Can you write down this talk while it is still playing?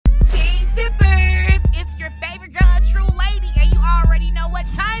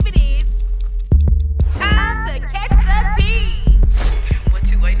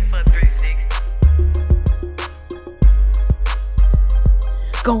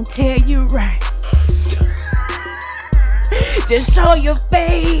Gonna tell you right. Just show your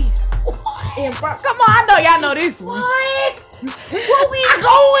face. And bro, come on, I know y'all know this one. What? Where we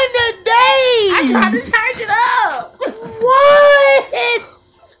going today? I tried to change it up. What?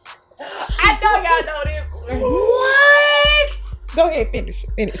 I know y'all know this one. What? Go ahead, finish.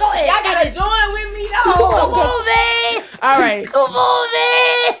 Go ahead. Y'all gotta join with me though. Come on, man. All right. Come on,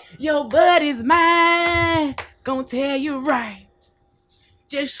 man. Your butt is mine. Gonna tell you right.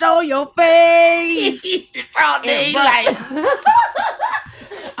 Just show your face. And like,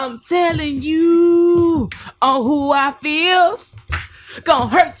 I'm telling you on who I feel. Gonna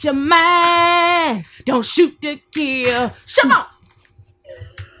hurt your mind. Don't shoot to kill. Come on.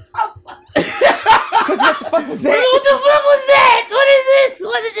 I'm sorry. What the fuck was that? what the fuck was that? What is this?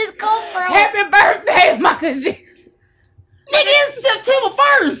 Where did this come from? Happy birthday, Michael Jackson. Nigga, it's September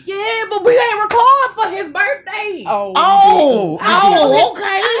 1st. Yeah, but we ain't recording for his birthday. Oh,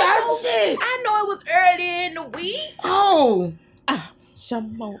 Okay. Shit. I know it was early in the week. Oh.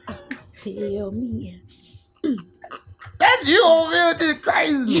 Shamo, tell me. That's you over there just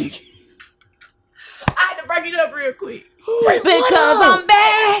crazy. I had to break it up real quick. Break what Because up? I'm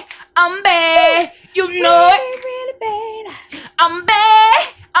bad. I'm bad. You know it. Really bad. I'm bad.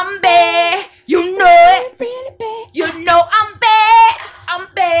 I'm bad. You know it. Really bad. You know I'm bad. I'm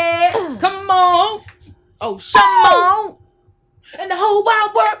bad. Come on. Oh, Shamo. And the whole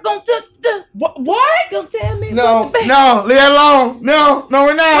wide world gon' What? gon' tell me. No, what the bad. no, leave it alone. No,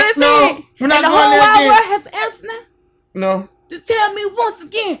 we're not. What is No, it? we're not And the going whole there wide again. world has to answer now. No. Just tell me once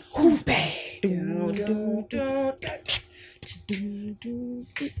again who's bad.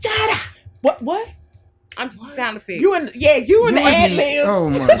 What? I'm just a sound effect. You in the ad libs. Oh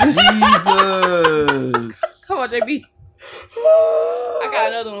my Jesus. Come on, JB. I got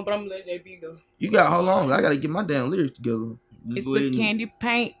another one, but I'm gonna let JB go. You got, hold on. I gotta get my damn lyrics together. Just It's go ahead the and- candy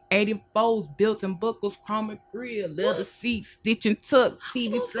paint, 84s, built and buckles, chrome and grill, leather seats, stitch and tuck,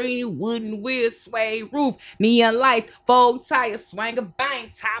 TV screen, wooden wheels, suede roof, neon lights, fold tires, swing a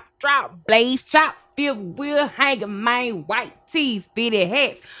bang, top drop, blaze chop, fifth wheel hanger, main white tees, fitted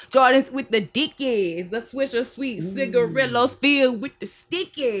hats, Jordans with the dickies, the Swisher sweet, cigarillos filled with the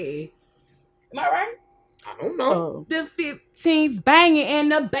sticky. Am I right? I don't know. The 15s banging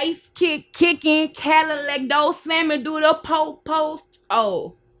and the bass kicking. Cadillac door slamming, do the post.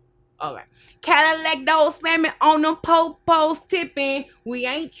 Oh, all right. Cadillac door slamming on them post tipping. We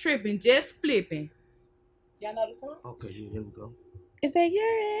ain't tripping, just flipping. Y'all know the song? Okay, yeah, here we go. Is that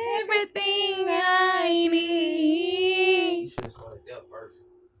your Everything I need. You should have started that first.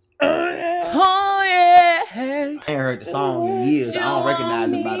 Oh yeah. I ain't heard the song in years. I don't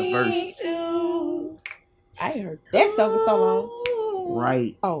recognize it by the verse. I ain't heard that song in so long.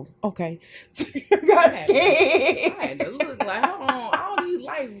 Right. Oh, okay. I had to look like, hold on, all these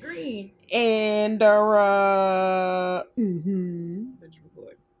lights green. And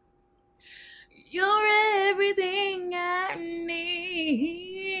You're everything I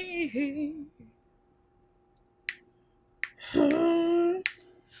need. Do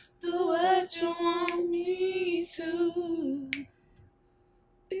what you want me to.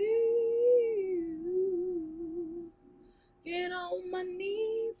 Get on my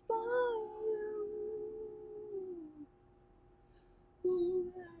knees for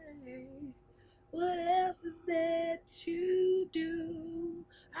you. What else is there to do?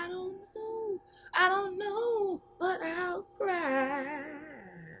 I don't know, but I'll cry.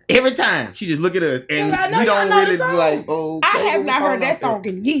 Every time she just look at us and Yeah, I know we don't y'all know really the be song. like, oh. I have not heard that song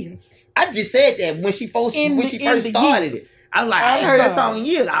in years. I just said that when she first started it. I was like, I ain't heard that song in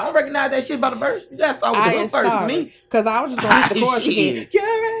years. I don't recognize that shit by the verse. You gotta start with the hook first for me. Because I was just going to hit the chorus again. Shit.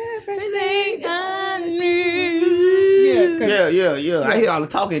 You're everything I need. Yeah. I hear all the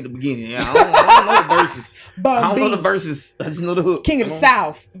talking at the beginning. Yeah, I don't know the verses. I don't know the verses. I just know the hook. King of the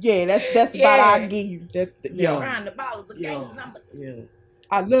South. Yeah, that's about all I give you. That's Around the balls of games. Yeah.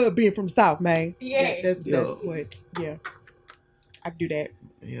 I love being from the South, man. Yeah. That's what. Yeah, I do that.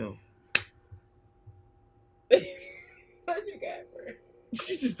 Yeah. What you got, bro?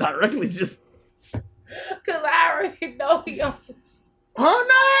 She just directly just. Cause I already know he on some shit. Oh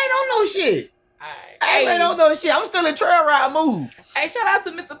no, I ain't on no shit. Alright. I ain't on no shit. I'm still in Trailride mood. Hey, shout out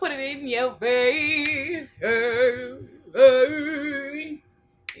to Mr. Put It In Your Face. Hey.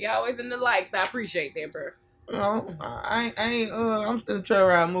 You always in the likes. I appreciate that, bro. You know, I'm still in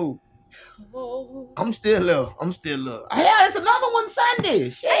Trailride mood. Oh. I'm still there. Yeah, it's another one Sunday.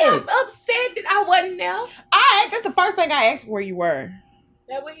 Shit. I'm upset that I wasn't there. That's the first thing I asked where you were.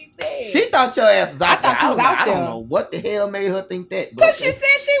 That's what he said. She thought your ass was out there. I thought you was like, out I there. don't know what the hell made her think that. Because she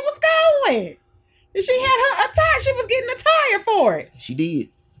said she was going. And she had her attire. She was getting a tire for it. She did.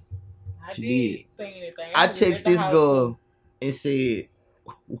 She did. I text this girl and said,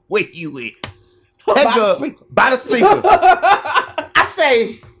 "Where you at?" That girl by the speaker. I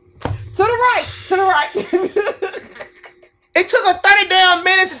say, to the right. It took her 30 damn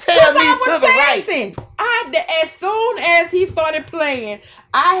minutes to tell me to the right. As soon as he started playing,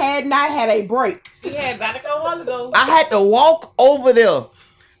 I had not had a break. She had got to go a while ago. I had to walk over there.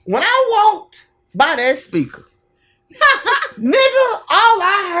 When I walked by that speaker, nigga, all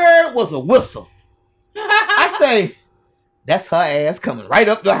I heard was a whistle. I say, that's her ass coming right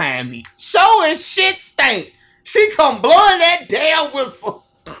up behind me. Showing shit stank. She come blowing that damn whistle.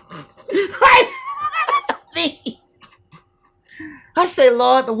 Right. I say,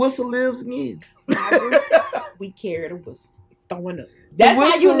 Lord, the whistle lives again. We carry the whistle. It's throwing up. That's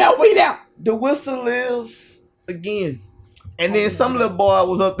how you know we there. The whistle lives again. And then some little boy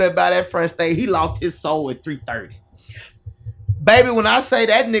was up there by that front stage. He lost his soul at 3:30. Baby, when I say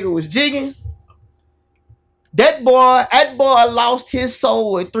that nigga was jigging, that boy lost his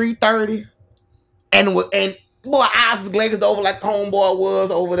soul at 3:30. And boy, eyes was glazed over like the homeboy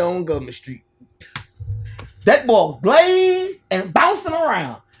was over there on Government Street. That boy was glazed and bouncing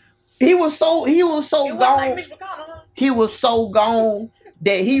around. He was so gone. Like he was so gone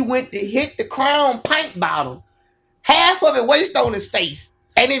that he went to hit the Crown pint bottle. Half of it waste on his face.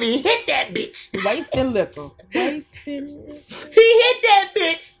 And then he hit that bitch. Wasting liquor. He hit that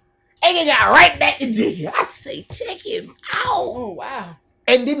bitch. And he got right back to jail. I say, check him out. Oh, wow.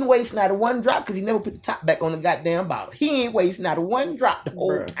 And didn't waste not a one drop because he never put the top back on the goddamn bottle. He ain't waste not a one drop the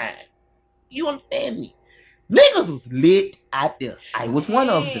whole time. You understand me? Niggas was lit out there. I was one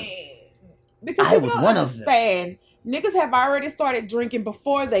of them. Because I was one of them. Niggas have already started drinking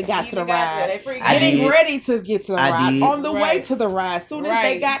before they got to the ride. Getting ready to get to the ride. On the way to the ride. As soon as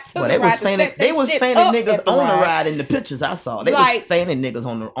they got to the ride. They was fanning niggas on the ride in the pictures I saw. They was fanning niggas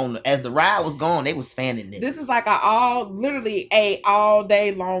on the as the ride was gone, they was fanning niggas. This is like literally a all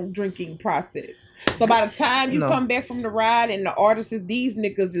day long drinking process. So by the time you come back from the ride and the artists, these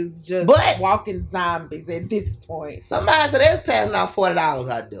niggas is just walking zombies at this point. Somebody said they was passing out $40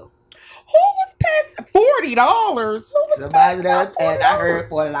 out there. Who was past $40? Somebody that was past, I heard $40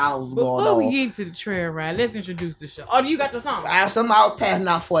 going on. Before we get to the trail ride, let's introduce the show. Oh, you got the song? Somebody was passing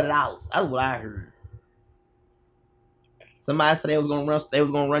out $40. That's what I heard. Somebody said they was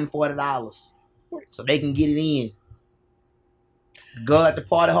gonna run $40 so they can get it in. Go at the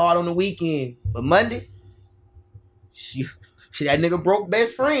party hard on the weekend, but Monday, she that nigga broke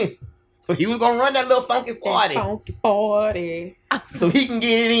best friend, so he was gonna run that little funky party. Funky party, so he can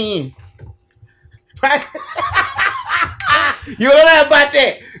get it in. Right? You don't know about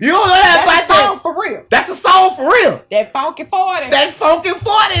that. You don't know that about that. That's a song for real. That's a song for real. That funky 40. That funky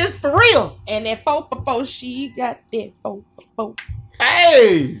 40 is for real. And that 4 she got that 4.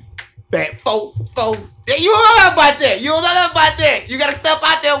 Hey, that 4. You don't know about that. You don't know about that. You gotta step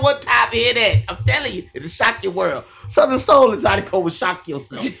out there one time and hear that. I'm telling you, it'll shock your world. Southern Soul is how to go and shock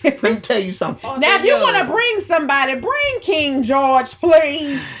yourself. Let me tell you something. Now, if you want to bring somebody, bring King George,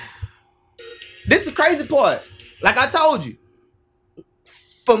 please. This is the crazy part. Like I told you,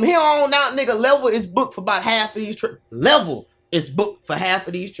 from here on out, nigga, Level is booked for about half of these trail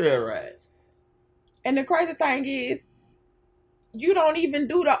rides. And the crazy thing is,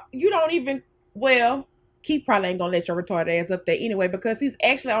 Keith probably ain't gonna let your retarded ass up there anyway because he's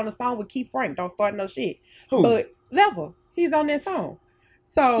actually on the song with Keith Frank. Don't start no shit. Who? But Level, he's on that song.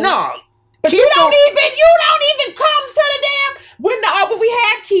 So no. But you don't even come to the damn when we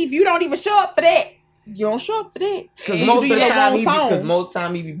have Keith. You don't even show up for that. You don't show up for that. Because most of the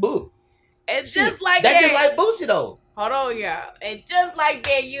time he be booked. And just like that. That's just like Boosie though. Hold on, y'all. And just like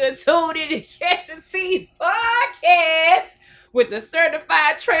that, you're tuned in to Catch and See podcast with the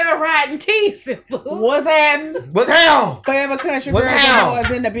certified trail riding teaser. What's happening? What's happening? Forever Country Girls and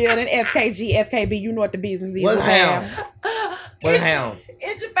Boys in the building. FKG, FKB. You know what the business is. What's happening? What's happening?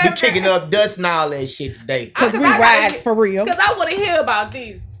 It's your favorite. We kicking up dust and all that shit today. Because we rides for real. Because I want to hear about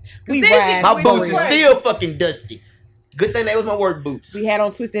these. We ride. My boots is still fucking dusty. Good thing they was my work boots. We had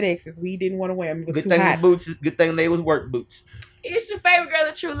on Twisted X's. We didn't want to wear them. It was good too thing hot. Good thing they was work boots. It's your favorite girl,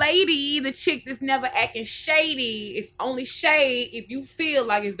 the true lady, the chick that's never acting shady. It's only shade if you feel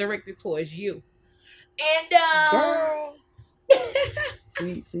like it's directed towards you. And girl.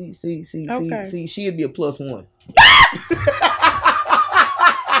 See, she'd be a +1.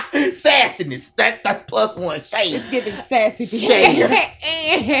 Sassiness. That's +1. Shade. It's giving sassy behavior.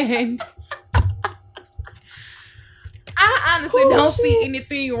 And I honestly don't see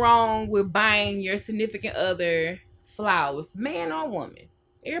anything wrong with buying your significant other flowers, man or woman.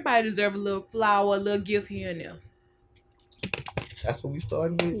 Everybody deserves a little flower, a little gift here and there. That's what we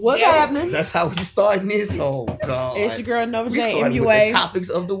starting with. What's happening? That's how we starting this. Oh God! It's your girl Nova We J starting with MUA. the topics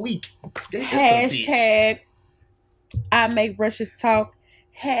of the week. Hashtag I make brushes talk.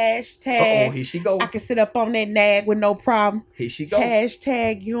 Hashtag here she go. I can sit up on that nag with no problem. Here she go.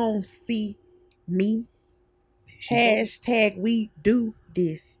 Hashtag you don't see me. Hashtag we do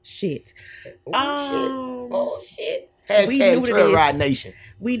this shit. Oh shit. Hashtag Trailride Nation.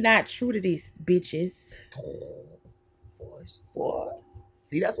 We not true to this, bitches. Boy.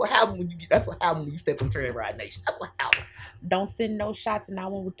 See, that's what happened when you step on Trailride Nation. That's what happened. Don't send no shots and I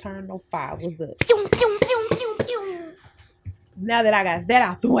won't return no fire. What's up? Now that I got that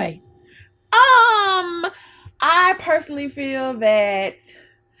out the way. I personally feel that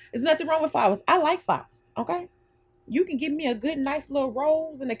there's nothing wrong with flowers. I like flowers, okay? You can give me a good, nice little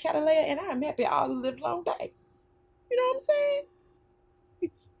rose and a cattleya, and I'm happy all the live long day. You know what I'm saying?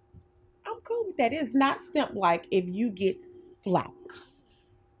 I'm cool with that. It's not simple like if you get flowers.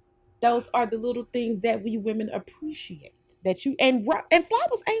 Those are the little things that we women appreciate. That you and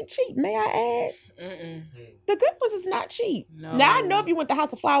flowers ain't cheap, may I add? Mm-mm. The good ones is not cheap. No. Now I know if you went to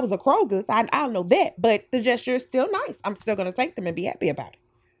House of Flowers or Kroger's, I don't know that, but the gesture is still nice. I'm still gonna take them and be happy about it.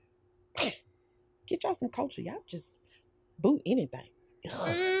 Get y'all some culture. Y'all just boot anything.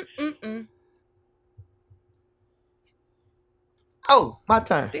 Oh, my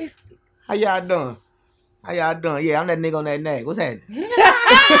turn. How y'all doing? Yeah, I'm that nigga on that nag. What's happening?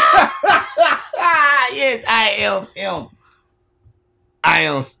 Yes, I am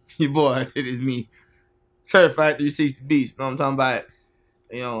your boy. It is me. Certified 360 Beach. Know what I'm talking about?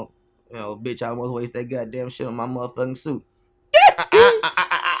 You know, bitch, I almost waste that goddamn shit on my motherfucking suit.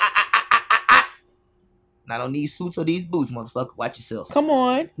 Not on these suits or these boots, motherfucker. Watch yourself. Come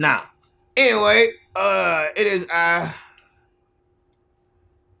on. Now, anyway, it is I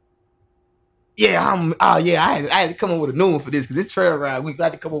had to come up with a new one for this because it's Trailride week. So I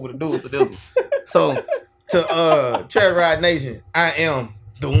had to come up with a new one for this one. So to Trailride Nation, I am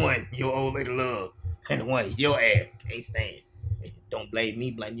the one your old lady love and the one your ass can't stand. Don't blame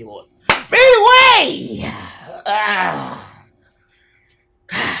me, blame yours. But anyway,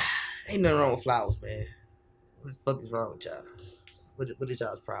 ain't nothing wrong with flowers, man. What the fuck is wrong with y'all? What is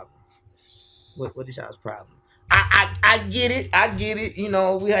y'all's problem? What is y'all's problem? I get it. You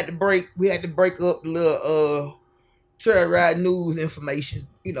know, we had to break up the little Trailride news information,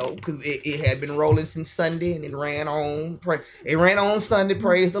 you know, because it had been rolling since Sunday and it ran on. It ran on Sunday,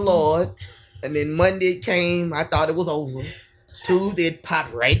 praise the Lord. And then Monday came, I thought it was over. Tuesday it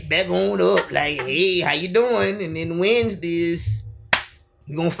popped right back on up, like, hey, how you doing? And then Wednesdays,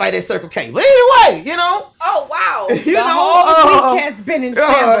 you gonna fight at Circle K. But anyway, you know. Oh wow. The whole week has been in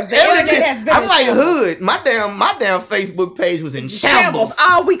shambles. The internet has been I'm like hood. My damn Facebook page was in shambles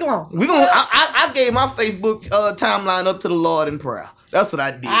all week long. I gave my Facebook timeline up to the Lord in prayer. That's what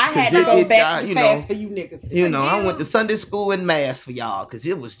I did. I had to go back and fast for you niggas. You know, I went to Sunday school and mass for y'all because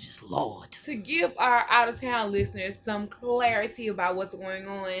it was just Lord. To give our out-of-town listeners some clarity about what's going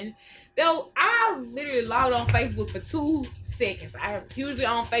on, though, I literally logged on Facebook for 2 seconds. I'm usually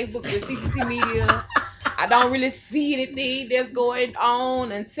on Facebook with CCC Media. I don't really see anything that's going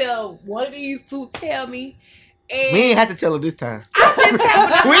on until one of these two tell me. And we ain't had to tell her this time. I just tell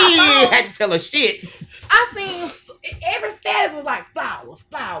we ain't had to tell her shit. I seen every status was like flowers.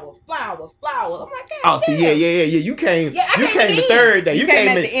 I'm like, oh, see, yeah. You came the third day. You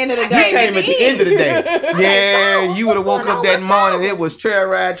came at the end of the day. You came at the end of the day. Yeah, you would have woke up that morning. It was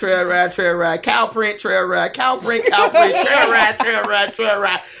Trailride, Cowprint, Trailride,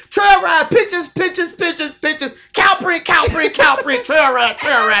 Trailride, pictures, Cowprint,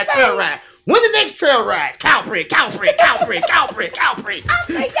 Trailride. When the next Trailride? Cowprint. I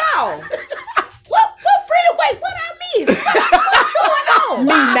say, y'all. What I miss? What's going on?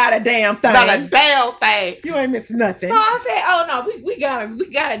 Me, not a damn thing. Not a damn thing. You ain't missing nothing. So I said, oh no, we gotta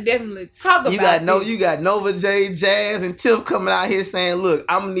definitely talk about this. You got Nova J, Jazz, and Tiff coming out here saying, look,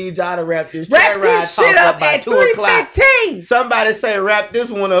 I'm gonna need y'all to wrap this shit up at 3:15. Somebody say wrap this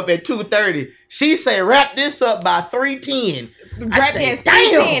one up at 2:30. She say wrap this up by 3:10. Right there,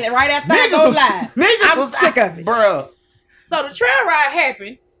 3:10, and right after I go live. I'm sick of it, bro. So the Trailride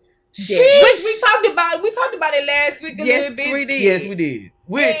happened. Yes. Which we talked about it last week a little bit. Yes, we did.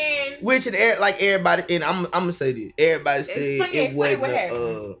 Which like everybody, and I'm gonna say this. Everybody said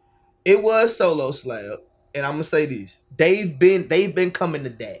it was Solo Slab, and I'm gonna say this. They've been coming to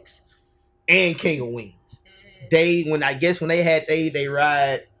Dax and King of Wings. When they had they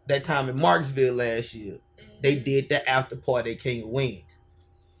ride that time in Marksville last year, they did the after party at King of Wings.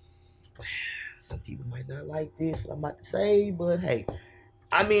 Some people might not like this, what I'm about to say, but hey.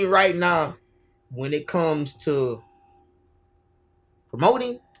 I mean, right now, when it comes to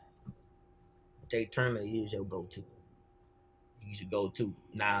promoting, Jay Turner is your go-to. You should go to.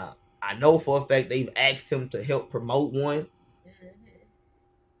 Now, I know for a fact they've asked him to help promote one.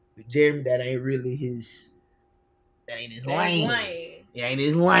 But Jeremy, that ain't really his. That ain't his lane. It ain't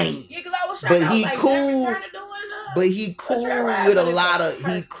his lane. Yeah, because I was shocked. But I was he like, cool. But He cool with a lot of.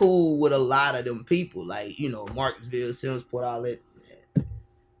 He cool with a lot of them people. Like, you know, Martinsville, Simmsport, all that.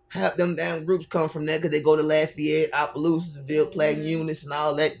 Have them damn groups come from there because they go to Lafayette, Opelousas, Ville Plague Units, and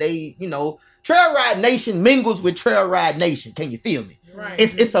all that. They, you know, Trailride Nation mingles with Trailride Nation. Can you feel me? Right.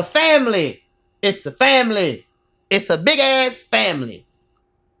 It's a family. It's a family. It's a big ass family.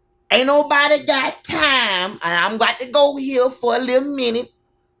 Ain't nobody got time. And I'm got to go here for a little minute.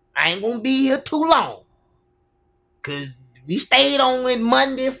 I ain't gonna be here too long. Cause we stayed on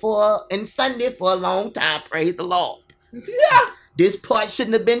Monday and Sunday for a long time. Praise the Lord. Yeah. This part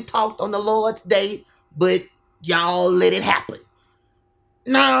shouldn't have been talked on the Lord's Day, but y'all let it happen.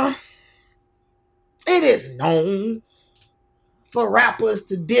 Nah, it is known for rappers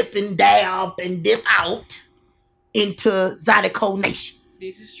to dip and dab and dip out into Zydeco Nation.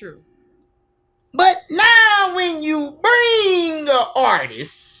 This is true. But now when you bring an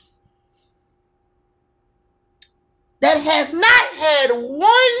artist that has not had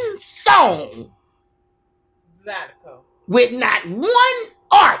one song Zydeco. with not one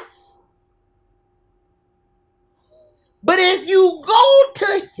artist. But if you go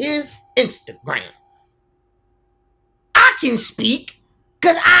to his Instagram, I can speak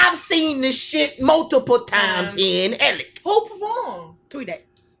because I've seen this shit multiple times in Ellick. Who performed? Tweeday.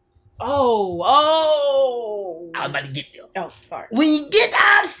 Oh. I was about to get there. Oh, sorry. When you get,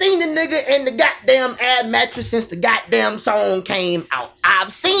 I've seen the nigga in the goddamn ad mattress since the goddamn song came out.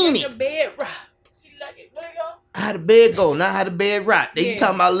 I've seen it. Your bed rock. She like it. There you go. How the bed go, not how the bed rock. They Yeah.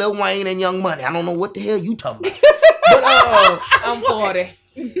 talking about Lil Wayne and Young Money. I don't know what the hell you talking about. But I'm 40.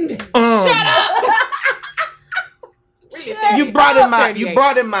 Shut up. You brought him out. You 38.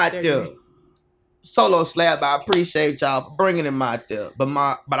 brought him out 38. there. Solo Slab, I appreciate y'all for bringing him out there. But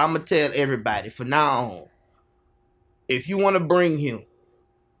I'm gonna tell everybody from now on, if you want to bring him,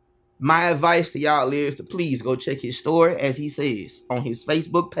 my advice to y'all is to please go check his story, as he says on his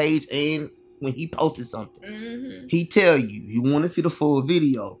Facebook page, and when he posted something, he tell you want to see the full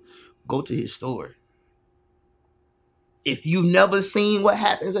video, go to his story. If you've never seen what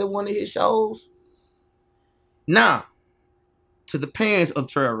happens at one of his shows, now to the parents of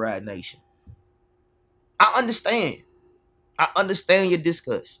Trailride Nation, I understand. I understand your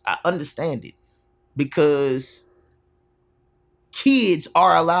disgust. I understand it because kids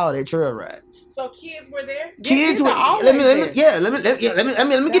are allowed at trail rides. So kids were there. Kids were. Let me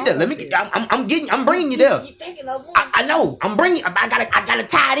get there. I'm bringing you there. You thinking of one? I know. I'm bringing. I gotta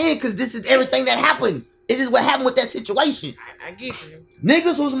tie it in because this is everything that happened. This is what happened with that situation. I get you.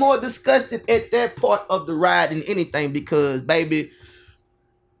 Niggas was more disgusted at that part of the ride than anything because, baby,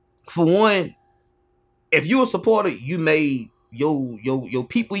 for one, if you a supporter, you made your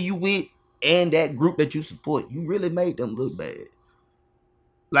people you with and that group that you support, you really made them look bad.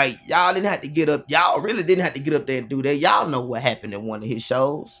 Like, y'all didn't have to get up. Y'all really didn't have to get up there and do that. Y'all know what happened at one of his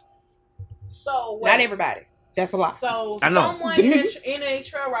shows. So not everybody. That's a lot. So I know. Someone in a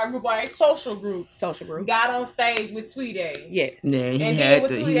trail ride group or a social group got on stage with Tweeday. Yes. Yeah, he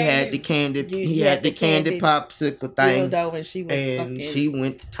had the candy popsicle thing. Dildo, and she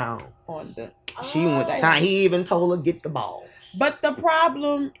went to town on the. She went to town. He even told her get the balls. But the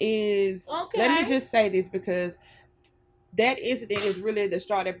problem is, let me just say this because that incident is really the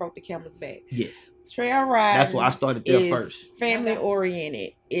straw that broke the camel's back. Yes. Trailride. That's why I started there first. Family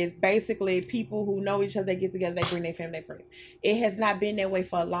oriented. It's basically people who know each other, they get together, they bring their family, their friends. It has not been that way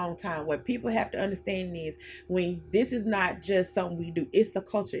for a long time. What people have to understand is when this is not just something we do, it's the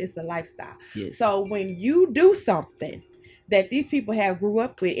culture, it's the lifestyle. Yes. So when you do something that these people have grew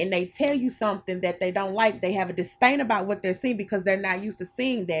up with and they tell you something that they don't like, they have a disdain about what they're seeing because they're not used to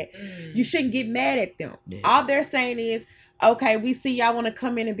seeing that, you shouldn't get mad at them. Yeah. All they're saying is, okay, we see y'all want to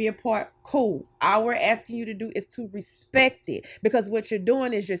come in and be a part. Cool. All we're asking you to do is to respect it because what you're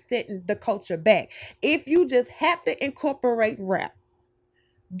doing is you're setting the culture back. If you just have to incorporate rap,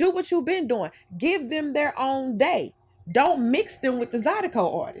 do what you've been doing. Give them their own day. Don't mix them with the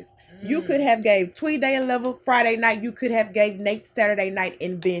Zydeco artists. You could have gave Tweeday a level Friday night. You could have gave Nate Saturday night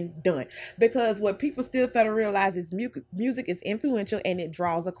and been done. Because what people still fail to realize is music is influential and it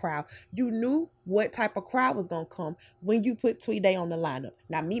draws a crowd. You knew what type of crowd was going to come when you put Tweeday on the lineup.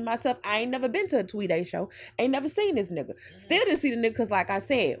 Now, me, myself, I ain't never been to a Tweeday show. Ain't never seen this nigga. Still didn't see the nigga because, like I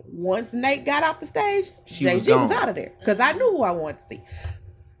said, once Nate got off the stage, JG was out of there. Because I knew who I wanted to see.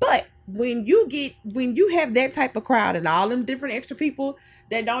 But when you have that type of crowd and all them different extra people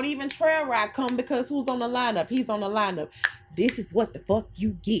that don't even trail ride come because who's on the lineup? He's on the lineup. This is what the fuck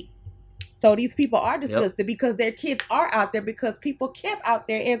you get. So these people are disgusted because their kids are out there because people kept out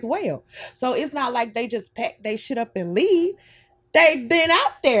there as well. So it's not like they just pack they shit up and leave. They've been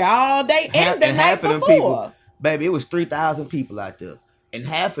out there all day and the night before. People, baby, it was 3,000 people out there. And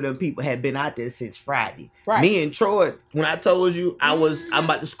half of them people had been out there since Friday. Right. Me and Troy, when I told you I'm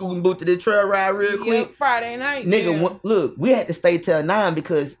about to scoot and boot to this trail ride real quick. Friday night. Nigga, look, we had to stay till 9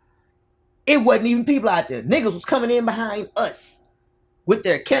 because it wasn't even people out there. Niggas was coming in behind us with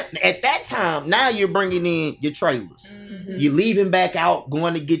their camp. At that time, now you're bringing in your trailers. Mm-hmm. You're leaving back out,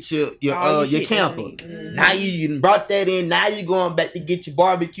 going to get your camper. Mm-hmm. Now you brought that in. Now you're going back to get your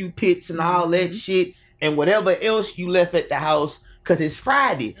barbecue pits and all that shit and whatever else you left at the house. Cause it's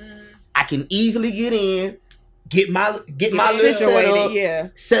Friday, I can easily get in, get my little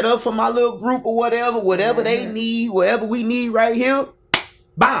set up for my little group or whatever they need, whatever we need right here.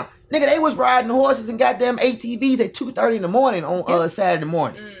 Bam, nigga, they was riding horses and goddamn ATVs at 2:30 in the morning on Saturday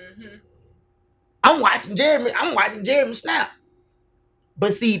morning. Mm-hmm. I'm watching Jeremy snap.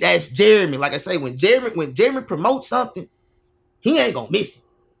 But see, that's Jeremy. Like I say, when Jeremy promotes something, he ain't gonna miss it.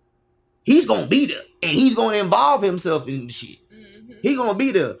 He's gonna be there and he's gonna involve himself in the shit. He gonna be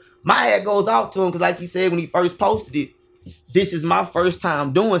there. My hat goes out to him because, like he said when he first posted it, this is my first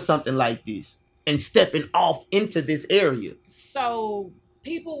time doing something like this and stepping off into this area. So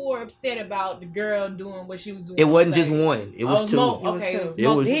people were upset about the girl doing what she was doing. It wasn't just one. It was two. It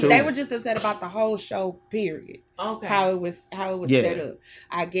was two. They were just upset about the whole show. Period. Okay. How it was set up.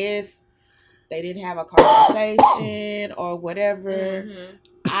 I guess they didn't have a conversation or whatever. Mm-hmm.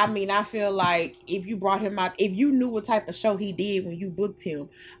 I mean, I feel like if you brought him out, if you knew what type of show he did when you booked him,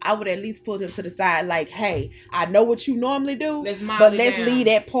 I would at least pull him to the side like, hey, I know what you normally do, but let's leave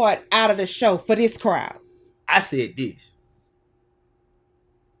that part out of the show for this crowd. I said this.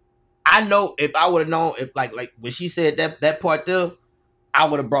 I know if I would have known, if like when she said that part there, I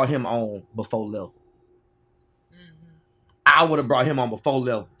would have brought him on before level. Mm-hmm. I would have brought him on before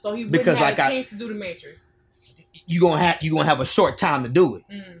level. So he wouldn't have a chance to do the Matrix. You gonna have a short time to do it.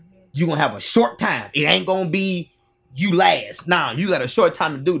 Mm-hmm. You gonna have a short time. It ain't gonna be you last. Nah, you got a short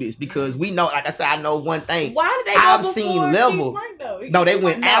time to do this because we know. Like I said, I know one thing. Why did they go I've before seen level. No, they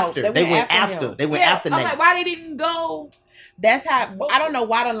went after. They went after. They went after Nate. I'm like, why they didn't go? That's how. I don't know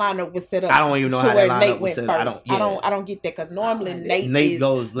why the lineup was set up. I don't even know how that lineup was set up. I don't get that because normally Nate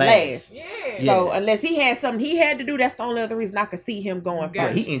goes last. Yeah. So unless he had something he had to do, that's the only other reason I could see him going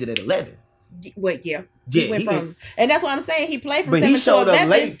first. He ended at 11. What? Yeah. He went from, and that's what I'm saying. He played from 7 he showed to 11. Up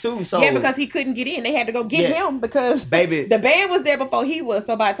late too. So because he couldn't get in. They had to go get him because baby, the band was there before he was.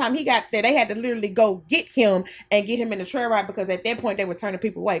 So by the time he got there, they had to literally go get him and get him in the trail ride because at that point they were turning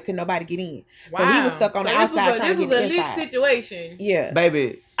people away. Couldn't nobody get in. Wow. So he was stuck on the outside trying to get inside. This was a lit situation. Yeah,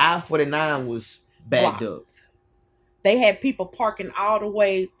 baby. I-49 was backed up. They had people parking all the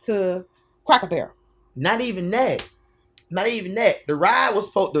way to Cracker Barrel. Not even that.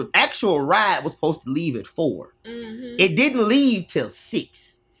 The actual ride was supposed to leave at 4. Mm-hmm. It didn't leave till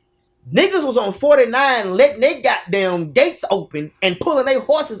 6. Niggas was on 49 letting their goddamn gates open and pulling their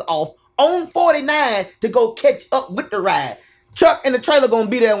horses off on 49 to go catch up with the ride. Truck and the trailer gonna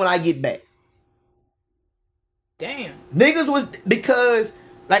be there when I get back. Damn. Niggas was, because,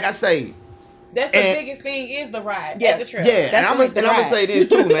 like I say, that's the biggest thing is the ride. Yeah, at the trail. Yeah, and I'm gonna say this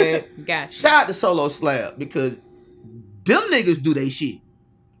too, man. Gotcha. Shout out to Solo Slab because them niggas do they shit.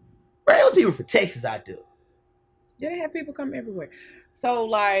 Those people for Texas out there. Yeah, they have people come everywhere. So,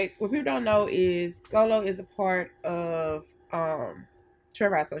 like, what people don't know is Solo is a part of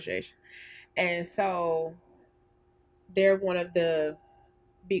Trailride Association. And so they're one of the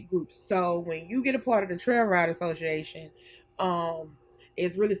big groups. So when you get a part of the Trailride Association,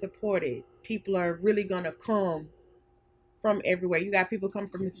 it's really supported. People are really gonna come from everywhere. You got people come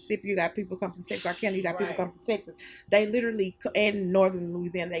from Mississippi. You got people come from Texarkana. You got people come from Texas. They literally, and Northern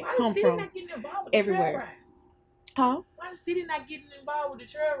Louisiana, they come from everywhere. Huh? Why the city not getting involved with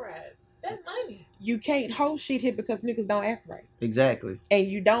the trail rides? That's money. You can't hold shit here because niggas don't act right. Exactly. And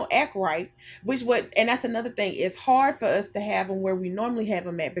you don't act right, and that's another thing. It's hard for us to have them where we normally have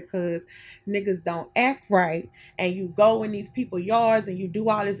them at because niggas don't act right. And you go in these people's yards and you do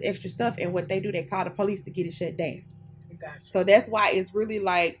all this extra stuff. And what they do, they call the police to get it shut down. Gotcha. So that's why it's really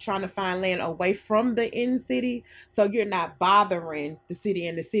like trying to find land away from the in city, so you're not bothering the city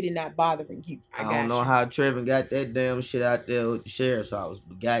and the city not bothering you. I don't know how Trevin got that damn shit out there with the sheriff's office,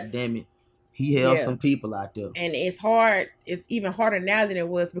 but god damn it, He held Yeah. some people out there. And it's hard. It's even harder now than it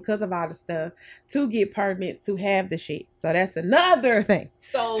was because of all the stuff to get permits to have the shit. So that's another thing.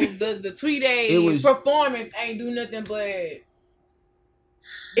 So the 3-day It was- performance ain't do nothing but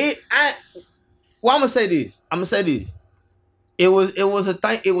I'm gonna say this. It was a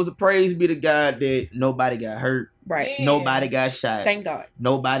thing. It was a praise be to God that nobody got hurt, Right. Man. nobody got shot, Thank God.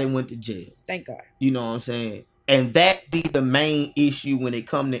 nobody went to jail. Thank God. You know what I'm saying? And that be the main issue when it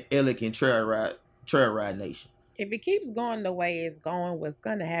come to Illick and Trailride Nation. If it keeps going the way it's going, what's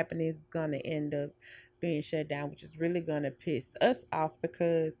gonna happen is gonna end up being shut down, which is really gonna piss us off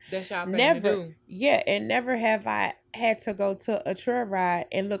because that's y'all thing to never, do. yeah, and never have I had to go to a trail ride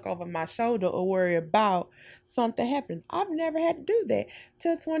and look over my shoulder or worry about something happening. I've never had to do that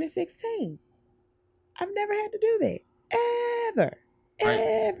till 2016. I've never had to do that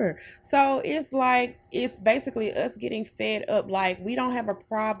ever. So it's like, it's basically us getting fed up. Like, we don't have a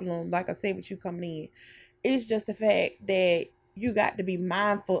problem, like I said, with you coming in. It's just the fact that you got to be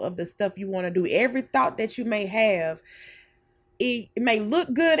mindful of the stuff you want to do. Every thought that you may have, it may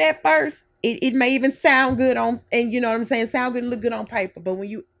look good at first. It may even sound good on, and you know what I'm saying, sound good and look good on paper. But when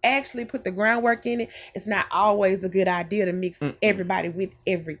you actually put the groundwork in it, it's not always a good idea to mix everybody with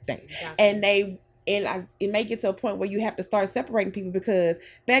everything. Exactly. And it may get to a point where you have to start separating people, because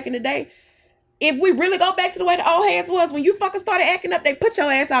back in the day, if we really go back to the way the old heads was, when you fucking started acting up, they put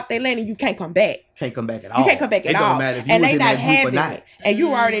your ass off their land and you can't come back. Can't come back at all. You can't come back at all. It don't matter if you And was they in not that group or having not. it. And you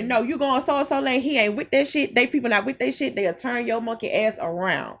already know you going so lane, he ain't with that shit. They people not with that shit. They'll turn your monkey ass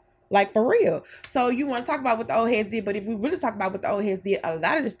around. Like, for real. So you want to talk about what the old heads did, but if we really talk about what the old heads did, a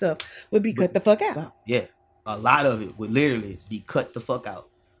lot of the stuff would be cut the fuck out. Yeah. A lot of it would literally be cut the fuck out.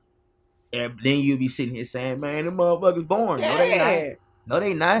 And then you'll be sitting here saying, man, them motherfuckers born. No, they not. No,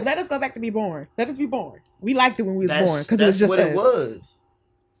 they not. Let us go back to be born. Let us be born. We liked it when we was born because it That's was just what us. it was.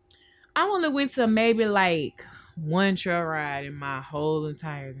 I only went to maybe like one trail ride in my whole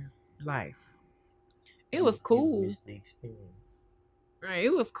entire life. It was cool. You missed the experience. Right,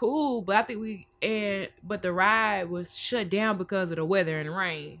 it was cool, but I think but the ride was shut down because of the weather and the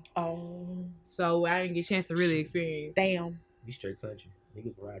rain. Oh, So I didn't get a chance to really experience. damn. We straight country.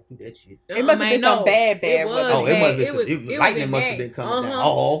 Niggas ride through that shit. It must have been some bad It was weather. Oh, it must bad. have been. Lightning must have been coming down. Uh-huh.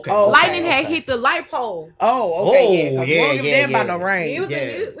 Oh, okay. Oh, Lightning had hit the light pole. Oh, okay, Oh, yeah. 'Cause we don't give a damn about no It rain. was Yeah,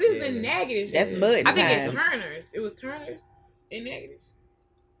 it was yeah. in negatives. That's mud I think time. it's Turners. It was Turners in negatives.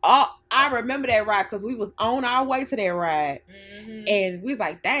 Oh, I remember that ride because we was on our way to that ride. Mm-hmm. And we was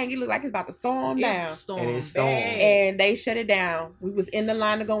like, dang, it looked like it's about to storm down. And it stormed. And they shut it down. We was in the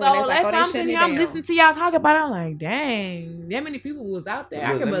line to go in. So They was that's like, why oh, I'm they sitting shut it here. I'm down. listening to y'all talk about it. I'm like, dang, that many people was out there.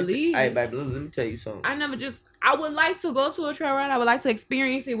 I Look, can let me believe. Hey, baby, let me tell you something. I would like to go to a trail ride. I would like to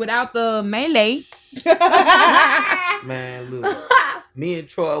experience it without the melee. Man, look. Me and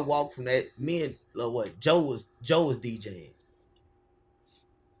Troy walked from that. Me and Joe was DJing.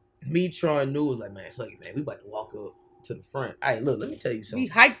 Me, Troy, knew was like, man, fuck it, man. We about to walk up to the front. Hey, look, let me tell you something. We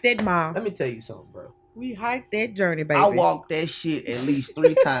hiked that mile. Let me tell you something, bro. We hiked that journey, baby. I walked that shit at least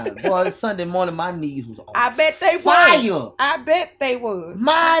 3 times. Boy, Sunday morning, my knees was on I bet they fire. was. I bet they was.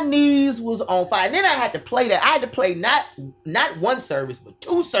 My knees was on fire. And then I had to play that. I had to play not one service, but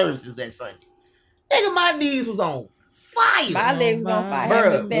 2 services that Sunday. Nigga, my knees was on fire. My legs was on fire. Bruh,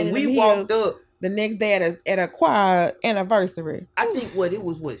 Having to when stand in we them walked hills up, the next day at a choir anniversary. I think it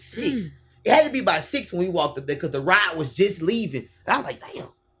was 6. It had to be by 6 when we walked up there because the ride was just leaving. And I was like, damn.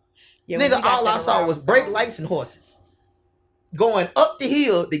 Yeah, when Nigga, we got all there, I the saw ride was brake gone. lights and horses. Going up the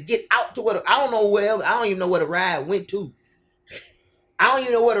hill to get out to I don't know where. I don't even know where the ride went to. I don't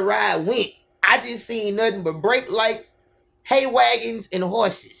even know where the ride went. I just seen nothing but brake lights, hay wagons, and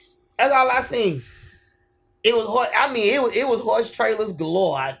horses. That's all I seen. It was horse. I mean, it was horse trailers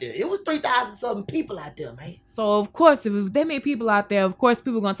galore out there. It was 3,000 something people out there, man. So of course, if that many people out there, of course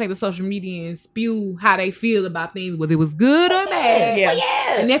people gonna take to social media and spew how they feel about things, whether it was good or bad. Yeah. Well,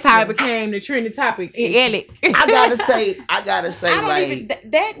 yeah. And that's how it became the trending topic. It- I gotta say, I don't like,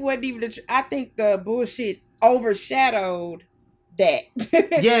 even. That wasn't even. I think the bullshit overshadowed that.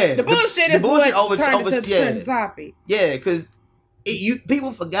 Yeah, the bullshit the is bullshit what turned into the trending topic. yeah, because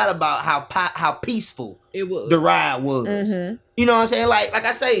people forgot about how peaceful It was. the ride was. Mm-hmm. You know what I'm saying? Like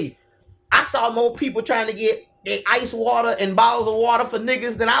I say, I saw more people trying to get ice water and bottles of water for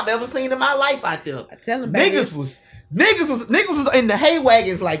niggas than I've ever seen in my life out there. I tell them, baby, Niggas was in the hay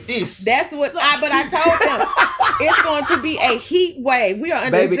wagons like this. That's what but I told them it's going to be a heat wave. We are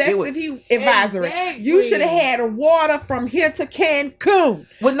under Baby, excessive heat advisory. Exactly. You should have had water from here to Cancun.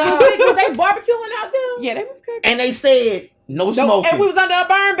 Well, no. Was they barbecuing out there? Yeah, they was cooking. And they said No smoking. And we was under a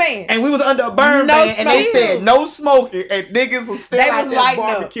burn ban. And they said no smoking, and niggas was still out there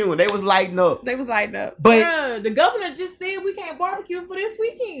barbecuing. They was lighting up. But the governor just said we can't barbecue for this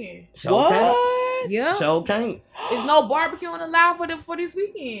weekend. What? Yeah. Sure can't. There's no barbecuing allowed for this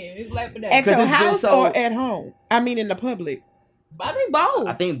weekend. It's Labor Day. At your house or at home? I mean, in the public. I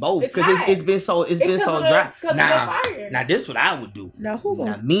think both. Because it's been so dry. Now this what I would do. Now who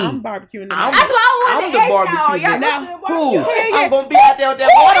gonna? Me. I'm barbecuing. That's what I I'm the barbecue nigga. Now Who? I'm gonna be out there with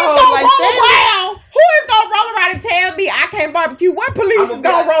that water hose like Stanley. Who is gonna roll around and tell me I can't barbecue? What police is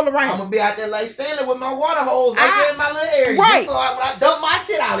gonna roll around? I'm gonna be out there like Stanley with my water hose right there in my little area. Right. So when I dump my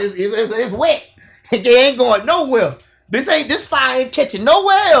shit out, it's wet. It ain't going nowhere. This fire ain't catching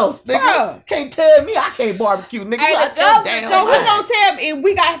nowhere else, nigga. Bruh. Can't tell me I can't barbecue, nigga. So who gonna tell me if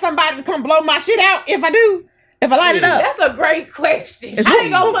we got somebody to come blow my shit out if I do? If I light it up? That's a great question. I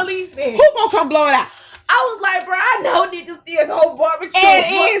ain't gonna police that. Who gonna come blow it out? I was like, bro, I know niggas still go barbecue.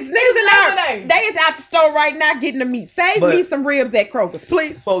 Niggas they is out the store right now getting the meat. Save me some ribs at Kroger's,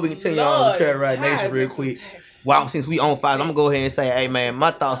 please. Before we continue on the Trailride Nation real quick. Wow, since we on fire, I'm gonna go ahead and say, hey man,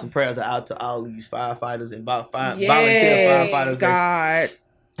 my thoughts and prayers are out to all these firefighters and volunteer firefighters. God,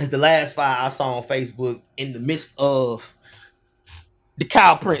 it's the last fire I saw on Facebook in the midst of the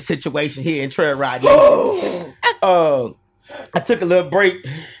Cowprint situation here in Trailride. I took a little break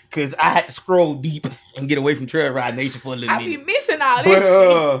because I had to scroll deep and get away from Trailride Nation for a little minute. I be missing all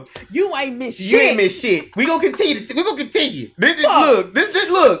that shit. You ain't miss shit. You ain't miss shit. We gonna continue. Look.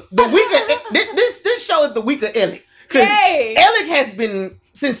 The week of this show is the week of Alec. Cause Alec has been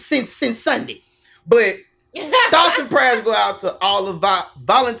since Sunday. But thoughts and prayers go out to all the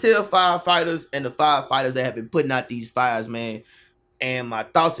volunteer firefighters and the firefighters that have been putting out these fires, man. And my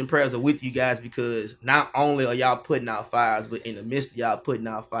thoughts and prayers are with you guys because not only are y'all putting out fires, but in the midst of y'all putting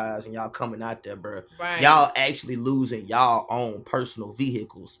out fires and y'all coming out there, bro, y'all actually losing y'all own personal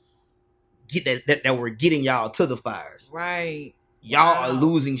vehicles that were getting y'all to the fires. Right. Y'all are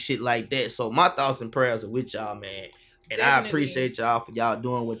losing shit like that. So my thoughts and prayers are with y'all, man. And definitely. I appreciate y'all for y'all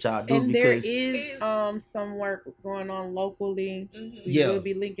doing what y'all do. And there is some work going on locally. Mm-hmm. We will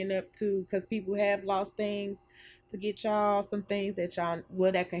be linking up to because people have lost things. To get y'all some things that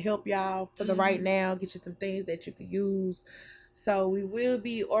that can help y'all for the right now. Get you some things that you can use. So we will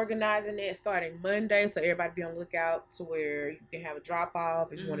be organizing it starting Monday. So everybody be on the lookout to where you can have a drop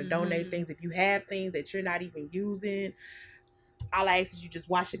off if you want to donate things. If you have things that you're not even using, all I ask is you just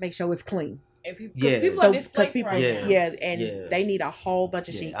wash it, make sure it's clean. And people are displaced right now. They need a whole bunch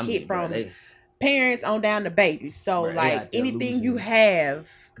of shit. Kid from parents on down to babies. So anything you have.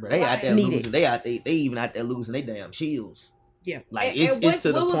 Bro, they out there losing. They even out there losing their damn shields. Yeah, like it's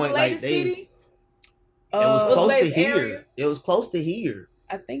to the point like they. It was close to here. It was close to here.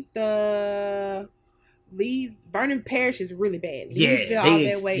 I think the Vernon Parish is really bad. Leesville all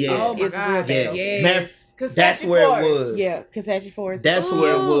that way. Oh my God. Yes. That's where it was. Yeah, Comanche Forest. That's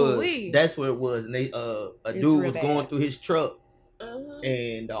where it was. That's where it was. And they a dude was going through his truck,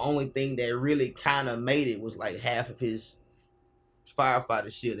 and the only thing that really kind of made it was like half of his firefighter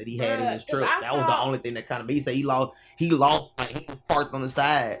shit that he had in his truck. That was the only thing that kind of made. He said he lost. Like he was parked on the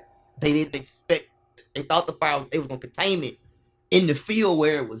side. They didn't expect. They thought they was gonna contain it in the field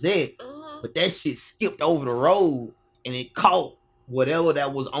where it was at, but that shit skipped over the road and it caught whatever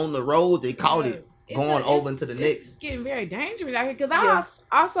that was on the road. They caught it going over into the next. It's getting very dangerous out here because I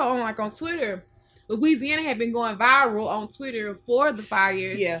also on Twitter. Louisiana had been going viral on Twitter for the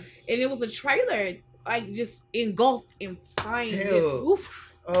fires. Yeah, and it was a trailer like just engulfed in flames.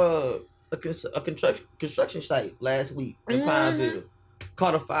 A construction site last week in Pineville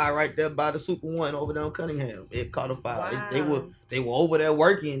caught a fire right there by the Super One over there in Cunningham. It caught a fire. Wow. They were over there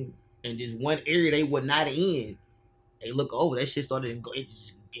working in this one area they were not in. They look over, that shit started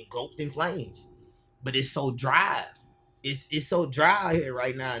engulfed in flames. But it's so dry. It's so dry out here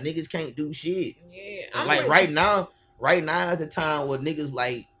right now. Niggas can't do shit. Yeah, like right now is the time where niggas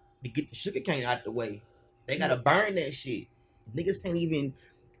like to get the sugar cane out the way. They gotta burn that shit. Niggas can't even.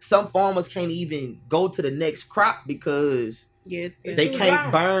 Some farmers can't even go to the next crop because they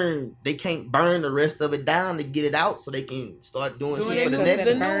can't burn. They can't burn the rest of it down to get it out, so they can start doing shit for the next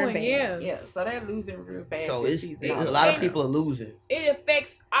one. Yeah. So they're losing real bad. So a lot of people are losing. It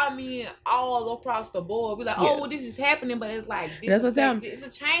affects. All across the board. We're like, this is happening, but it's like it's a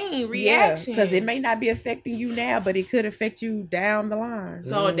chain reaction. Because it may not be affecting you now, but it could affect you down the line.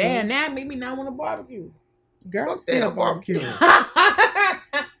 So damn, now it made me not want to barbecue. Girl, still barbecue.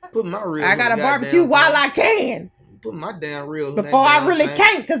 Put my real. I gotta barbecue while I can. Put my damn real before I really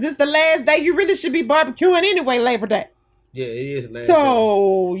can't, because it's the last day you really should be barbecuing anyway. Labor Day. Yeah, it is.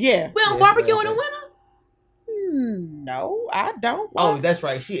 So yeah, we don't barbecue in the winter. No, I don't. Oh, Why? that's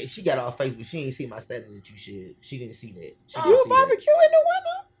right. She got off Facebook. She ain't see my status that you shared. She didn't see that. She didn't You see that. barbecue in the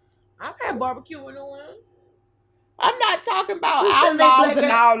winter? I've had barbecue in the winter. I'm not talking about Who's that outlaws black and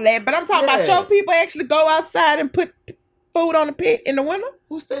guy? all that, but I'm talking about Yeah. your people actually go outside and put food on the pit in the winter.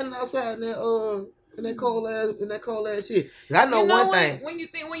 Who's standing outside in that cold ass shit? 'Cause I know, You know one thing.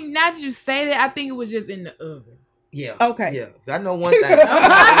 when now that you say that, I think it was just in the oven. Yeah. Okay. Yeah. 'Cause I know one thing.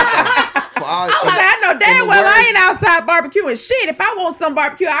 For all, I was like, I know in damn the well I words- ain't outside barbecuing shit. If I want some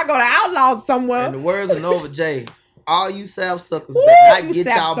barbecue, I go to Outlaws somewhere. in the words of Nova J, all you sap suckers Woo, better not you get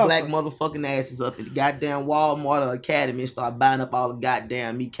sap y'all black suckers. motherfucking asses up in the goddamn Walmart or Academy and start buying up all the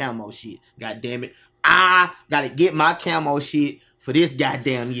goddamn me camo shit. God damn it. I gotta get my camo shit for this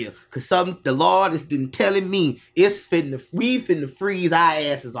goddamn year. Cause the Lord has been telling me we finna freeze our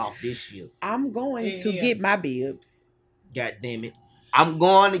asses off this year. I'm going to Yeah. get my bibs. God damn it. I'm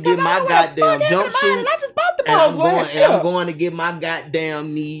going to get I my don't know where the goddamn fuck happened to mine, jumpsuit. and I just bought the And balls last year. I'm going to get my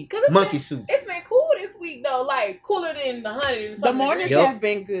goddamn monkey suit. It's been cool this week though, like cooler than the 100. The mornings Yep. have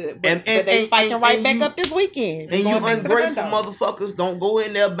been good, but, And they spiking right and back you- up this weekend. And you Going back to the ungrateful window. motherfuckers don't go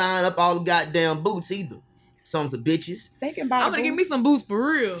in there buying up all the goddamn boots either. Sons of bitches. They can buy I'm the gonna give me boots. some boots for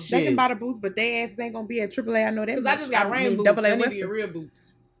real. They Shit. can buy the boots, but their asses ain't gonna be at AAA. I know that. Cause I just got rain boots. Double I A need to get Western. real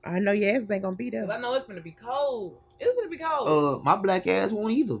boots. I know your asses ain't gonna be Cause there. I know it's gonna be cold. It's gonna be cold. My black ass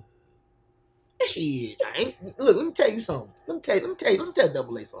won't either. Shit. Look, let me tell you something. Let me tell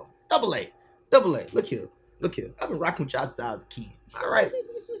Double A something. Double A. Look here. I've been rocking with y'all since I was a kid. All right.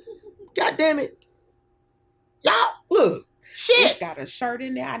 God damn it. Y'all, look. It's Shit. got a shirt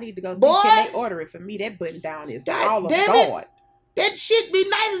in there. I need to go see. Boy. Can they order it for me? That button down is God all of damn it. God. That shit be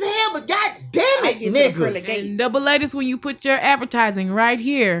nice as hell, but god damn I it, get to the niggas. acrylic gate. And double latest when you put your advertising right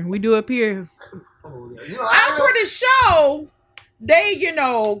here. We do up here. Oh, yeah. You know, I'm pretty sure they,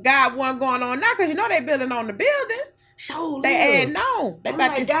 got one going on now because they building on the building. Show They adding on. They I'm about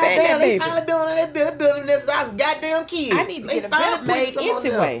like, to spend that goddamn, they baby. finally building that building this I was a goddamn kid. I need to They get a finally belt putting made some on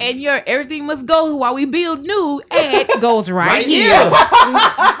there. anyway. And your everything must go while we build new. Ad goes right, Right here. here.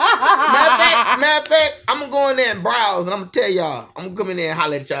 Matter of fact, I'm gonna go in there and browse and I'm gonna tell y'all. I'm gonna come in there and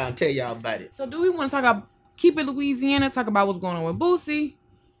holler at y'all and tell y'all about it. So do we want to talk about keep it Louisiana, talk about what's going on with Boosie?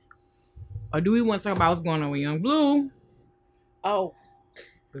 Or do we want to talk about what's going on with Young Blue? Oh,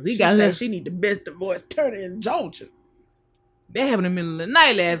 Because he she got said her. she need the best divorce attorney in Georgia. They having in the middle of the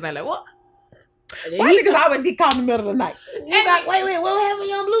night last night. Like, what? And then Why he niggas always get caught in the middle of the night? You like, wait, what happened,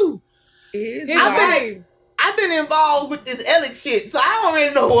 Young Blue? Is His like- wife. I've been involved with this Alex shit, so I don't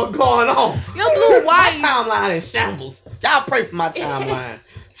really know what's going on. Young Blue My wife. timeline is shambles. Y'all pray for my timeline.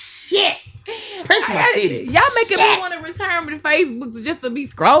 Shit. Pray for my city. Y'all making me Shit. want to return to Facebook just to be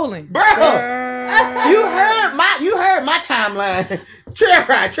scrolling. Bro. You heard my timeline.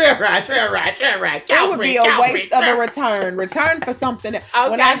 Trailride. It would be a waste of a return. Return for something.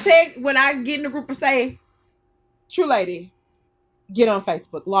 Okay. When I get in the group and say, "True lady, get on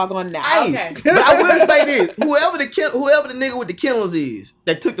Facebook, log on now." Hey, Okay. but I will say this: whoever the nigga with the kennels is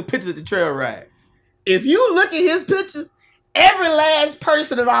that took the pictures at the trail ride, if you look at his pictures, every last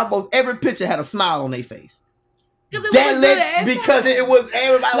person in almost every picture had a smile on their face. Because it was a good ass Because time. it was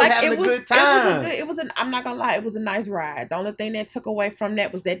everybody was having a good time. I'm not gonna lie, it was a nice ride. The only thing that took away from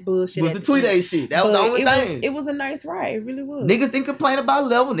that was that bullshit. Was at the the tweet end. day shit. That was the But only thing. It was a nice ride. It really was. Niggas didn't complain about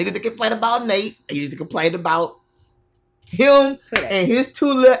Level. Niggas didn't complain about Nate. They used to complain about him Tweet day. and his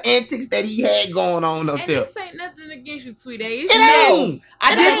two little antics that he had going on up And there. this ain't nothing against you, Tweet Day. It ain't.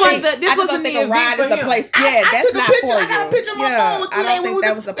 I This just wasn't think, the- this I just wasn't don't think the a ride event is for a him. place. I That's took a not picture. for I got a you. picture of my phone with I don't Tulane when think we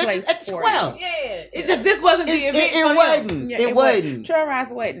that was was a place at for 12. you. Yeah. It's just this wasn't the event. It for him. wasn't. Yeah, It wasn't. Trail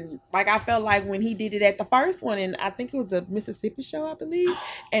rides wasn't. Like I felt like when he did it at the first one, and I think it was a Mississippi show, I believe,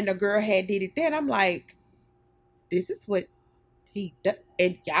 and the girl had did it there, and I'm like, this is what he does,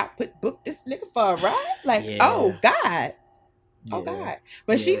 and y'all booked this nigga for a ride? Like, Yeah. oh God. Oh Yeah. God.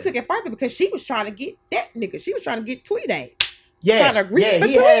 But she Yeah. took it further because she was trying to get that nigga. She was trying to get Tweet Day. Yeah, trying to reach for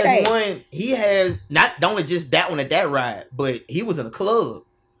he Tweet has Day. one. He has not only just that one at that ride, but he was in a club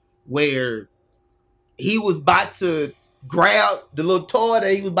where he was about to grab the little toy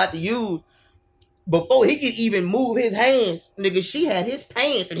that he was about to use. Before he could even move his hands, nigga, she had his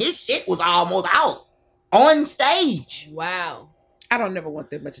pants and his shit was almost out on stage. Wow. I don't never want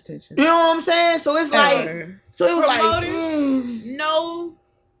that much attention. You know what I'm saying? So it's like, Ever. so it was like, Promoters? Know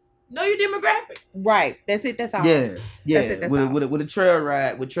your demographic. Right. That's it. That's all. yeah, yeah. That's with all. a trail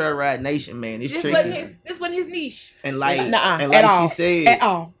ride, with Trail Ride Nation, man, it's This tricky. wasn't his niche. And like, Nuh-uh, and at like all. she said, At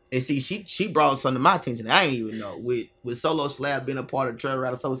all. and see, she brought something to my attention that I ain't even know. With Solo Slab being a part of the Trail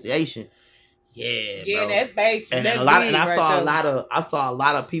Ride Association, Yeah, bro. that's basic. And That's a lot, big and I right saw there. I saw a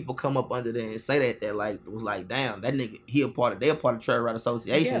lot of people come up under there and say that like was like, damn, that nigga, they're a part of Trailride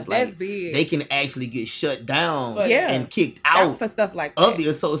Association. Yeah, It's like That's big. they can actually get shut down For- Yeah. and kicked Out out for stuff like that. of the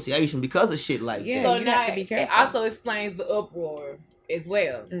association because of shit like Yeah. that. So you now have to be it careful. also explains the uproar as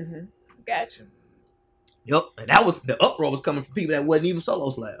well. Mm-hmm. Gotcha. Yep, and that was the uproar was coming from people that wasn't even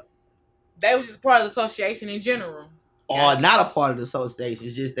solo slab They was just part of the association in general. or not a part of the association.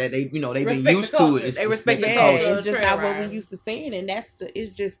 It's just that they, they've been Respect the used to culture. it. It's They respect the Yeah, culture. it's just not what we Trailride. used to seeing, and it's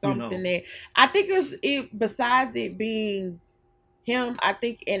just something You that I think it. Besides it being him, I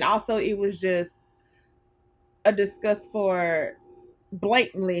think, and also it was just a discuss for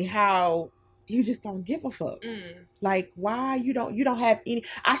blatantly how you just don't give a fuck. Like, why you don't have any?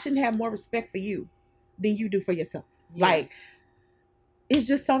 I shouldn't have more respect for you than you do for yourself. Yeah. Like, it's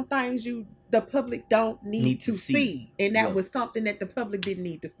just some things the public don't need to see, and that was something that the public didn't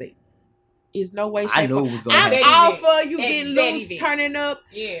need to see. Is no way, shape, I knew or it was going to I'm happen. all for you At getting that loose, event. turning up,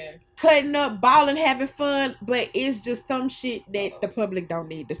 Yeah. cutting up, balling, having fun, but it's just some shit that the public don't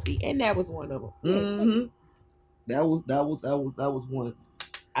need to see, and that was one of them. Mm-hmm. That was one.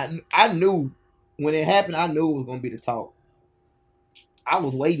 I knew when it happened. I knew it was gonna be the talk. I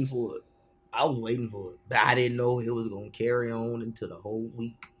was waiting for it. But I didn't know it was gonna carry on into the whole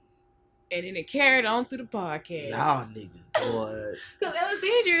week. And then it carried on to the podcast. Y'all niggas, boy. Because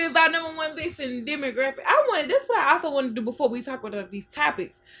Alexandria is our #1 listen demographic. That's what I also want to do before we talk about these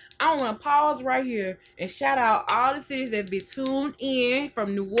topics. I want to pause right here and shout out all the cities that have been tuned in,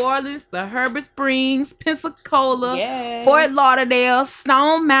 from New Orleans to Herbert Springs, Pensacola, Yes. Fort Lauderdale,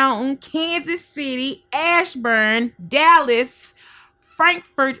 Stone Mountain, Kansas City, Ashburn, Dallas,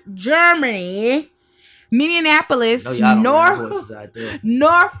 Frankfurt, Germany, Minneapolis, No, y'all don't ride horses out there.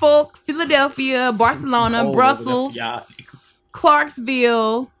 Norfolk, Philadelphia, Barcelona, Cold Brussels, over there. Y'all niggas.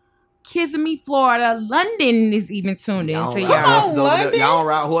 Clarksville, Kissimmee, Florida. London is even tuned in. Y'all So don't Come ride on, horses over there. London. Y'all don't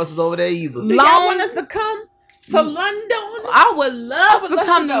ride horses over there either. Do y'all want us to come to London? I would love I would to love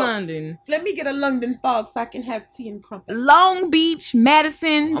come to to go. London. Let me get a London fog so I can have tea and crumpets. Long Beach,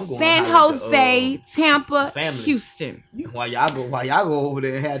 Madison, I'm going San holler at Jose, Tampa, family. Houston. While y'all go over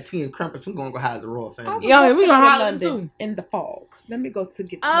there and have tea and crumpets, we're gonna go hide the royal I would family. Yeah, love we to gonna go to holler London too. in the fog. Let me go to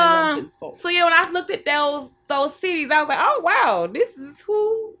get some London fog. So yeah, when I looked at those cities, I was like, oh wow, this is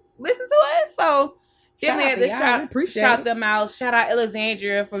who listens to us. So definitely had to Shout out to y'all. We appreciate shout it. them out. Shout out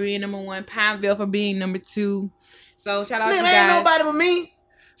Alexandria for being #1, Pineville for being #2. So shout out to Man, you ain't guys. nobody but me.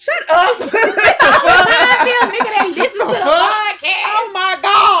 Shut up. Pineville, nigga, that listen to the podcast. Oh my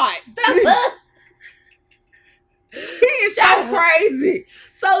God. The fuck? He is so crazy.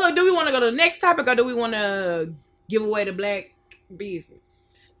 So look, do we want to go to the next topic, or do we want to give away the black business?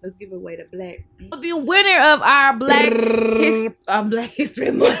 Let's give away the black beat. The winner of our Black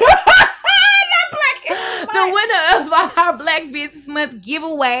History Month. The winner of our Black Business Month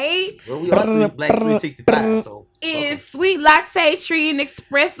giveaway Well, we are Black 365, so is Sweet Latte Tree and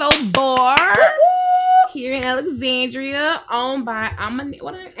Espresso Bar here in Alexandria, owned by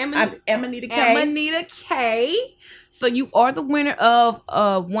Amanita K. Amanita K. So you are the winner of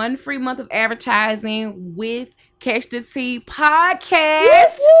 1 free month of advertising with Catch the Tea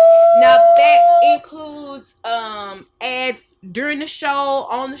podcast. Now that includes ads during the show,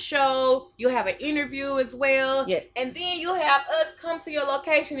 on the show. You'll have an interview as well. Yes. And then you'll have us come to your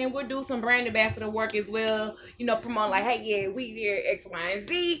location and we'll do some brand ambassador work as well. Promote like, hey, yeah, we there, X, Y, and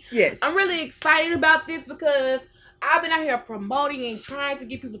Z. Yes. I'm really excited about this because I've been out here promoting and trying to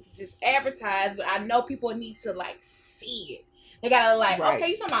get people to just advertise, but I know people need to see it. They gotta Right. okay,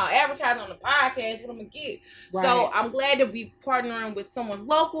 you talking about advertising on the podcast, what I'm gonna get. Right. So I'm glad to be partnering with someone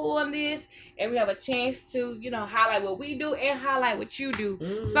local on this, and we have a chance to, highlight what we do and highlight what you do.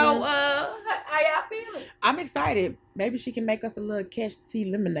 Mm-hmm. So how y'all feeling? I'm excited. Maybe she can make us a little Catch the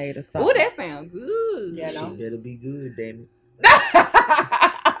Tea lemonade or something. Ooh, that sounds good. Yeah, no? she better be good, damn it.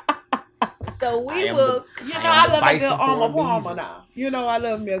 So I we am will. I love a bison good for a Arnold Palmer reason. now. I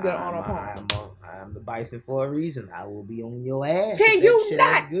love me a good Arnold Palmer. I'm the bison for a reason. I will be on your ass. Can if that you shit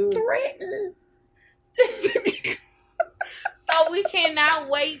not ain't good. threaten? So we cannot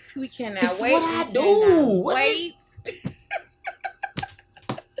wait. We cannot It's wait. what I We do. cannot What wait.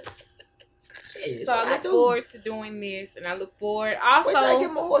 It's So I what look do. forward to doing this, and I look forward Wait till I also.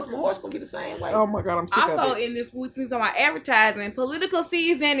 get my horse. My horse gonna be the same way. Oh my God, I'm sick Also, of it. in this week's news about advertising, political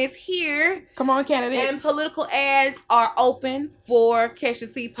season is here, Come on, candidates. and political ads are open for Catch the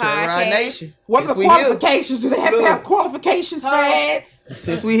Tea Trailride podcast. Nation. What are Since the we qualifications? Do they have to Look. have qualifications for ads? here,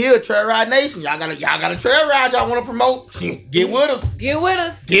 since we here, Trailride Nation, y'all got a trail ride y'all want to promote? Get with us. Get with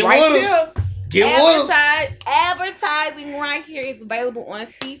us. Get Right with here. us. Give us. Advertising right here is available on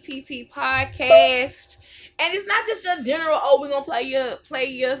CTT Podcast. And it's not just your general, we're gonna play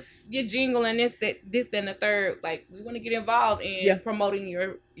your jingle and this, and the third. Like, we want to get involved in promoting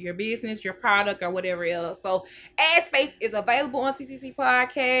your business, your product, or whatever else. So ad space is available on CTT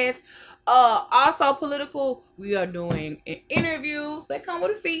Podcast. Also political, we are doing interviews that come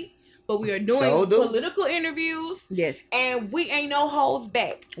with a fee. But we are doing political interviews. Yes. And we ain't no holds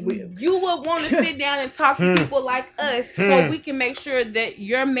back. You would want to sit down and talk to people like us so we can make sure that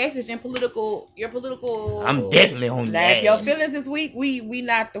your message and your political... I'm definitely on that. If your feelings is weak, we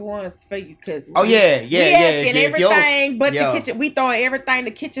not the ones for you. Cause we asking everything but the kitchen. We throwing everything,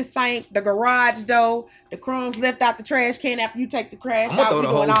 the kitchen sink, the garage door, the crumbs left out the trash can after you take the trash out. I'm gonna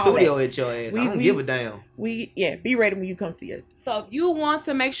throw the whole studio at your ass. I don't give a damn. Be ready when you come see us. So if you want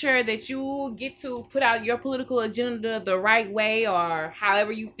to make sure that you get to put out your political agenda the right way or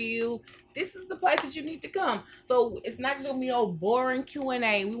however you feel, this is the place that you need to come. So it's not just gonna be no boring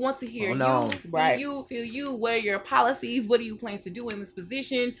Q&A. We want to hear you, feel you. What are your policies? What do you plan to do in this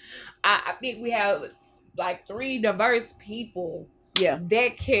position? I think we have like 3 diverse people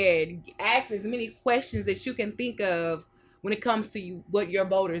that can ask as many questions that you can think of when it comes to you, what your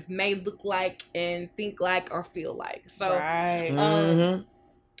voters may look like and think like or feel like. So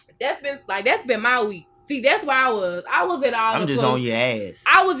that's been my week. See, that's where I was at all. I'm just on your ass.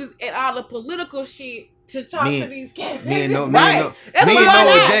 I was just at all the political shit to talk to these cats. Me and Noah J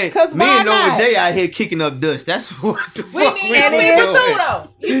out here kicking up dust. That's what the fuck we need to do though.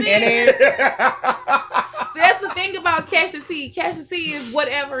 You think? So that's the thing about Catch the Tea. Catch the Tea is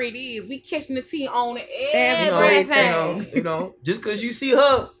whatever it is. We catching the tea on everything. You know, just because you see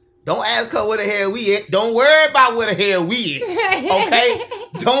her, don't ask her where the hell we at. Don't worry about where the hell we at. Okay?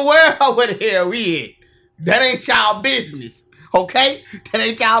 Don't worry about where the hell we at. That ain't y'all business. Okay? That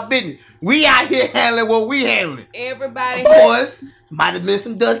ain't y'all business. We out here handling what we handling. Everybody. Of course, might have been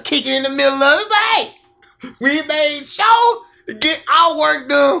some dust kicking in the middle of it, but we made sure to get our work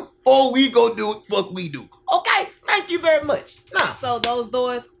done before we go do what the fuck we do. Okay, thank you very much. So those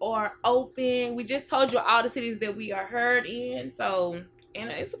doors are open. We just told you all the cities that we are heard in. So, and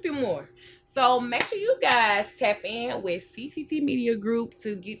it's a few more. So make sure you guys tap in with CTT Media Group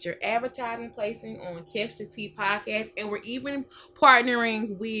to get your advertising placing on Catch the Tea Podcast. And we're even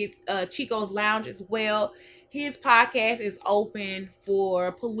partnering with Chico's Lounge as well. His podcast is open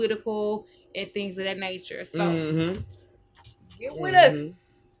for political and things of that nature. So get with us.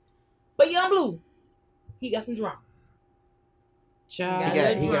 But Young Blue, he got some drama.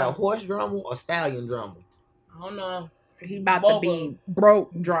 He got horse drama or stallion drama? I don't know. He about to be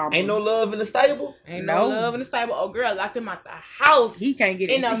broke drama. Ain't no love in the stable? Ain't no love in the stable. Oh, girl, locked him out the house. He can't get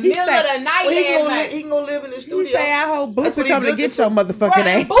in the middle of the night. Well, he gonna live in the studio. He say, I hope Boosie come to get your motherfucking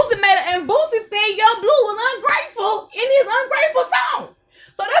ass. Boosie said Young Blue was ungrateful in his ungrateful song.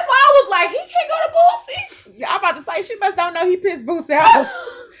 So that's why I was like, he can't go to Boosie. Yeah, I'm about to say, she must don't know he pissed Boosie off.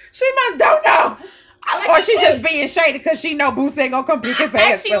 She must don't know. Or she just being shady because she know Boosie ain't gonna come pick his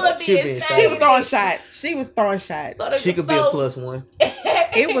ass up. She was throwing shots. So she could be a +1.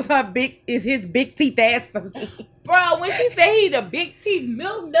 It was his big teeth ass for me. Bro, when she said he the big teeth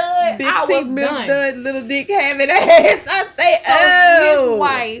milk dud, big teeth milk dud, little dick having ass. I say, his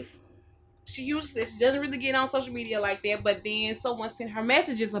wife, she usually she doesn't really get on social media like that, but then someone sent her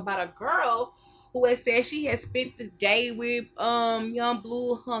messages about a girl who had said she had spent the day with Young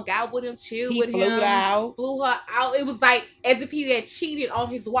Blue, hung out with him, chilled with him, flew her out. It was like as if he had cheated on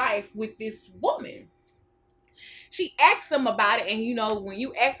his wife with this woman. She asked him about it, and you know, when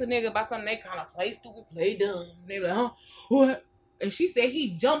you ask a nigga about something, they kind of play stupid, play dumb. They like, huh? What? And she said he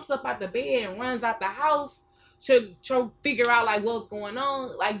jumps up out the bed and runs out the house to figure out like what's going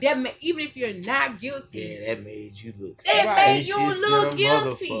on. Like that, even if you're not guilty. Yeah, that made you look. That made you look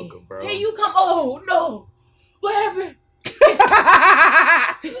guilty. Bro. And you come, oh no, what happened?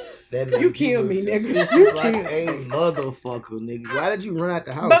 You killed me, nigga. You like a motherfucker, nigga. Why did you run out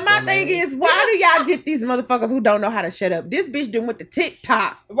the house? But my thing is, why do y'all get these motherfuckers who don't know how to shut up? This bitch done with the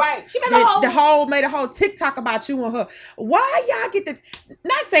TikTok. Right. She made made a whole TikTok about you and her. Why y'all get the...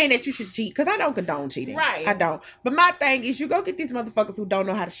 Not saying that you should cheat, because I don't condone cheating. Right. I don't. But my thing is, you go get these motherfuckers who don't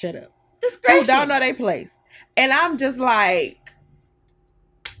know how to shut up. Discretion. Who don't know their place. And I'm just like...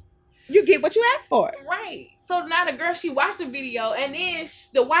 You get what you asked for. Right. So now the girl, she watched the video, and then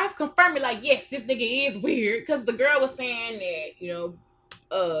the wife confirmed it, like, yes, this nigga is weird. Because the girl was saying that, you know,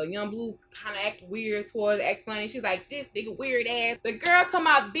 Young Blue kind of act weird towards act funny. She's like, this nigga weird ass. The girl come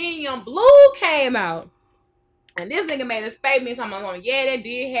out, then Young Blue came out. And this nigga made a statement. So I'm like, yeah, that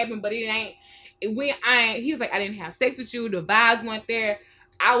did happen, but it ain't. He was like, I didn't have sex with you. The vibes weren't there.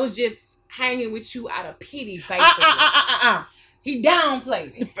 I was just hanging with you out of pity, basically. He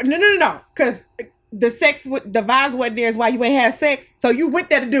downplayed it. No. Because the vibes wasn't there is why you ain't have sex. So you went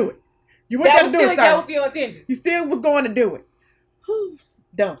there to do it. You went there to do it. That was your intention. You still was going to do it.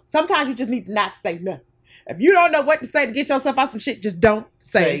 Dumb. Sometimes you just need to not say nothing. If you don't know what to say to get yourself out some shit, just don't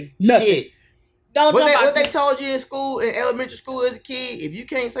say nothing. Shit. Don't what they told you in school, in elementary school as a kid, if you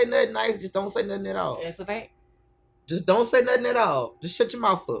can't say nothing nice, just don't say nothing at all. That's a fact. Just don't say nothing at all. Just shut your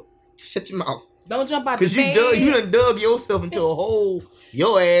mouth up. Just shut your mouth. Don't jump out the bed. Because you done dug yourself into a hole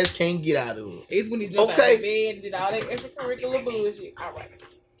your ass can't get out of. It's when you jump out the bed and did all that extracurricular bullshit. All right.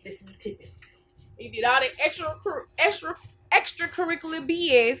 This is the tip. He did all that extracurricular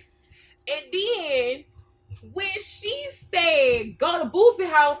BS. And then when she said go to Boosie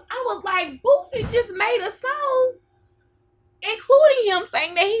house, I was like, Boosie just made a song including him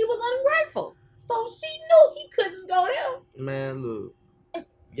saying that he was ungrateful. So she knew he couldn't go there. Man, look.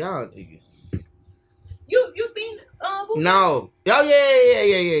 Y'all niggas. You seen Boosie? No. Oh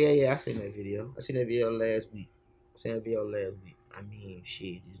yeah. I seen that video. I seen that video last week. I mean,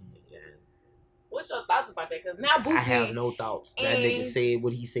 shit. What's your thoughts about that? Because now Boosie, I have no thoughts. That nigga said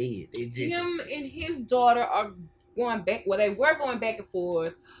what he said. Him and his daughter are going back. Well, they were going back and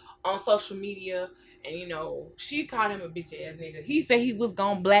forth on social media, and you know she called him a bitch ass nigga. He said he was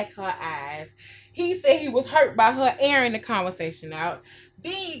gonna black her eyes. He said he was hurt by her airing the conversation out.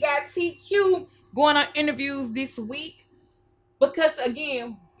 Then you got TQ going on interviews this week because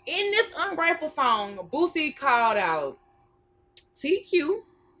again in this Ungrateful song, Boosie called out TQ.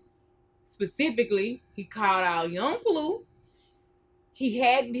 Specifically, he called out Young Blue. He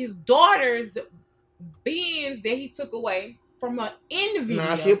had his daughter's Benz that he took away from her in the video.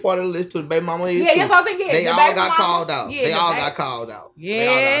 Nah, she a part of the list too. The baby mama is too. That's what I'm saying. Yeah, they all got called out. Yeah, they all got called out. Yeah. They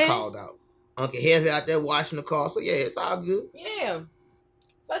all got called out. Uncle Heavy out there washing the car. So yeah, it's all good. Yeah.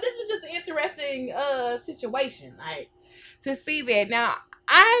 So this was just an interesting situation. Like to see that. Now,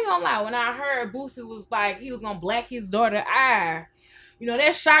 I ain't gonna lie, when I heard Boosie was like he was gonna black his daughter's eye, you know,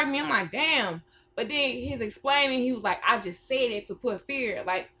 that shocked me. I'm like, damn. But then he's explaining, he was like, I just said it to put fear.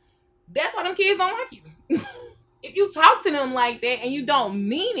 Like, that's why them kids don't like you. If you talk to them like that and you don't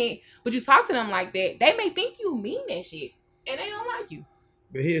mean it, but you talk to them like that, they may think you mean that shit. And they don't like you.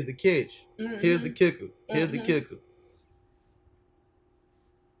 But here's the catch. Mm-hmm. Here's the kicker. The kicker.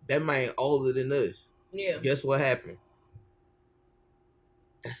 That man older than us. Yeah. Guess what happened?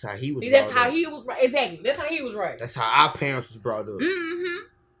 That's how he was. That's how he was right. Exactly. That's how he was right. That's how our parents was brought up. Mm-hmm.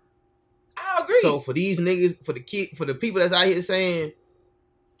 I agree. So for these niggas, for the people that's out here saying,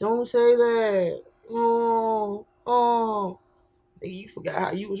 "Don't say that," nigga, you forgot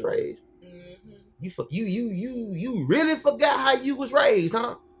how you was raised. Mm-hmm. You really forgot how you was raised,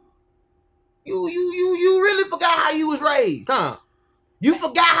 huh? You really forgot how you was raised, huh? You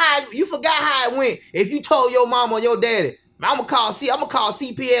forgot how it went. If you told your mama or your daddy, I'm gonna call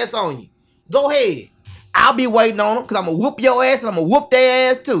CPS on you. Go ahead. I'll be waiting on them because I'm gonna whoop your ass and I'm gonna whoop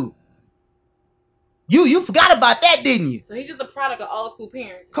their ass too. You forgot about that, didn't you? So he's just a product of old school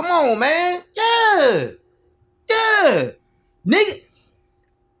parents. Come on, man. Yeah. Nigga,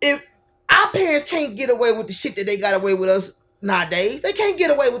 if our parents can't get away with the shit that they got away with us nowadays, they can't get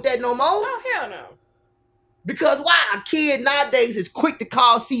away with that no more. Oh, hell no. Because why? A kid nowadays is quick to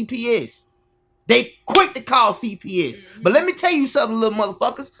call CPS. They quick to call CPS. Mm-hmm. But let me tell you something, little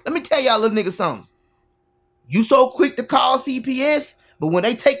motherfuckers. Let me tell y'all little niggas something. You so quick to call CPS, but when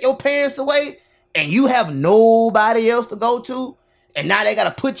they take your parents away and you have nobody else to go to, and now they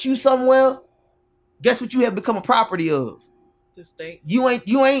gotta put you somewhere, guess what you have become a property of? The state. You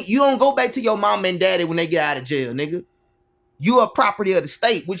don't go back to your mom and daddy when they get out of jail, nigga. You are property of the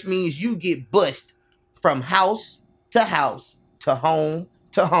state, which means you get bussed from house to house to home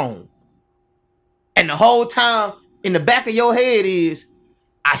to home. And the whole time in the back of your head is,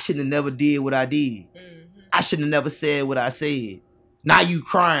 I shouldn't have never did what I did. Mm-hmm. I shouldn't have never said what I said. Now you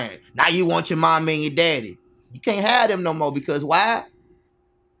crying. Now you want your mom and your daddy. You can't have them no more because why?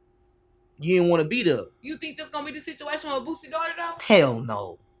 You didn't want to be there. You think this gonna be the situation with Boosie's daughter though? Hell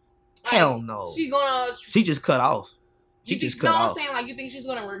no. Like, hell no. She just cut off. She just cut off. I'm saying, like, you think she's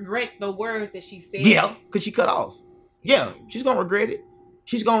gonna regret the words that she said? Yeah, because she cut off. Yeah, she's gonna regret it.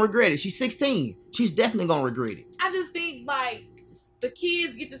 She's gonna regret it. She's 16. She's definitely gonna regret it. I just think like the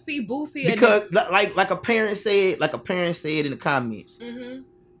kids get to see Boosie because like a parent said in the comments, mm-hmm.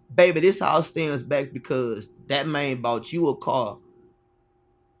 Baby, this all stems back because that man bought you a car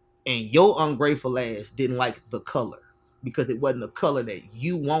and your ungrateful ass didn't like the color because it wasn't the color that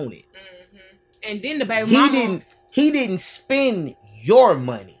you wanted. Mm-hmm. And then the baby mama, he didn't spend your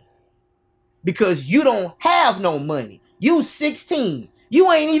money because you don't have no money. You 16.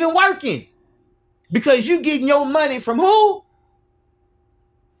 You ain't even working. Because you getting your money from who?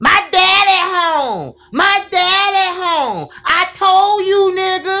 My dad at home. My dad at home. I told you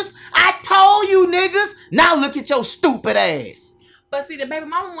niggas. I told you niggas. Now look at your stupid ass. But see, the baby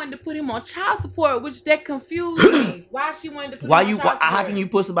mama wanted to put him on child support, which that confused me. Why she wanted to put him on child support? How can you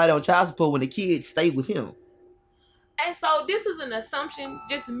put somebody on child support when the kids stay with him? And so this is an assumption,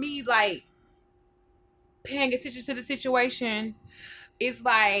 just me like paying attention to the situation. It's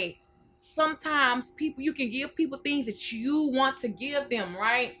like sometimes people, you can give people things that you want to give them,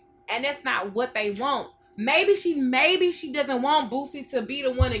 right? And that's not what they want. Maybe she doesn't want Boosie to be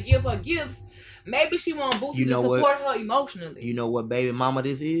the one to give her gifts. Maybe she wants Boosie to support her emotionally. You know what baby mama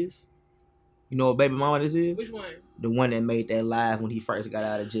this is? You know what baby mama this is? Which one? The one that made that live when he first got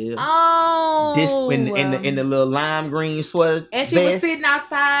out of jail. Oh, this in the little lime green sweater, and she was sitting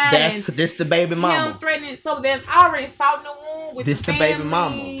outside. This the baby mama. Him threatening. So there's already salt in the wound with this the baby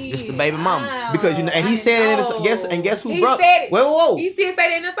mama. This the baby mama. Because and he said it in the guess who brought? Said it. Whoa. He still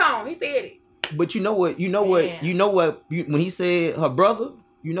said it in the song. He said it. But you know what? When he said her brother,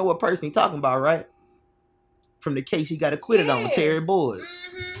 you know what person he talking about, right? From the case he got acquitted on, Terry Boyd.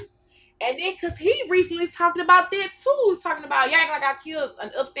 Mm-hmm. And then, because he recently talked about that too. He's talking about, yeah, like I killed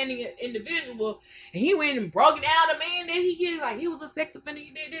an upstanding individual. And he went and broke it down to me. And then he gets like, he was a sex offender.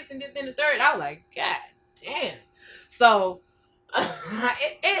 He did this and this and the third. I was like, God damn. So,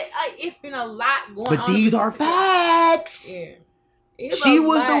 it's been a lot going on. But these are facts. Yeah. She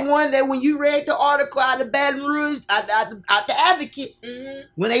was the one that when you read the article out of Baton Rouge, out the Advocate,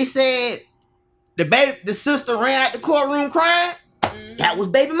 when they said the sister ran out the courtroom crying, that was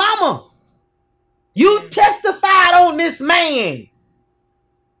baby mama. You testified on this man.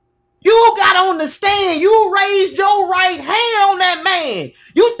 You got on the stand. You raised your right hand on that man.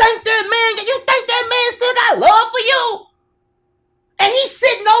 You think that man still got love for you? And he's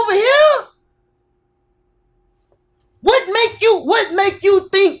sitting over here? What make you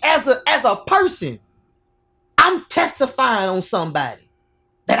think as a person, I'm testifying on somebody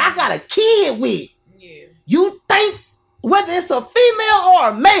that I got a kid with? Yeah. You think whether it's a female or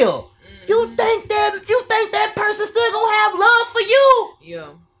a male, you think that person still gonna have love for you? Yeah.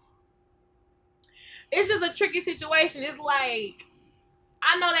 It's just a tricky situation. It's like,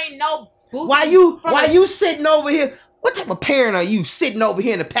 I know they know. Why you sitting over here? What type of parent are you sitting over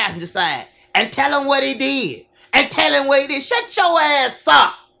here in the passenger side and tell him what he did? And tell him what he did? Shut your ass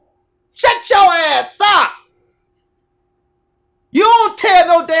up. Shut your ass up. You don't tell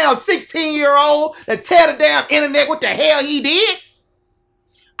no damn 16-year-old to tell the damn internet what the hell he did.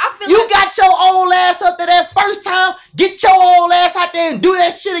 You got your old ass up there that first time. Get your old ass out there and do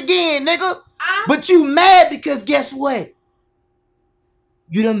that shit again, nigga. But you mad because guess what?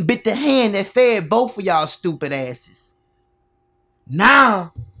 You done bit the hand that fed both of y'all stupid asses.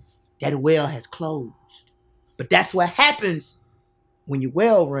 Now, that well has closed. But that's what happens when your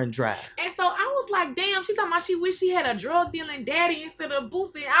well run dry. And so I was like, damn, she's talking about she wish she had a drug dealing daddy instead of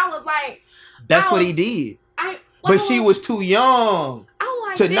Boosie. I was like... That's what he did. But she was too young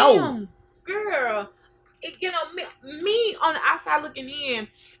to know. Girl, me on the outside looking in,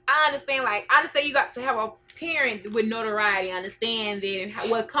 I understand you got to have a parent with notoriety. I understand that and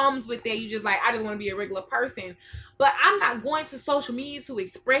what comes with that. You just like, I just want to be a regular person. But I'm not going to social media to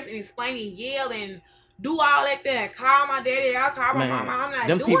express and explain and yell and do all that thing. Call my daddy. I'll call my mama. I'm not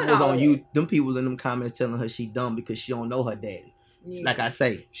doing all that. Them people was in them comments telling her she dumb because she don't know her daddy. Yeah. Like I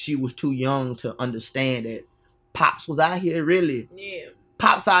say, she was too young to understand that Pops was out here really. Yeah.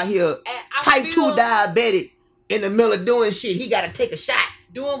 Pops out here type 2 diabetic in the middle of doing shit. He got to take a shot.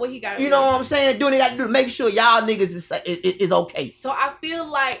 Doing what he got to do. You know what I'm saying? Doing what he got to do to make sure y'all niggas is okay. So I feel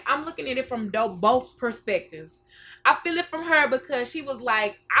like I'm looking at it from both perspectives. I feel it from her because she was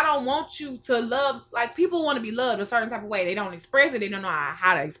like, I don't want you to love, like people want to be loved a certain type of way. They don't express it. They don't know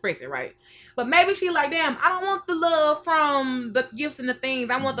how to express it, right? But maybe she like, damn, I don't want the love from the gifts and the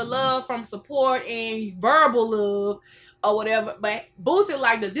things. I want the love from support and verbal love or whatever. But Boosie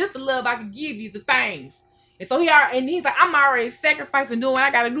like, this the love I can give you, the things. And so he's like, I'm already sacrificing doing what I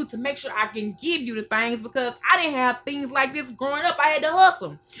got to do to make sure I can give you the things because I didn't have things like this growing up. I had to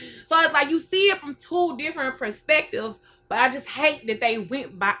hustle. So it's like you see it from two different perspectives, but I just hate that they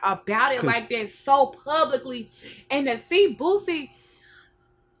went about it like that so publicly. And to see Boosie,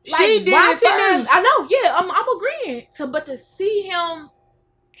 like, she did watching it I know, yeah, I'm agreeing. But to see him,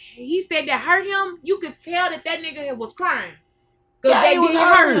 he said that hurt him, you could tell that nigga was crying. Because they didn't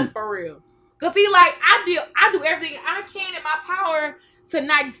hurt him for real. Cause he like, I do everything I can in my power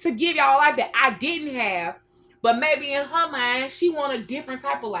to give y'all a life that I didn't have, but maybe in her mind she want a different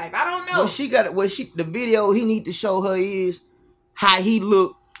type of life. I don't know. The video he need to show her is how he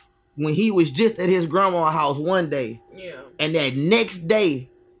looked when he was just at his grandma's house one day. Yeah. And that next day,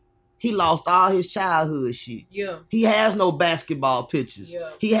 he lost all his childhood shit. Yeah. He has no basketball pictures.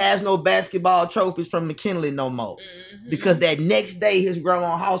 Yeah. He has no basketball trophies from McKinley no more. Mm-hmm. Because that next day, his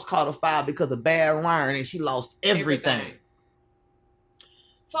grandma's house caught a fire because of bad wiring and she lost everything.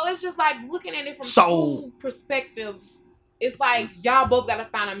 So it's just like looking at it from two perspectives. It's like y'all both got to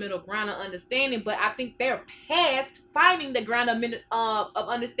find a middle ground of understanding, but I think they're past finding the ground of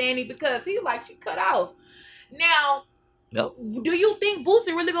understanding because he's like, she cut off. Now, yep. Do you think Boosie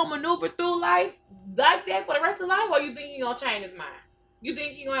really gonna maneuver through life like that for the rest of life, or you think he gonna change his mind? You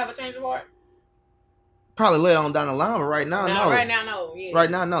think he gonna have a change of heart? Probably later on down the line, but right now, no. Right now, no. Yeah. Right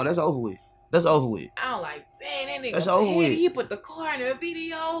now, no. That's over with. That's over with. I don't like, dang, that nigga. That's over with. He put the car in the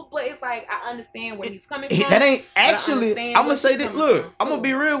video, but it's like I understand where he's coming from. That ain't actually. I'm gonna say this. Look, I'm gonna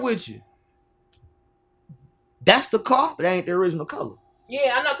be real with you. That's the car, but that ain't the original color.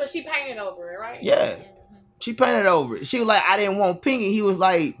 Yeah, I know, cause she painted over it, right? Yeah, she painted over it. She was like, I didn't want pink, and he was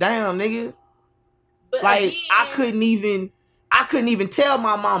like, damn, nigga. But like again, I couldn't even tell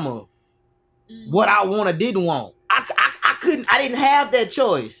my mama what I want or didn't want. I didn't have that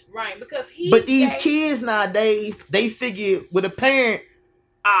choice. Right, because But these kids nowadays, they figure with a parent,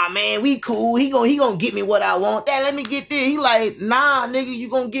 man, we cool. He gonna get me what I want. Dad, let me get this. He like, nah, nigga, you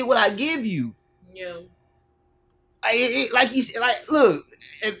gonna get what I give you. Yeah. Like he said, like, look,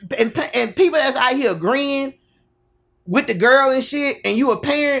 and people that's out here agreeing with the girl and shit, and you a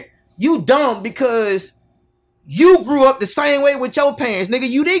parent, you dumb because you grew up the same way with your parents, nigga.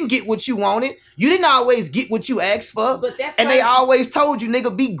 You didn't get what you wanted. You didn't always get what you asked for. But that's and they always told you,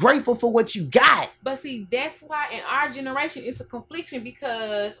 nigga, be grateful for what you got. But see, that's why in our generation it's a confliction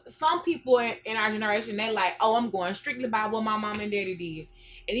because some people in our generation, they like, oh, I'm going strictly by what my mom and daddy did.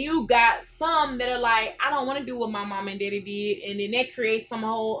 And you got some that are like, I don't want to do what my mom and daddy did. And then that creates some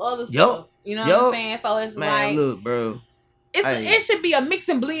whole other stuff. You know what I'm saying? So it's like, look, bro. It should be a mix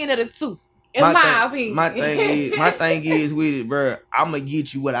and blend of the two. In my opinion. My thing is with it, bro. I'm gonna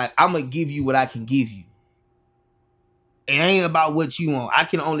give you what I can give you. It ain't about what you want. I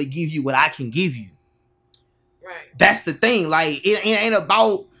can only give you what I can give you. Right. That's the thing. Like it ain't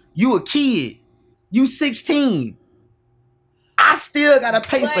about you a kid. You 16. I still gotta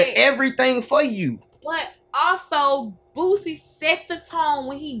pay for everything for you. But also, Boosie set the tone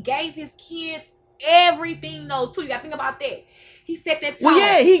when he gave his kids everything though too. You gotta think about that. He set that tone. Well,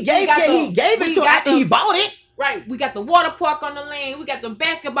 yeah, he gave it to after he bought it. Right. We got the water park on the lane. We got the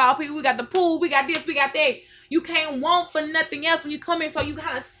basketball people. We got the pool. We got this. We got that. You can't want for nothing else when you come in. So you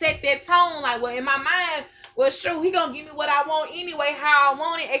kind of set that tone. Like, well, in my mind, well, sure, he gonna give me what I want anyway, how I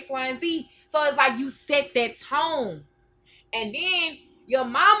want it, X, Y, and Z. So it's like you set that tone. And then your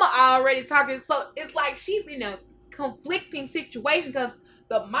mama already talking. So it's like she's in a conflicting situation because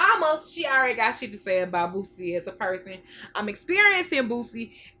the mama, she already got shit to say about Boosie as a person. I'm experiencing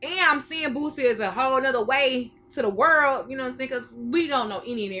Boosie, and I'm seeing Boosie as a whole nother way to the world. You know what I'm saying? Because we don't know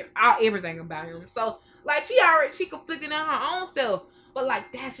everything about him. So, like, she conflicted in her own self. But,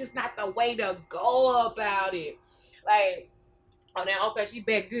 like, that's just not the way to go about it. Like, oh, now, okay, she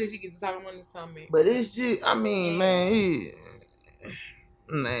back good. She gets to talk on this comment. But it's just, I mean, man,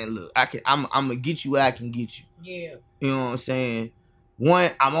 look, I'm gonna get you what I can get you. Yeah. You know what I'm saying?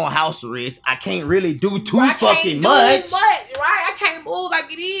 One, I'm on house arrest. I can't really do too fucking much. Right? I can't move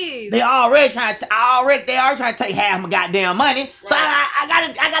like it is. They already trying to take half my goddamn money. Right. So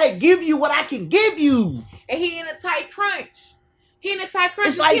I gotta give you what I can give you. And he in a tight crunch.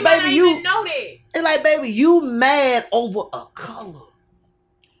 It's like, baby, you know that. It's like, baby, you mad over a color.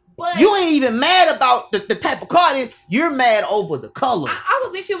 But you ain't even mad about the type of car it is. You're mad over the color. I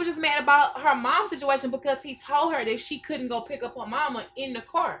also think she was just mad about her mom's situation because he told her that she couldn't go pick up her mama in the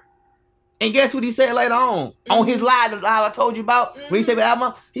car. And guess what he said later on? Mm-hmm. On his live, the live I told you about, when he said,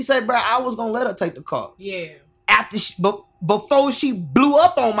 he said, bro, I was going to let her take the car. Yeah. Before she blew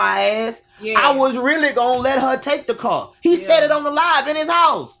up on my ass, I was really going to let her take the car. He said it on the live in his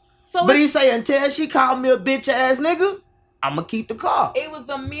house. But he said, until she called me a bitch ass nigga, I'm going to keep the car. It was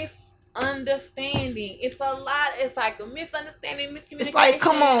the misunderstanding. It's a lot. It's like a misunderstanding, miscommunication. It's like,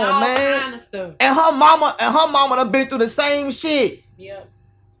 come on, all man. Kind of stuff. And her mama done been through the same shit. Yeah.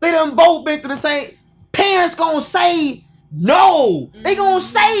 They done both been through the same. Parents gonna say no. Mm-hmm. They gonna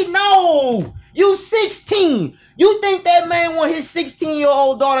say no. You 16. You think that man want his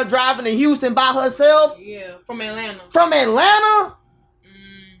 16-year-old daughter driving to Houston by herself? Yeah, from Atlanta. From Atlanta?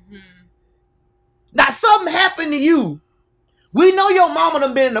 Mm-hmm. Now something happened to you. We know your mama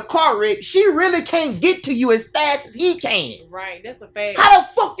done been in a car wreck. She really can't get to you as fast as he can. Right, that's a fact. How the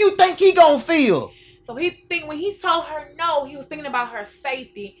fuck you think he gonna feel? So when he told her no, he was thinking about her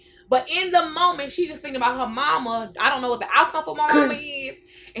safety. But in the moment, she's just thinking about her mama. I don't know what the outcome for my mama is.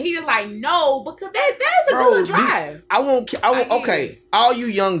 And he just like, no, because that's a good drive. I won't, okay, all you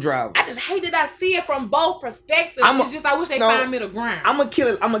young drivers. I just hate that I see it from both perspectives. I wish they find middle ground. I'm gonna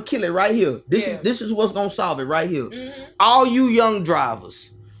kill it right here. This is what's gonna solve it right here. Mm-hmm. All you young drivers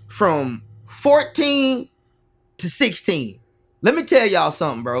from 14 to 16. Let me tell y'all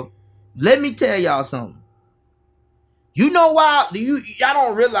something, bro. Let me tell y'all something. You know why? Y'all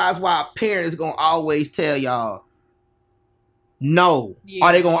don't realize why a parent is gonna always tell y'all no,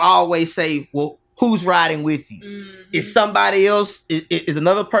 or they gonna always say, "Well, who's riding with you? Mm-hmm. Is somebody else? Is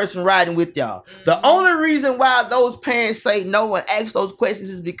another person riding with y'all?" Mm-hmm. The only reason why those parents say no and ask those questions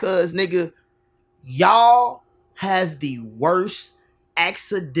is because, nigga, y'all have the worst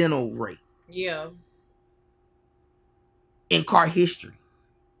accidental rate. Yeah. In car history.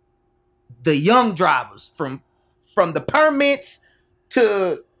 The young drivers from the permits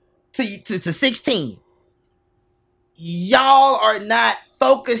to 16. Y'all are not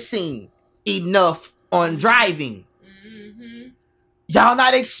focusing enough on driving. Mm-hmm. Y'all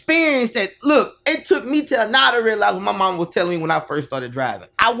not experienced that. Look, it took me till now to realize what my mom was telling me when I first started driving.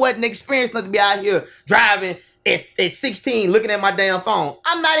 I wasn't experienced enough to be out here driving at 16 looking at my damn phone.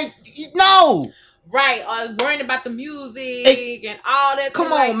 I'm not, no. Right, or worrying about the music and all that.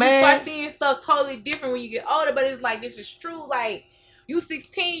 Come on, man. You start seeing stuff totally different when you get older, but it's like, this is true. Like, you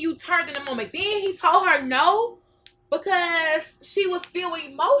 16, you turned in the moment. Then he told her no because she was filled with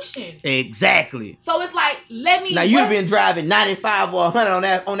emotion. Exactly. So it's like, now you've been driving 95 or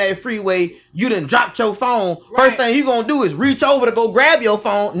 100 on that freeway. You done dropped your phone. Right. First thing you gonna do is reach over to go grab your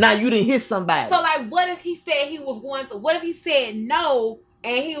phone. Now you done hit somebody. So like, what if he said what if he said no?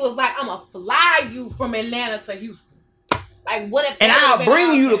 And he was like, I'm going to fly you from Atlanta to Houston. Like, what if... And I'll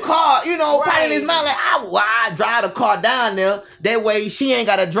bring you the car. You know, right. Probably in his mind, like, I drive the car down there. That way, she ain't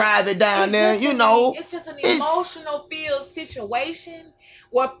got to drive it down there, you know. It's just an emotional filled situation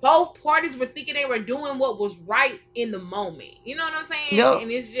where both parties were thinking they were doing what was right in the moment. You know what I'm saying? Yep. And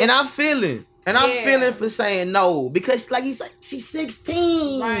it's just... And I'm feeling. I'm feeling for saying no. Because, like he said, she's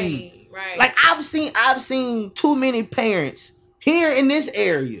 16. Right. Like, I've seen too many parents here in this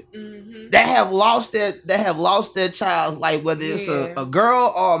area, mm-hmm. that have lost their child, like whether it's a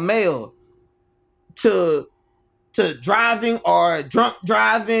girl or a male, to driving or drunk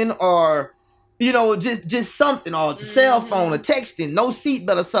driving or, you know, just something, or mm-hmm. cell phone or texting, no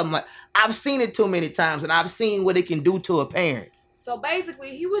seatbelt or something. Like, I've seen it too many times, and I've seen what it can do to a parent. So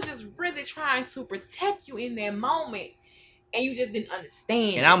basically, he was just really trying to protect you in that moment. And you just didn't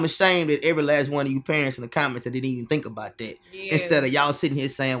understand. And I'm ashamed that every last one of you parents in the comments that didn't even think about that. Yeah. Instead of y'all sitting here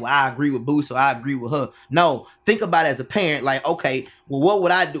saying, well, I agree with Boo, so I agree with her. No, think about it as a parent. Like, okay, well, what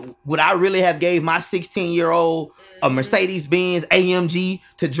would I do? Would I really have gave my 16-year-old mm-hmm. a Mercedes-Benz AMG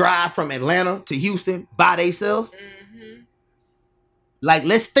to drive from Atlanta to Houston by themselves? Mm-hmm. Like,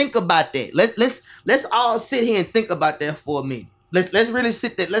 let's think about that. Let's all sit here and think about that for a minute. Let's really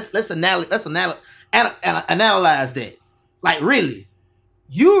sit there. Let's analyze that. Like, really?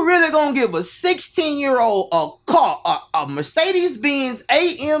 You really gonna give a 16-year-old a car, a Mercedes-Benz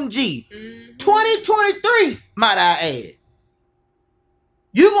AMG, mm-hmm. 2023, might I add?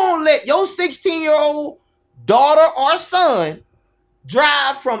 You gonna let your 16-year-old daughter or son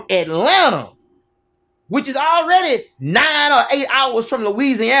drive from Atlanta, which is already 9 or 8 hours from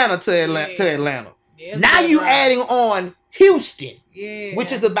Louisiana to Atlanta. Yeah, now you adding on Houston,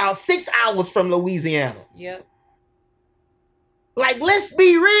 which is about 6 hours from Louisiana. Yep. Like, let's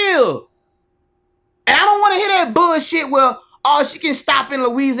be real. And I don't want to hear that bullshit where, oh, she can stop in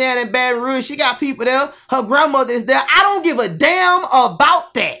Louisiana and Baton Rouge. She got people there. Her grandmother is there. I don't give a damn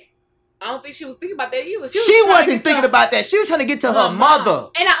about that. I don't think she was thinking about that either. She wasn't thinking about that. She was trying to get to her mother.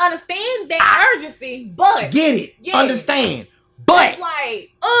 And I understand that urgency, but... Get it. Yeah. Understand. But... It's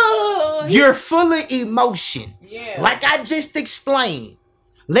like, you're full of emotion. Yeah. Like I just explained.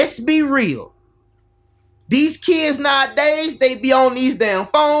 Let's be real. These kids nowadays, they be on these damn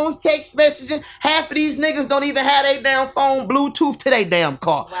phones, text messaging. Half of these niggas don't even have their damn phone Bluetooth to their damn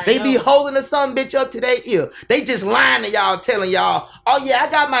car. They be holding the some bitch up to their ear. They just lying to y'all, telling y'all, oh yeah, I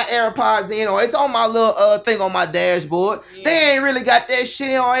got my AirPods in, or it's on my little thing on my dashboard. Yeah. They ain't really got that shit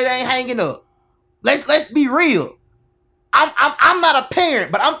in, or it ain't hanging up. Let's be real. I'm not a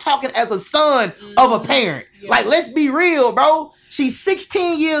parent, but I'm talking as a son of a parent. Yeah. Like, let's be real, bro. She's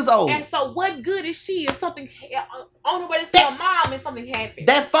 16 years old. And so what good is she if something, on the way to see her mom and something happens?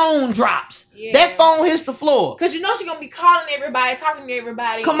 That phone drops. Yeah. That phone hits the floor. Because you know she's going to be calling everybody, talking to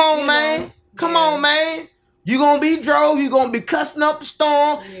everybody. Come on, man. Come on, man. You gonna be drove, you gonna be cussing up the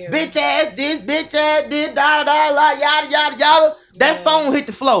storm, Yeah. bitch ass this, da da da, yada yada yada. That Yeah. phone hit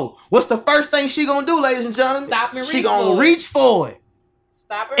the floor. What's the first thing she gonna do, ladies and gentlemen? Stop and She reach gonna for it. reach for it.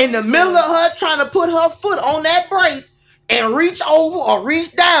 Stop her In the middle of her trying to put her foot on that brake and reach over or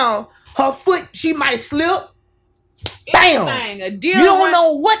reach down, her foot, she might slip. Bam! Anything. A deer You don't run-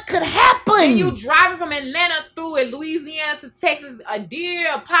 know what could happen. When you driving from Atlanta through Louisiana to Texas, a deer,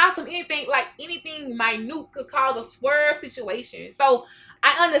 a possum, anything minute could cause a swerve situation. So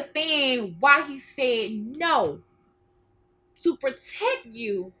I understand why he said no to protect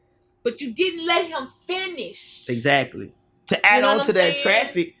you, but you didn't let him finish. Exactly. To add You know on what to I'm that saying?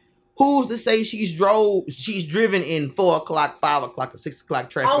 traffic, who's to say she's driven in 4 o'clock, 5 o'clock, or 6 o'clock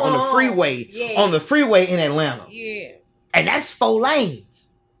traffic on the freeway? Yeah. On the freeway in Atlanta. Yeah. And that's 4 lanes.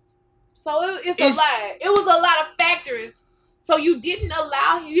 So it's a lot. It was a lot of factors. So you didn't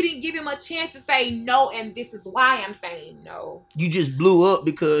give him a chance to say no, and this is why I'm saying no. You just blew up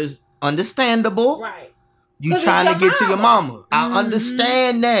because understandable. Right. You trying to get to your mama. I Mhm.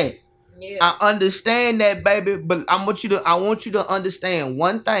 understand that. Yeah. I understand that, baby. But I want you to understand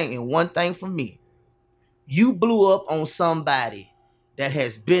one thing, and one thing from me. You blew up on somebody that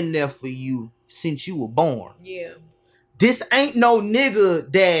has been there for you since you were born. Yeah. This ain't no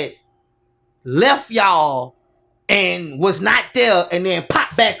nigga that left y'all and was not there and then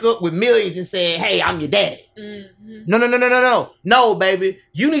popped back up with millions and said, hey, I'm your daddy. Mm-hmm. No. No, baby.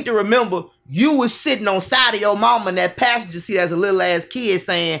 You need to remember you was sitting on side of your mama in that passenger seat as a little ass kid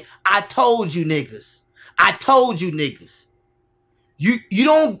saying, I told you niggas. I told you niggas. You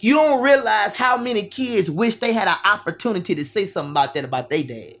don't realize how many kids wish they had an opportunity to say something about that about their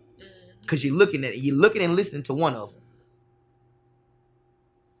dad. Because you're looking and listening to one of them.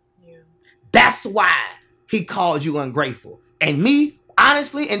 Yeah. That's why he called you ungrateful. And me,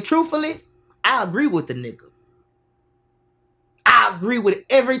 honestly and truthfully, I agree with the nigga. I agree with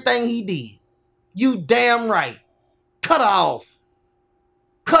everything he did. You damn right. Cut her off.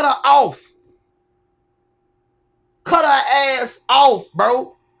 Cut her off. Cut her ass off,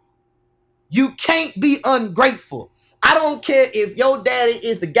 bro. You can't be ungrateful. I don't care if your daddy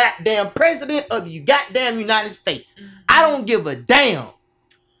is the goddamn president of the goddamn United States. Mm-hmm. I don't give a damn.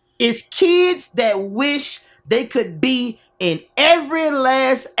 It's kids that wish they could be in every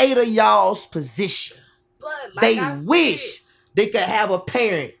last 8 of y'all's position. But they wish they could have a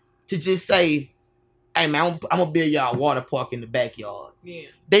parent to just say, hey man, I'm gonna build y'all a water park in the backyard. Yeah.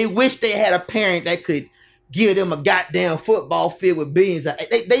 They wish they had a parent that could give them a goddamn football field with billions.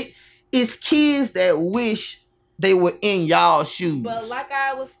 It's kids that wish they were in y'all's shoes. But like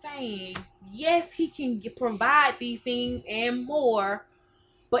I was saying, yes, he can provide these things and more,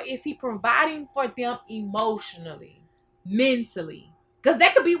 but is he providing for them emotionally, mentally? Because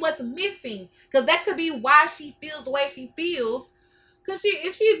that could be what's missing. Because that could be why she feels the way she feels. Because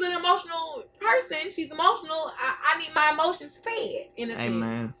if she's an emotional person, she's emotional. I need my emotions fed, in a sense.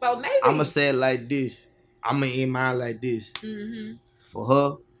 Man. So maybe I'm going to say it like this. I'm going to end mine like this. Mm-hmm. For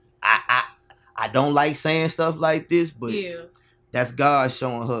her, I don't like saying stuff like this, but that's God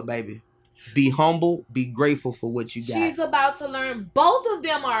showing her, baby. Be humble, be grateful for what you got. She's about to learn, both of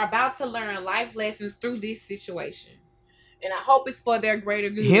them are about to learn life lessons through this situation. And I hope it's for their greater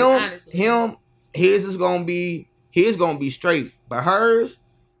good, honestly. His is gonna be straight. But hers,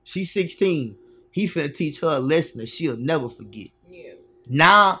 she's 16. He finna teach her a lesson that she'll never forget. Yeah.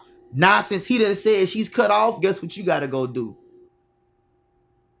 Now since he done said she's cut off, guess what you gotta go do?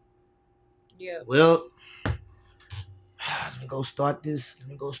 Yeah. Well, let me go start this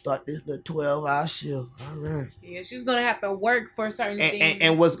little 12-hour shift. All right. Yeah, she's gonna have to work for certain things.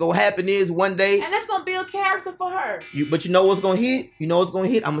 And what's gonna happen is one day, and that's gonna build character for her. But you know what's gonna hit? I'm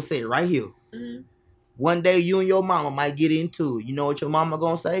gonna say it right here. Mm-hmm. One day you and your mama might get into it. You know what your mama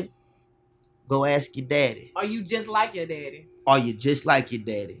gonna say? Go ask your daddy. Are you just like your daddy? Are you just like your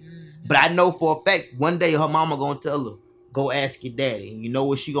daddy? Mm-hmm. But I know for a fact one day her mama gonna tell her, go ask your daddy. And you know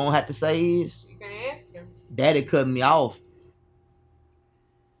what she gonna have to say is? You can ask him. Daddy cut me off.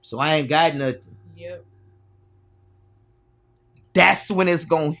 So I ain't got nothing. Yep. That's when it's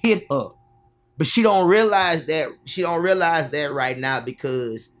gonna hit her. But she don't realize that right now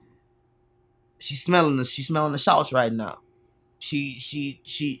because she's smelling the shots right now.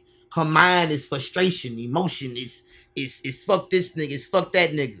 Her mind is frustration, emotion, it's fuck this nigga, it's fuck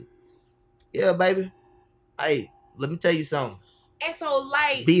that nigga. Yeah, baby. Hey, let me tell you something. And so,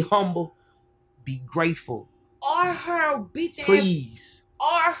 like, be humble, be grateful. Are her bitch ass, please.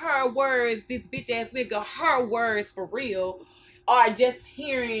 Are her words, this bitch ass nigga, her words for real, or just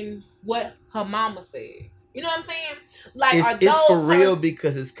hearing what her mama said? You know what I'm saying? Like, it's for real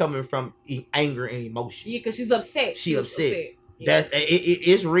because it's coming from anger and emotion. Yeah, because she's upset. She upset. Yeah.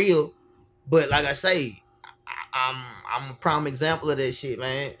 It's real, but like I say, I'm a prime example of that shit,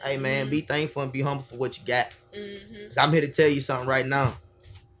 man. Hey, man, be thankful and be humble for what you got. Cause I'm here to tell you something right now.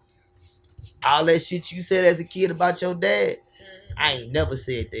 All that shit you said as a kid about your dad, I ain't never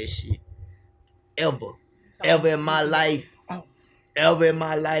said that shit. Ever in my life. Ever in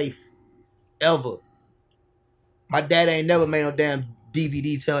my life. Ever. My dad ain't never made no damn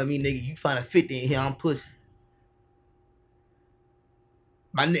DVD telling me, nigga, you find a 50 in here, I'm pussy.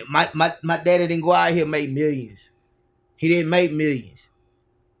 My daddy didn't go out here and make millions. He didn't make millions.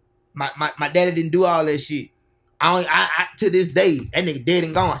 My daddy didn't do all that shit. I to this day, that nigga dead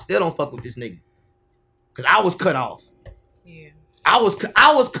and gone. I still don't fuck with this nigga. Cause I was cut off. Yeah. I was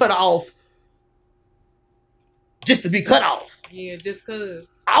cut off just to be cut off. Yeah, just cause.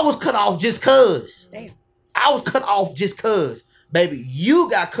 I was cut off just cause. Damn. I was cut off just cause. Baby, you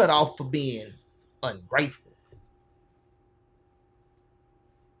got cut off for being ungrateful.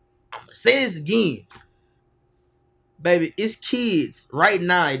 I'm gonna say this again. Baby, it's kids right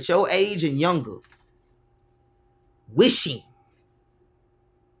now at your age and younger wishing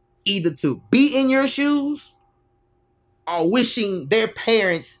either to be in your shoes or wishing their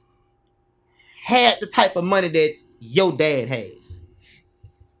parents had the type of money that your dad has.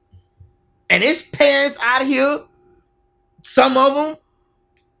 And it's parents out here, some of them,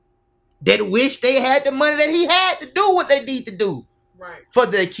 that wish they had the money that he had to do what they need to do for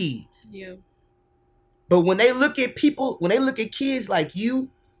their kids. Yeah. But when they look at people, when they look at kids like you,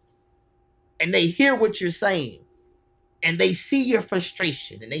 and they hear what you're saying, and they see your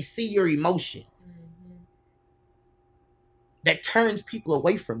frustration, and they see your emotion, that turns people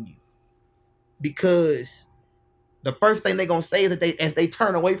away from you. Because the first thing they're going to say is that as they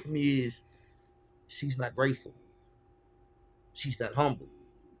turn away from you is, she's not grateful. She's not humble.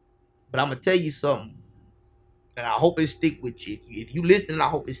 But I'm going to tell you something, and I hope it stick with you. If you listen, I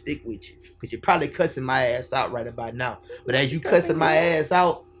hope it stick with you. Because you're probably cussing my ass out right about now. But as you cussing my ass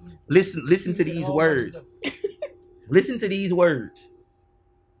out, listen to these words. Listen to these words.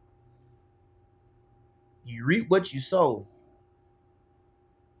 You reap what you sow.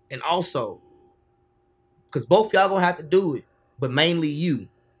 And also, because both y'all gonna have to do it, but mainly you.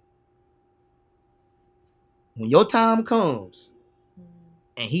 When your time comes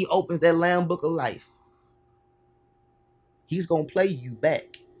and he opens that Lamb Book of Life, he's gonna play you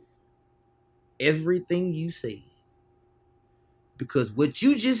back everything you say. Because what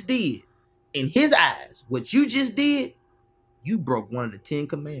you just did, in his eyes, what you just did, you broke one of the 10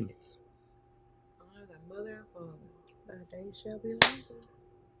 commandments. Honor thy mother and father. Thy days shall be longer.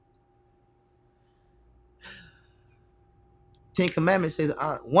 10 commandments says,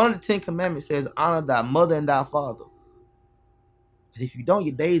 one of the 10 commandments says, honor thy mother and thy father. Because if you don't,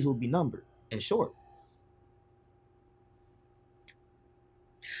 your days will be numbered and short.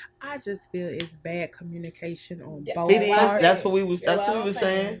 I just feel it's bad communication on Yeah, both It is. parts. That's what we was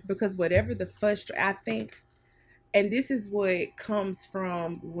saying. Because whatever the I think, and this is what comes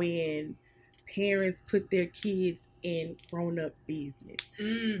from when parents put their kids in grown-up business.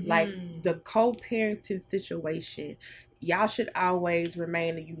 Like the co-parenting situation, y'all should always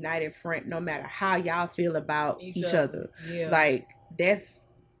remain a united front no matter how y'all feel about each other. Yeah. Like, that's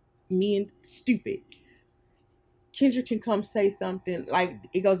mean stupid. Kendra can come say something, like,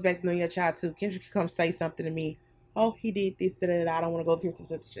 it goes back to knowing your child too. Kendra can come say something to me. Oh, he did this, da-da-da, I don't want to go up here, some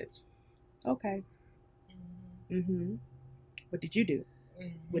such and such. Okay. What did you do?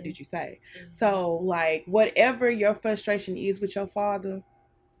 What did you say? So, like, whatever your frustration is with your father,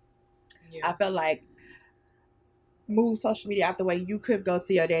 I felt like move social media out the way. You could go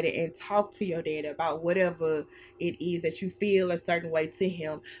to your daddy and talk to your daddy about whatever it is that you feel a certain way to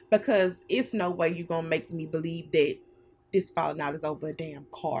him, because it's no way you're gonna make me believe that this falling out is over a damn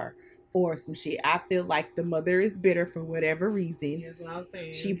car or some shit. I feel like the mother is bitter for whatever reason. That's what I was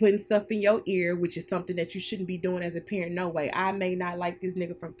saying. She putting stuff in your ear, which is something that you shouldn't be doing as a parent. No way. I may not like this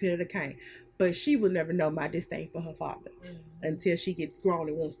nigga from Pit of the Cane, but she will never know my disdain for her father until she gets grown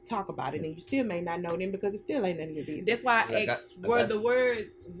and wants to talk about it. And you still may not know them because it still ain't none of your business. That's why I asked, were the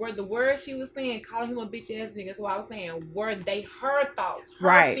words she was saying, calling him a bitch ass nigga, that's what I was saying, were they her thoughts,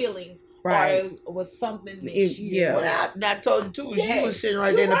 her feelings, or was something that she did? Well, I told you too. She was sitting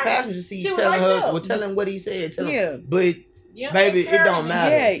right there in the passenger seat telling what he said. But baby, it don't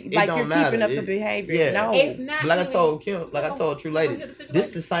matter. Yeah, like you're keeping up the behavior. Yeah. No, it's not. But like I told Kim, like I told True Lady, this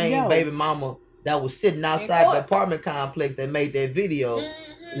the same baby mama that was sitting outside the apartment complex that made that video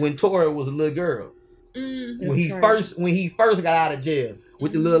when Tori was a little girl. When he first got out of jail.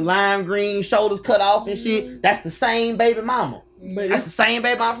 with the little lime green shoulders cut off and shit. That's the same baby mama. But That's the same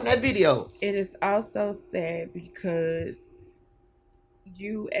baby mama from that video. it is also sad because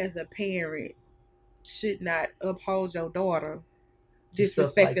you as a parent should not uphold your daughter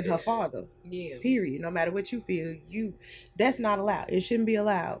Stuff like disrespecting her that. father. Yeah. Period. No matter what you feel, that's not allowed. It shouldn't be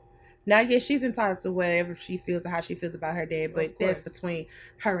allowed. Now, yes, she's entitled to whatever she feels or how she feels about her dad, but that's between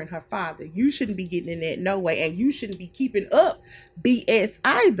her and her father. You shouldn't be getting in that no way, and you shouldn't be keeping up BS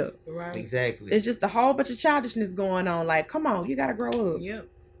either. Right. Exactly. It's just a whole bunch of childishness going on. Like, come on, you gotta grow up. Yep.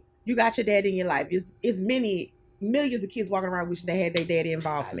 You got your dad in your life. It's many millions of kids walking around wishing they had their daddy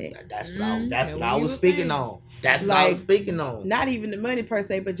involvement. That's what I you was were speaking saying. on. That's what I was speaking on. Not even the money per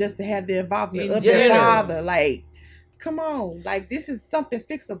se, but just to have the involvement In of their general. father. Like, come on, like this is something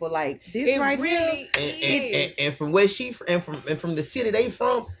fixable. Like this It right really here. is. And from where she and from the city they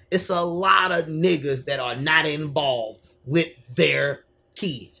from, it's a lot of niggas that are not involved with their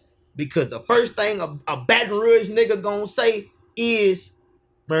kids. Because the first thing a Baton Rouge nigga gonna say is,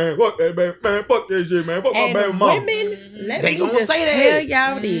 man, fuck that baby, man, fuck that shit, man, fuck my baby And mama. women, let They me gonna just say tell that.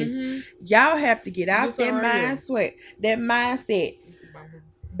 y'all this. Mhm. Y'all have to get out This that already mindset.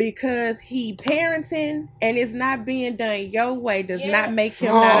 Because he parenting and it's not being done your way does Yeah. not make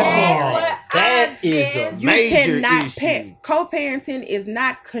him not a That's parent. what That is a just- You major cannot issue. co-parenting is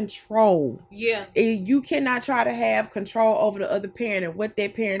not control. Yeah. You cannot try to have control over the other parent and what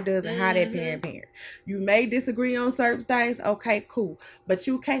that parent does and how that parent. You may disagree on certain things, okay, cool, but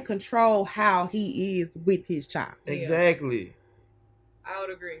you can't control how he is with his child. Exactly. I would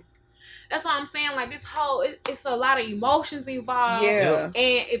agree. That's what I'm saying. Like this whole, it's a lot of emotions involved. Yeah. And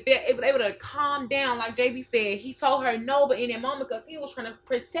if they're able to calm down, like JB said, he told her no, but in that moment, because he was trying to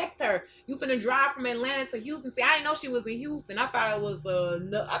protect her. You finna drive from Atlanta to Houston. See, I didn't know she was in Houston. I thought it was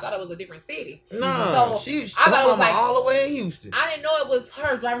a different city. No, So, she's I thought it was like- all the way in Houston. I didn't know it was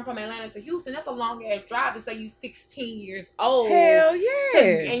her driving from Atlanta to Houston. That's a long ass drive to say you 16 years old. Hell yeah.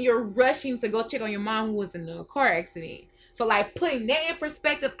 And you're rushing to go check on your mom who was in a car accident. So, like, putting that in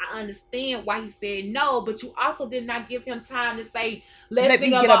perspective, I understand why he said no, but you also did not give him time to say, let me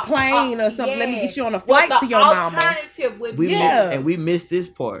get a plane or something. Let me get you on a flight to your mama. Alternative would be. And we missed this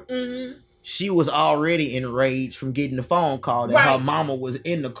part. Mm-hmm. She was already enraged from getting the phone call that her mama was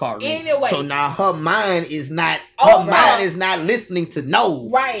in the car wreck. Anyway. So now her mind is not listening to no.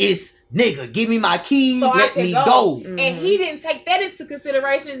 Right. It's nigga, give me my keys, So let me go. And he didn't take that into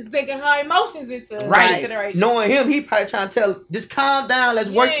consideration, taking her emotions into consideration. Knowing him, he probably trying to tell, just calm down, let's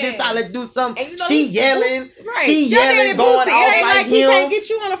work this out, let's do something. And you know, she yelling, Right. she Your yelling, daddy going Boosie, off it ain't like he him. can't get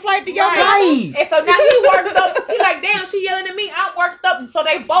you on a flight to your mama. Right. And so now he worked up. He like, damn, she yelling at me. I'm worked up. So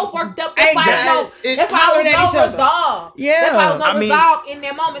they both worked up. That's why that's why hollering it at was each no other. resolve. Yeah. That's why it was no I mean- resolve in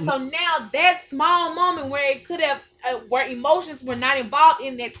that moment. So now that small moment where it could have, where emotions were not involved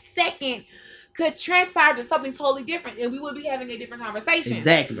in that second, could transpire to something totally different, and we would be having a different conversation.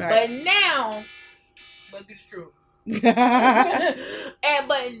 Exactly. But now, but it's true.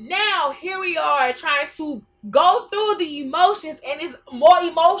 But now here we are trying to go through the emotions, and it's more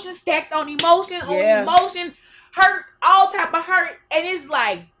emotion stacked on emotion on emotion, hurt, all type of hurt, and it's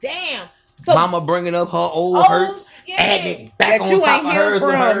like, damn. So Mama bringing up her old hurts, adding it back that on you top ain't of here hers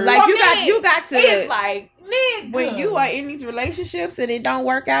with from. hers. Like For you got to. It's like, nigga, when you are in these relationships and it don't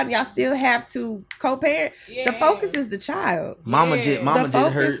work out, and y'all still have to co-parent. The focus is the child. Mama Yeah. just The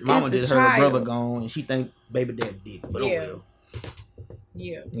focus heard is mama the just heard her child. brother gone, and she think baby dad did. But oh well,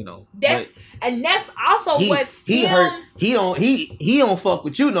 yeah. you know. That's also what's he hurt. He don't fuck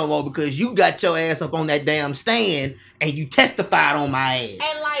with you no more because you got your ass up on that damn stand and you testified on my ass.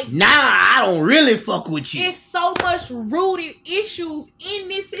 And like, Nah, I don't really fuck with you. it's so much rooted issues in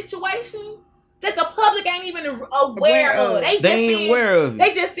this situation that the public ain't even aware of. They ain't aware of it.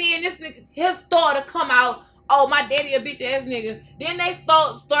 They just seeing this nigga, his daughter come out. Oh, my daddy a bitch ass nigga. Then they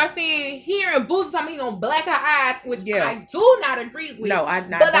start hearing Boosie talking he gonna black her eyes, which I do not agree with. No, I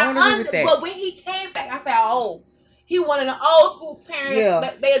don't agree with that. But when he came back, I said, oh, he one of the old school parents.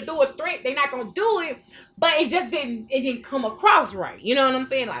 Yeah. They'll do a threat. They're not gonna do it. But it just didn't come across right. You know what I'm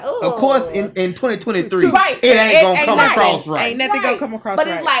saying? Like, oh. Of course, in 2023, Right. it ain't gonna come across right. Ain't nothing gonna come across but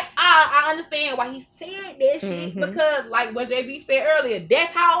right. But it's like, I understand why he said that shit because, like what JB said earlier,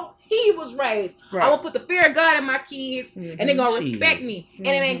 that's how he was raised. Right. I'm gonna put the fear of God in my kids, and they're gonna respect me, and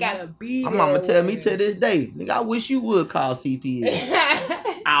it ain't gotta be. My mama tell me to this day, nigga, I wish you would call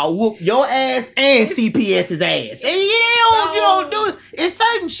CPS. I'll whoop your ass and CPS's ass. And you don't do it. It's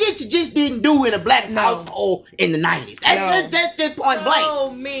certain shit you just didn't do in a black household in the 90s. That's just point blank.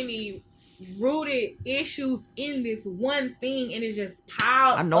 So many rooted issues in this one thing, and it's just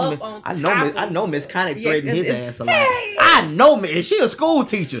piled I know, up on I know Miss Connick threatened his ass a lot. Hey. I know, man. She a school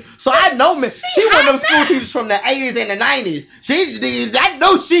teacher, so I know, man. She one of them school teachers from the 80s and the 90s. I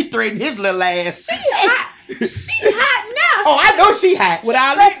know she threatened his little ass. She hot. She hot now. Oh, I know she hot. With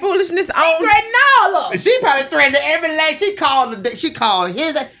all this foolishness She on. threatened all of them. She probably threatened every last. She called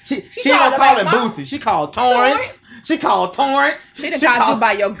his. She called don't call him mama. Boosie. She called Torrance. She called Torrance. She done called you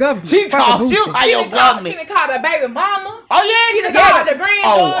by your government. She called you by your government. She done called her baby mama. Oh yeah, She done called her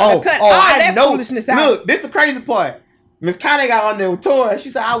granddaughter. Cut all that foolishness out. Look, this the crazy part. Miss Connie got on there with Torrance.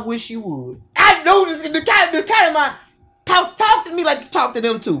 She said, "I wish you would." I know this. The kind of my talk to me like you talk to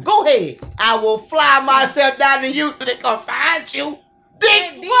them too. Go ahead. I will fly myself down to Houston and come find you.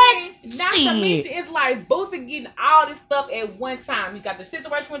 Dick, what? Not to mention, it's like Boosie getting all this stuff at one time. You got the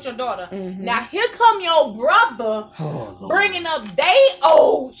situation with your daughter. Mm-hmm. Now here come your brother bringing up they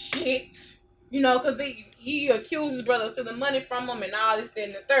old shit. You know, because he accused his brother of stealing money from him and all this, that,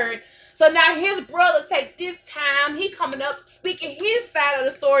 and the third. So now his brother take this time. He coming up speaking his side of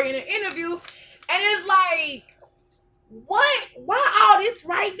the story in an interview. And it's like, what? Why all this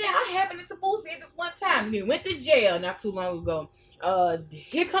right now happening to Boosie at this one time? He went to jail not too long ago.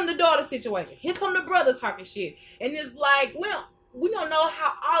 Here come the daughter situation. Here come the brother talking shit. And it's like, well, we don't know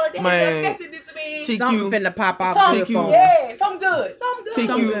how all of that has affected this man. Something finna pop off. Yeah, something good.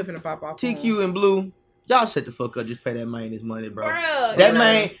 Something good finna pop off. TQ and Blue, y'all shut the fuck up. Just pay that man his money, bro.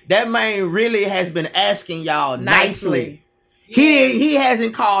 Bruh, that man really has been asking y'all nicely. Yeah. He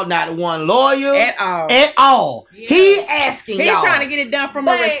hasn't called not one lawyer at all. Yeah. He asking y'all. He's trying to get it done from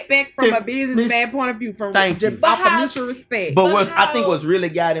a respect, from a businessman point of view, from mutual respect. But I think what's really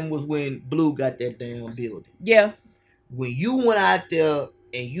got him was when Blue got that damn building. Yeah. When you went out there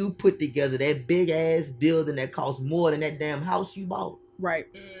and you put together that big ass building that cost more than that damn house you bought. Right.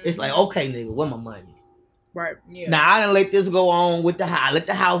 It's like, okay, nigga, where my money? Right. Yeah. Now I didn't let this go on with the house. Let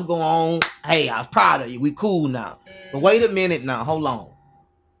the house go on. Hey, I was proud of you. We cool now. But wait a minute now. Hold on.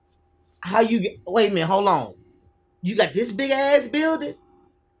 Wait a minute. Hold on. You got this big ass building?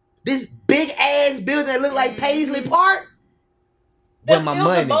 This big ass building that look like Paisley Park? Where my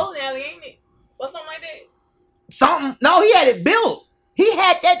money? The bowling alley, ain't it? Or something like that? Something. No, he had it built. He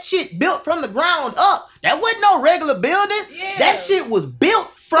had that shit built from the ground up. That wasn't no regular building. Yeah. That shit was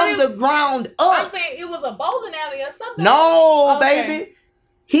built from the ground up. I'm saying it was a bowling alley or something. No, baby.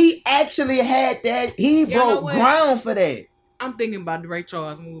 He actually had that. He broke ground for that. I'm thinking about the Ray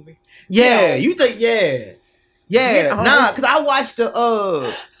Charles movie. Yeah, you think? Yeah. Nah, because I watched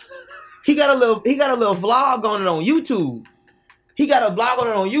the. He got a little vlog on it on YouTube. He got a vlog on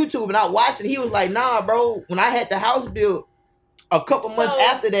it on YouTube, and I watched it. He was like, "Nah, bro. When I had the house built, a couple months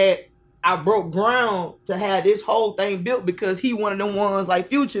after that, I broke ground to have this whole thing built because he one of them ones like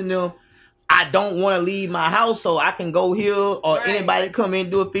Future and them. I don't want to leave my house, so I can go here, or anybody come in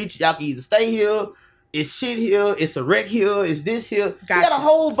and do a feature. Y'all can either stay here. It's shit here. It's a wreck here. It's this here. Gotcha. He got a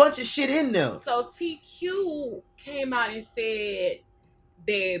whole bunch of shit in there. So TQ came out and said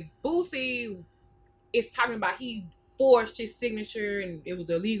that Boosie is talking about he forged his signature and it was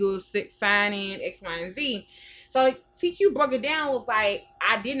illegal signing X, Y, and Z. So TQ broke it down, was like,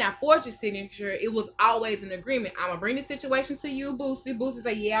 I did not forge his signature. It was always an agreement. I'm going to bring the situation to you, Boosie. Boosie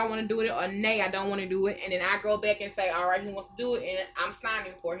say, yeah, I want to do it, or nay, I don't want to do it. And then I go back and say, all right, he wants to do it, and I'm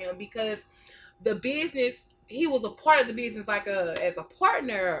signing for him because the business, he was a part of the business like as a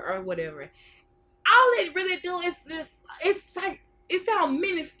partner or whatever. All it really do is just, it's like, it sounds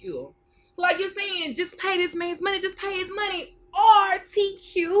minuscule. So like you're saying, just pay this man's money, just pay his money. Or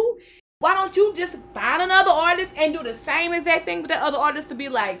TQ, why don't you just find another artist and do the same exact thing with that other artist to be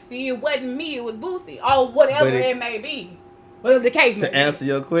like, see, it wasn't me, it was Boosie. Or whatever it may be. Whatever the case may be. To answer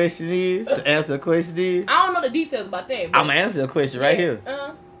your question is, I don't know the details about that. I'm going to answer your question right here.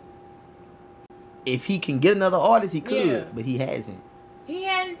 If he can get another artist, he could, but he hasn't. He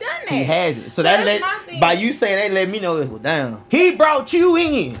hadn't done that. He hasn't. So by you saying that, let me know it was down. He brought you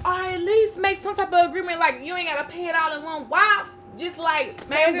in. Or at least make some type of agreement, like you ain't got to pay it all in one. Why? Just like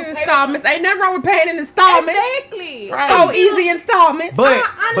paying in installments. Ain't nothing wrong with paying in installments. Exactly. Right. Oh, easy installments. But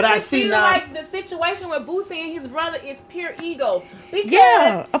I see feel now, like the situation with Boosie and his brother is pure ego. Because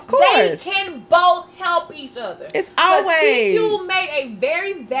yeah, of course. they can both help each other. It's always. TQ made a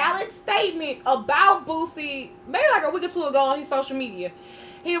very valid statement about Boosie maybe like a week or two ago on his social media.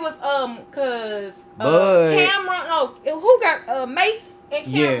 He was cause Cameron, who got Mace and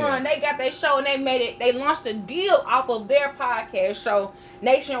Cameron, they got their show and they launched a deal off of their podcast show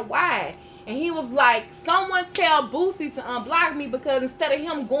nationwide. And he was like, someone tell Boosie to unblock me because instead of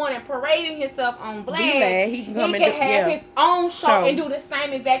him going and parading himself on Vlad, he can come have his own show and do the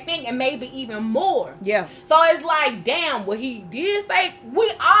same exact thing and maybe even more. Yeah. So it's like, damn, what he did say,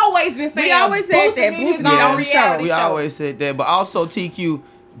 we always been saying. We always said that Boosie on the show. We always said that. But also, TQ,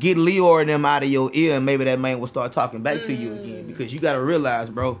 get Leor and them out of your ear and maybe that man will start talking back to you again. Because you got to realize,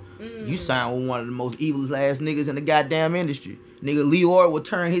 bro, you signed with one of the most evil ass niggas in the goddamn industry. Nigga, Leor will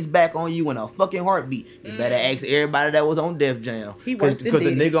turn his back on you in a fucking heartbeat. You better ask everybody that was on Def Jam. Because the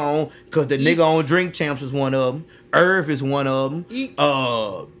nigga on Drink Champs is one of them. Irv is one of them.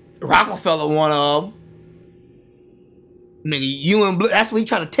 Rockefeller one of them. Nigga, you and Blue, that's what he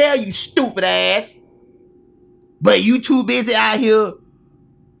trying to tell you, stupid ass. But you too busy out here.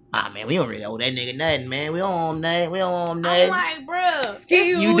 Man, we don't really owe that nigga nothing, man. We don't owe him nothing. I'm like, bruh.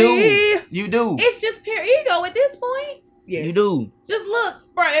 You do. It's just pure ego at this point. Yes. You do. Just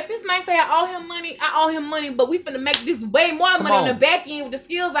look, bro. If his man say I owe him money, but we finna make this way more money on the back end with the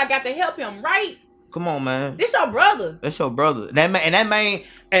skills I got to help him, right? Come on, man. This your brother. That's your brother. And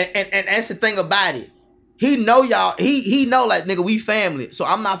that's the thing about it. He know y'all. He know like, nigga, we family. So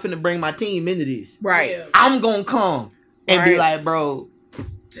I'm not finna bring my team into this. Right. Yeah. I'm gonna come and be like, bro,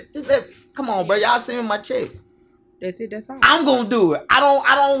 come on, bro. Y'all send me my check. That's it. That's all. I'm gonna do it. I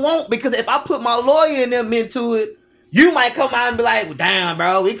don't want, because if I put my lawyer and them into it, you might come out and be like, well, damn,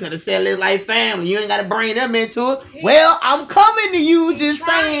 bro, we could have said this like family. You ain't got to bring them into it. Well, I'm coming to you, just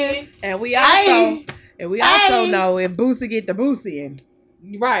saying. And we also know if Boosie get the Boosie in.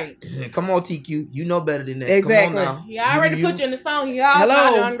 Right. Come on, TQ. You know better than that. Exactly. Come on now. He already put you in the song. He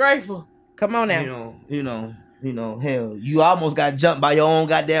already ungrateful. Come on now. You know, hell, you almost got jumped by your own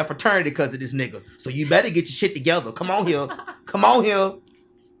goddamn fraternity because of this nigga. So you better get your shit together. Come on here.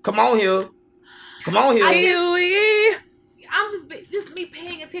 I'm just me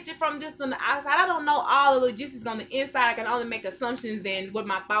paying attention from this on the outside. I don't know all the logistics on the inside. I can only make assumptions and what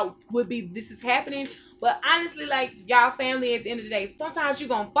my thought would be. This is happening, but honestly, like, y'all family. At the end of the day, sometimes you're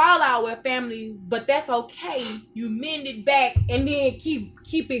gonna fall out with family, but that's okay. You mend it back and then keep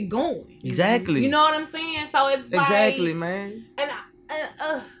it going. Exactly. You know what I'm saying? So it's like, exactly, man. And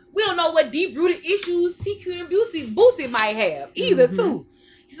we don't know what deep rooted issues TQ and Boosie might have either too.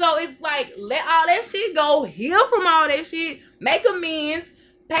 So it's like, let all that shit go, heal from all that shit, make amends,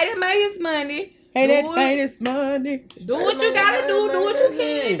 pay that man his money. Pay this money. Do what you gotta do what you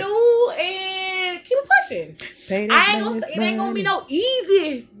can do, and keep it pushing. It ain't gonna be no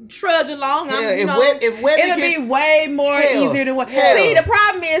easy trudge along. It'll be way more easier than what. See, the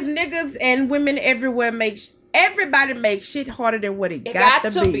problem is niggas and women everywhere everybody makes shit harder than what it got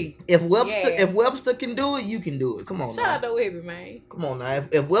to be. If Webster can do it, you can do it. Come on, shout out to Webby, man. Come on now.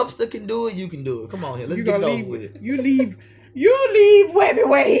 If Webster can do it, you can do it. Come on here. Let's get it over with. You leave Webby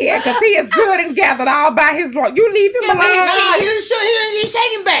way here because he is good and gathered all by his law. You leave him alone. Nah, he's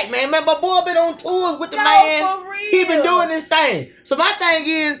shaking back, man. My boy been on tours with the man. For real. He been doing this thing. So my thing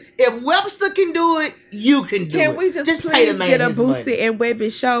is, if Webster can do it, you can do it. Can we just please pay the man get a Boosie and Webby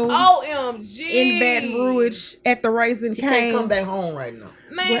show? OMG. In Baton Rouge at the Raising Cane. He can't come back home right now.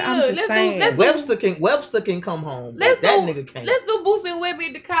 Man, well, I'm just saying. Webster can come home. That nigga can't. Let's do Boosie and Webby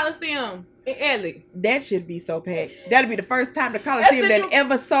at the Coliseum in Ellie. That should be so packed. That'll be the first time the Coliseum that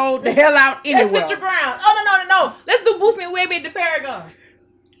ever sold the hell out anywhere. That's Central Ground. Oh, no. Let's do Boosie and Webby at the Paragon.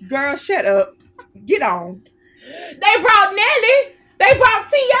 Girl, shut up. Get on. They brought Nelly. They brought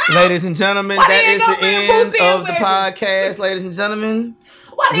T.I. Ladies and gentlemen, that is the end of the podcast. Ladies and gentlemen,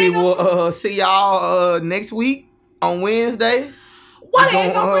 we will see y'all next week on Wednesday.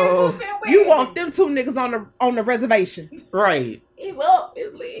 You want them two niggas on the reservation, right? He's up.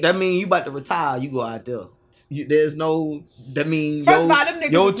 It's lit. That means you about to retire. You go out there. There's no. That means first of all, them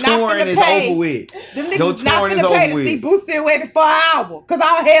niggas your touring is over with. Them niggas not finna pay to see Boosie and Webby for an hour, cause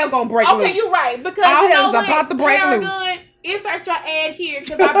all hell gonna break loose. Okay, you're right, because all hell is about to break loose. Insert your ad here,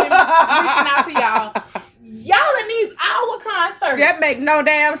 because I've been reaching out to y'all. Y'all in these hour concerts. That make no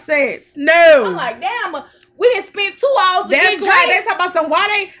damn sense. No. I'm like, damn. We didn't spend 2 hours to get dressed. They talk about some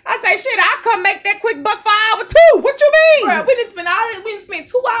I say, shit, I'll come make that quick buck for an hour too. What you mean? Bro, we didn't spend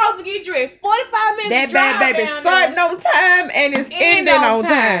 2 hours to get dressed. 45 minutes. That bad baby starting on time and it's ending on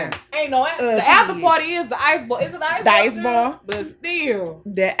time. Ain't no the after party is the ice bar. Is it the ice bar? The ice bar. But still.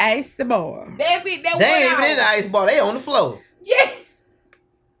 The ice bar. That's it. That they ain't even in the ice bar. They on the floor. Yeah.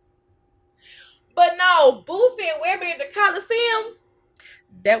 But no, Boosie and Webby at the Coliseum.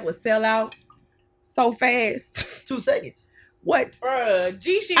 That would sell out so fast. 2 seconds. What? Bruh,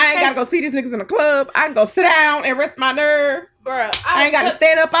 G-Shit. I ain't gotta go see these niggas in the club. I can go sit down and rest my nerve. Bruh. I ain't gotta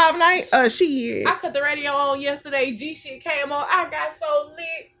stand up all night. Shit. I cut the radio on yesterday. G-Shit came on. I got so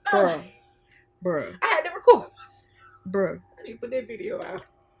lit. Bruh. Bruh. I had to record myself. Bruh. I need to put that video out.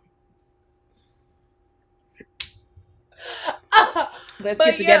 Let's But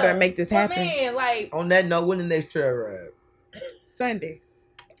get together yeah, and make this but happen. Man, like On that note, when the next trail ride? Sunday.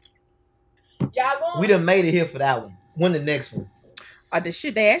 y'all going? We done made it here for that one. When the next one? The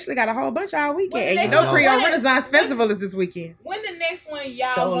shit, they actually got a whole bunch all weekend. When the And you next know one? Creole When- Renaissance Festival is this weekend. When the next one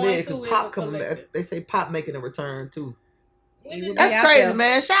y'all So going lit, to because is Pop a coming back. collective? They say Pop making a return too. When He the will be next- That's out crazy, there.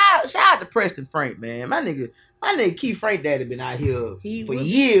 man. Shout out to Preston Frank, man. My nigga Keith Frank daddy been out here He for was-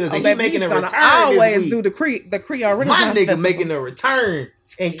 years, and he baby, making a he's return gonna always this week. do the Creole Renaissance My nigga Festival. making a return,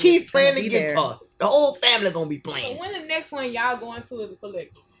 and He Keith is playing gonna the be there. guitar. The whole family gonna be So playing. when the next one y'all going to is a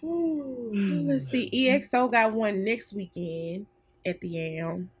collective? Let's see. EXO got one next weekend at the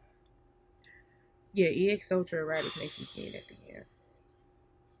Yam. Yeah, EXO Trailride is next weekend at the Yam.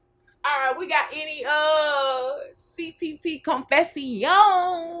 All right, we got any CTT confession?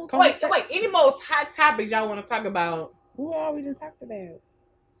 Wait, any more hot topics y'all want to talk about? Who all we done talked about?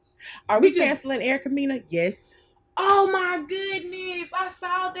 Are We we just- canceling Erica Mena? Yes. Oh my goodness, I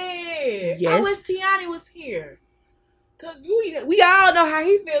saw that. I Yes. wish Tiani was here. Cause we all know how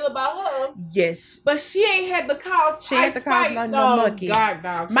he feel about her, Yes. but she ain't had the cause. She ain't the cause no monkey. God,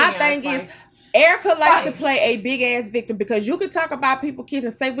 dog. My She thing ain't is, Spice. Erica likes to Spice. play a big ass victim because you can talk about people kids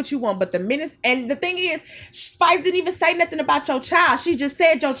and say what you want, but the minutes and the thing is, Spice didn't even say nothing about your child. She just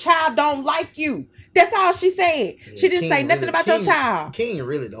said your child don't like you. That's all she said. She didn't say nothing about your child. King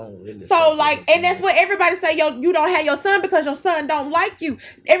really don't really. So like, and that's what everybody say. You don't have your son because your son don't like you.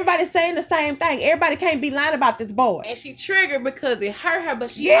 Everybody's saying the same thing. Everybody can't be lying about this boy. And she triggered because it hurt her,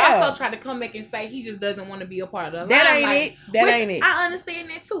 but she Yeah. also tried to come back and say he just doesn't want to be a part of the That limelight. ain't it. That Which ain't it. I understand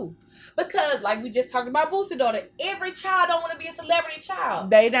that too. Because like we just talked about Boosie's daughter, every child don't want to be a celebrity child.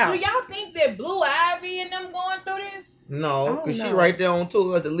 They Do don't. y'all think that Blue Ivy and them going through this? No, because she know. right there on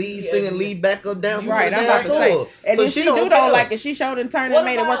tour as the lead Yeah. singing, lead backup dancer. Right, I'm down about to say. tour. And So then she don't don't care. like it. She showed and turned What and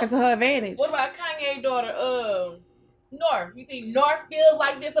made it about- work to her advantage. What about Kanye's daughter, North? You think North feels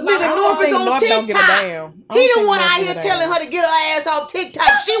like this about Nigga, her? North is on North don't give a TikTok. damn. I He don't the think one North out give here a telling damn. her to get her ass off TikTok.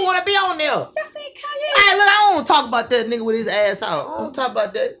 She want to be on there. Y'all seen Kanye? Hey, look, I don't talk about that nigga with his ass out. I don't talk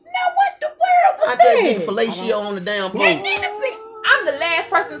about that. Now what the world was I just get that? the fellatio on the damn boat. And then this thing, I'm the last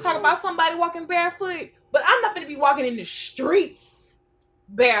person to talk about somebody walking barefoot, but I'm not gonna be walking in the streets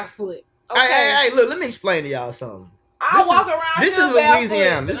barefoot. Okay, Hey, look, let me explain to y'all something. I this walk is- around. This here is barefoot,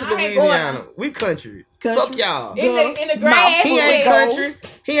 Louisiana. This is and I ain't going Louisiana. We country. Country. Fuck y'all. in the grass. He ain't with- country.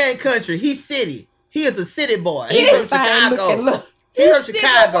 He ain't country. He's city. He is a city boy. He's Anything from Chicago. look. He's from This nigga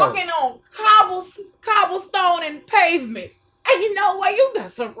Chicago. walking on cobblestone and pavement. And you know what? You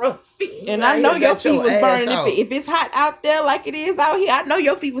got some rough feet. And Right I know here, your got feet your was ass burning. out. If it's hot out there like it is out here, I know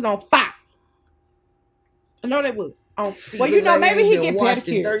your feet was on fire. I know they was. Well, Look you know, like maybe ain't he been get washed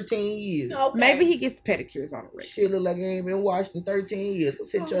in pedicures. 13 years. Okay. Maybe he gets pedicures on the regular. Shit look like he ain't been washed in 13 years. Go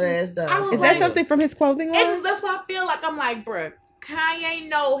sit your ass down. I was Is like- that something from his clothing It's line? just, that's why I feel like I'm like, bruh, Kanye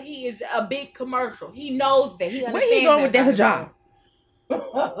know he is a big commercial. He knows that. He Where understands he going with that about hijab?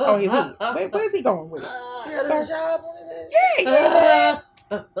 himself. Oh, he's hood. Where's he going with it? He had a job on his ass. Yeah, you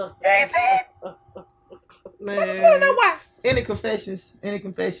ain't said. Man. I just want to know why. Any confessions? Any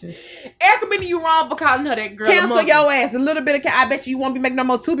confessions? Erica Benny, you wrong for calling her that girl. a Cancel monkey. your ass. A little bit of. I bet you won't be making no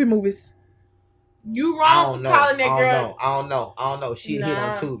more Tubi movies. You I wrong don't for know. calling that I girl. don't know. She hit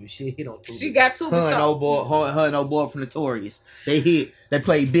Nah. on Tubi. She hit on Tubi. She got two. her and old boy from Notorious. They hit. They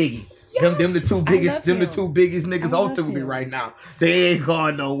played Biggie. Yes. Them the two I biggest. love Them the him. two biggest niggas I on love Tubi him. right now. They ain't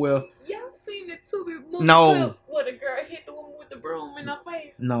going nowhere. Y'all seen the Tubi movie No. clip where the girl hit the woman with the broom in her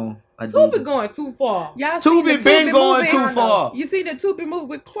face? No, I Tubi didn't. going too far. Y'all seen Tubi the been Tubi going movie? too far. You see the Tubi movie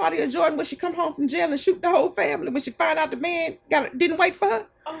with Claudia Jordan when she come home from jail and shoot the whole family when she find out the man didn't wait for her?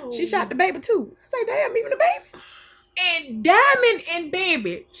 Oh. She shot the baby too. I say, damn, even the baby. And Diamond and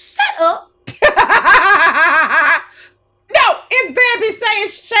Baby, shut up. No, it's Baby saying,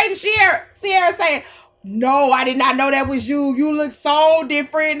 Shading Sierra saying, no, I did not know that was you. You look so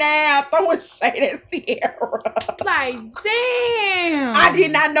different now. Throwing shade at Sierra. Like, damn. I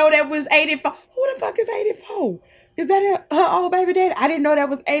did not know that was 84. Who the fuck is 84? Is that her old baby daddy? I didn't know that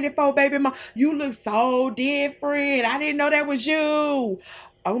was 84, baby mom. You look so different. I didn't know that was you.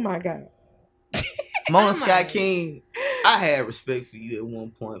 Oh my God. Mona Oh Sky my. King, I had respect for you at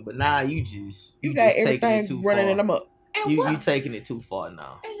one point, but now you You got just taking it everything too running far. in them up. And You what? taking it too far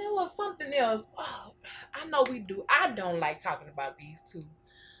now. And there was something else. Oh, I know we do. I don't like talking about these two.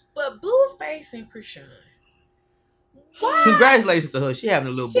 But Blueface and Krishan. Why? Congratulations to her. She having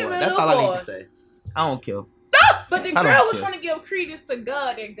a little She boy. having a That's little all I boy. need to say. I don't care. But the I don't girl was care. trying to give credence to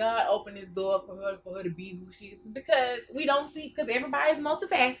God, and God opened his door for her to be who she is. Because we don't see, because everybody's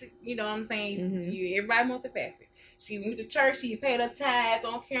multifaceted. You know what I'm saying? Mhm. Everybody multifaceted. She went to church. She paid her tithes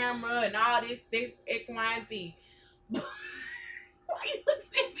on camera and all this X, Y, and Z. Why you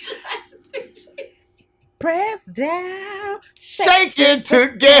looking at me like the picture? Press down, Shake it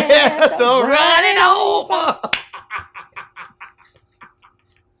together, run it over.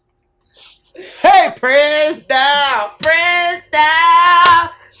 Hey, press down,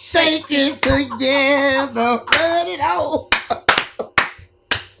 shake it together, run it over.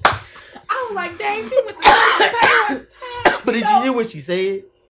 I was like, dang, she went to church and paid her tithes. But did you hear what she said?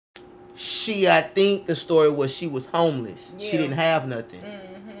 I think the story was she was homeless. Yeah. She didn't have nothing.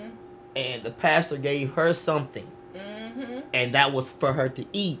 And the pastor gave her something. And that was for her to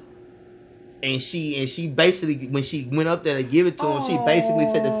eat. And she basically, when she went up there to give it to him, she basically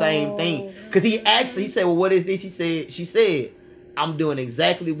said the same thing. Because he said, well, what is this? She said, I'm doing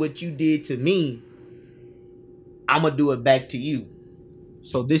exactly what you did to me. I'm going to do it back to you.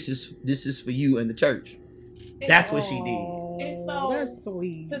 So this is for you and the church. That's what she did. And so that's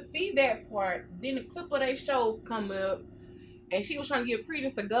sweet. To see that part, then the clip of their show come up, and she was trying to give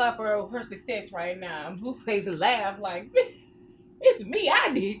credence to God for her success right now. And Blueface laughed like, it's me,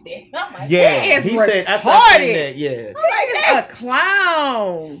 I did that. I'm like, yeah, he said, I seen that, yeah. I'm like, a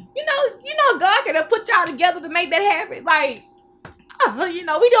clown. You know, God could have put y'all together to make that happen. Like, we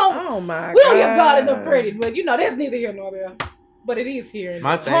don't. Oh my God. We don't give God enough credit, but that's neither here nor there. But it is here.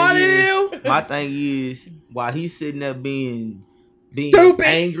 My thing is, while he's sitting there being stupid,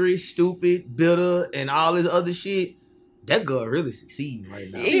 angry, stupid, bitter, and all this other shit, that girl really succeeding right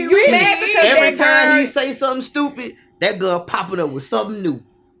now. You mad because every time he say something stupid, that girl popping up with something new.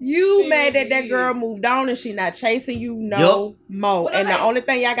 You mad that girl moved on and she not chasing you no more. And the only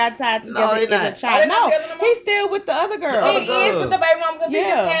thing y'all got tied together is a child. No, he's still with the other girl. He is with the baby mom because he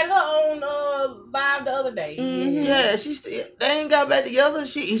just had her on live the other day. Yeah, they ain't got back together.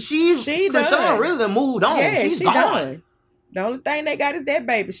 She Krishan really done moved on. Yeah, She's she gone. done. The only thing they got is that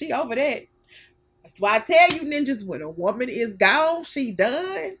baby. She over that. That's why I tell you, ninjas, when a woman is gone, she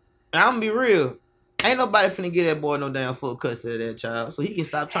done. And I'm gonna be real. Ain't nobody finna get that boy no damn full custody of that child, so he can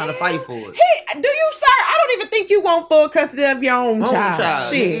stop trying to fight for it. Do you, sir? I don't even think you want full custody of your own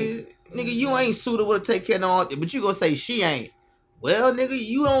child. Shit. Nigga, you ain't suitable to take care of all, but you gonna say she ain't. Well, nigga,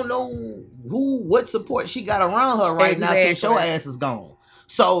 you don't know what support she got around her right now since your ass is gone.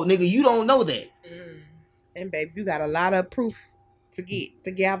 So, nigga, you don't know that. And babe, you got a lot of proof to get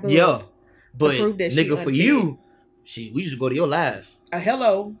together. Yeah, but prove that nigga, for you, we should go to your live.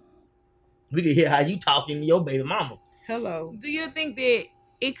 Hello. We can hear how you talking to your baby mama. Hello. Do you think that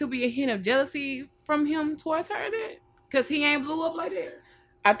it could be a hint of jealousy from him towards her then? Because he ain't blew up like that?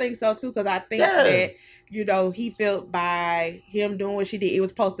 I think so too, because I think that, he felt by him doing what she did, it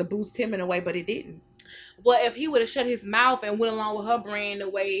was supposed to boost him in a way, but it didn't. Well, if he would have shut his mouth and went along with her brand the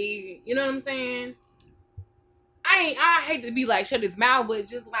way, you know what I'm saying? I hate to be like shut his mouth, but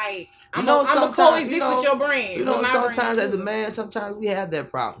just like I'm gonna coexist with your brand. You know, sometimes as a man, sometimes we have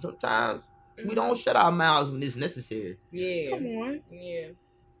that problem. Sometimes we don't shut our mouths when it's necessary. Yeah. Come on. Yeah.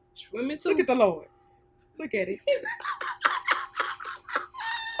 Women too. Look at the Lord. Look at it.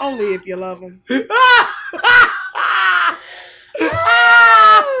 Only if you love him. That's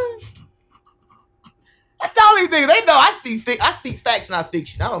the only thing they know. I speak facts, not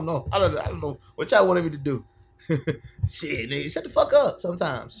fiction. I don't know what y'all wanted me to do. Shit, nigga, shut the fuck up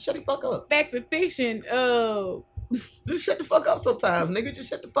sometimes. Shut the fuck up. Facts and fiction. Just shut the fuck up sometimes, nigga. Just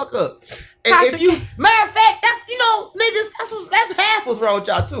shut the fuck up. And if you, matter of fact, that's niggas. That's half what's wrong with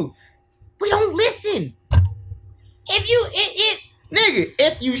y'all too. We don't listen. If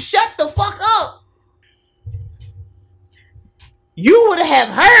you shut the fuck up, you would have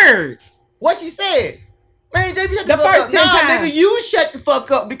heard what she said. Man, JB, shut the fuck first up. 10 times. Nigga, you shut the fuck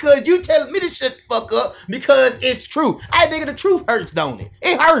up because you telling me to shut the fuck up because it's true. Hey, nigga, the truth hurts, don't it?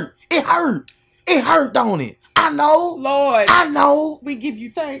 It hurt. It hurt. It hurt, don't it? I know. Lord. I know. We give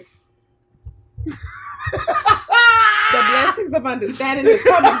you thanks. The blessings of understanding is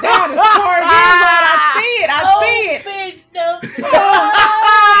coming down. It's pouring in, Lord. I see it.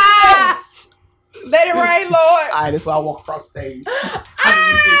 Let it rain, Lord. All right, that's why I walk across stage.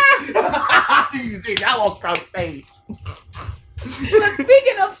 I walk across stage. But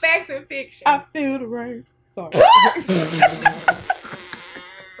speaking of facts and fiction, I feel the rain. Sorry.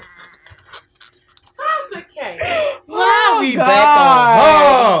 Tasha K. Why we back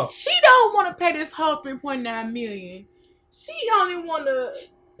on her? She don't want to pay this whole $3.9 million. She only want to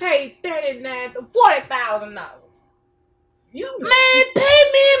pay $40,000. Man, pay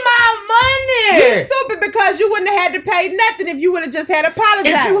me my You money. stupid because you wouldn't have had to pay nothing if you would have just had apologized.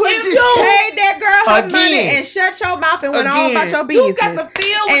 If you would've If just you said- paid that girl her money Again. and shut your mouth and went on Again. about your You business. got to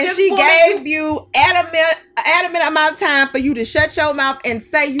feel with And this she woman. gave you adamant amount of time for you to shut your mouth and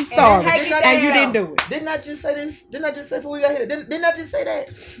say you sorry, take it and you down. didn't do it. Didn't I just say this? Didn't I just say before we got here? Didn't I just say that?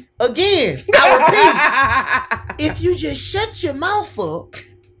 Again, I repeat. If you just shut your mouth up,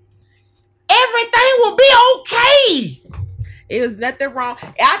 everything will be okay. It was nothing wrong.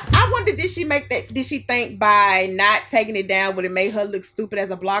 I wonder, did she think by not taking it down would it make her look stupid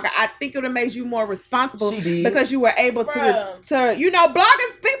as a blogger? I think it would have made you more responsible She did. because you were able to bloggers,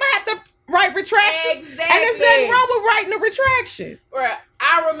 people have to write retractions. Exactly. And there's nothing wrong with writing a retraction. Bruh,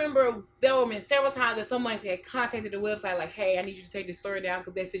 I remember there were several times that someone had contacted the website like, hey, I need you to take this story down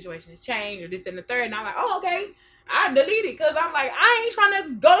because that situation has changed or this and the third. And I'm like, oh, okay. I deleted because I'm like, I ain't trying to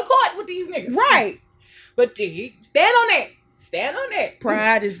go to court with these niggas. Right. But stand on that. Stand on that.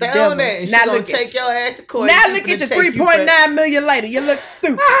 Pride is Stand devil. on that, and she Now gonna look take at your ass to court. now and look she at you finna take 3.9 million later. You look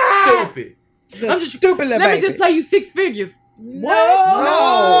stupid. Stupid. I'm just stupid little Let baby. me just play you 6 figures. What?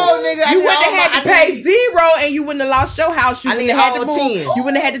 No, nigga. I You need wouldn't all have had to my- I pay need- zero and you wouldn't have lost your house. You I wouldn't need have had to all move. 10. You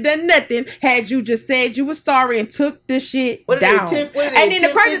wouldn't have had to done nothing had you just said you were sorry and took the shit What are they, down. 10 what are they, And then the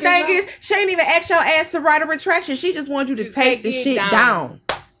 10 crazy figures thing now? is, she ain't even asked your ass to write a retraction. She just wanted you to take the it shit down.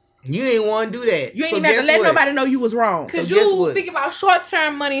 You ain't want to do that. You ain't So even have to guess let what? nobody know you was wrong. Because So guess you what? think about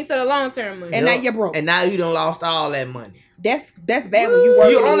short-term money instead of long-term money. And now Yup. you're broke. And now you done lost all that money. That's bad when you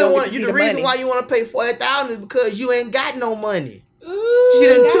work. You and only don't get want to see you. The reason money. why you want to pay $40,000 is because you ain't got no money. Ooh, She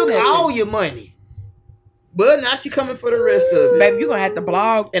done got took nothing. all your money, but now she coming for the rest of it. Baby, you gonna have to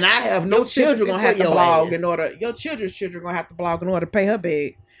blog. And I have no Your children sympathy gonna for have to your blog ass. in order. Your children's children gonna have to blog in order to pay her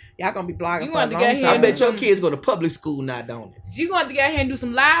bag. Y'all gonna be blogging You for a want to long get here I time. bet your kids go to public school now, don't it? You going to get out here and do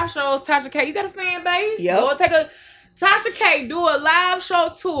some live shows, Tasha K. You got a fan base? Yep. Go take a Tasha K. Do a live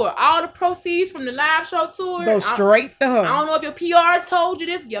show tour. All the proceeds from the live show tour Go straight to her. I don't know if your PR told you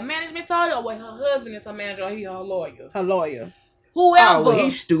this, your management told you, or what her husband is her manager, or he her lawyer. Her lawyer. Whoever. Oh, well,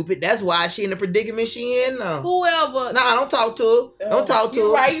 he's stupid. That's why she in the predicament she in now. Whoever. Nah, don't talk to her. Don't talk to her.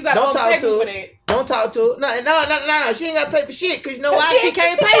 You right, you got Don't to talk pay to her. for that. Don't talk to her. No. She ain't got to pay for shit. Because you know why? She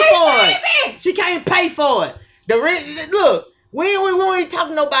can't she pay can't for pay it. me. She can't pay for it. The rent, look, we ain't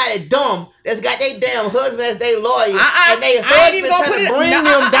talking nobody dumb that's got their damn husband as their lawyer. And they I ain't even husband gonna trying put to it- bring no,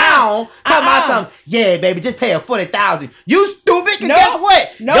 them down. Talking about something. Yeah, baby, just pay her $40,000. You stupid. Cause Nope. guess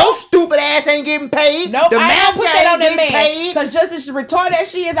what? Nope. Your stupid ass ain't getting paid. Nope, The I ain't gonna put manager that on ain't that getting man. paid. Because just as retarded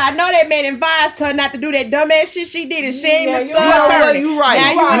as she is, I know that man advised her not to do that dumbass shit she did, and she ain't Yeah, Mr. you know what? Attorney. You right.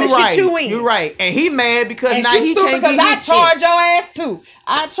 Now you in the right. shit you in. You right. And he mad because And now she he stupid can't because get I his charge check. your ass too.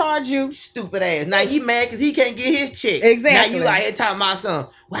 I charge you. Stupid ass. Now he mad because he can't get his check. Exactly. Now you like here talking about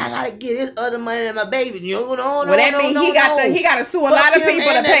something. Well, I gotta get this other money than my baby. No. Well, that means he got to sue a lot of people to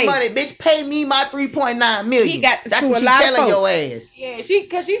that pay. money. Bitch, pay me my $3.9 million. He got to That's sue what a she lot of telling your folks. ass. Yeah,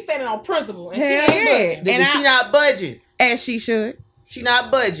 because she's standing on principle. And Hell she ain't yeah. budging. Nigga, And she not budging. As she should. She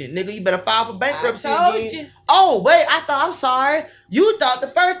not budging. Nigga, you better file for bankruptcy I told again. you. Oh, wait, I'm sorry. You thought the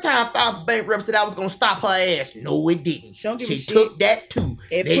first time I filed for bankruptcy that I was gonna stop her ass. No, it didn't. She don't give a She shit. took that too.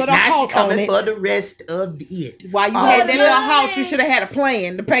 It They- put a now halt she coming on it. for the rest of it. While you Oh, had that little no. halt, you should have had a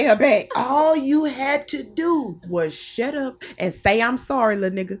plan to pay her back. All you had to do. Was shut up and say I'm sorry,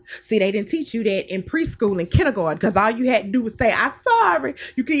 little nigga. See, they didn't teach you that in preschool and kindergarten because all you had to do was say, I'm sorry.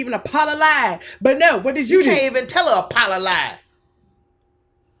 You could even apologize. But no, what did you You do? can't even tell her a pile of lies.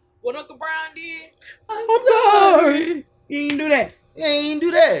 What Uncle Brown did? I'm sorry. You didn't do that. You ain't do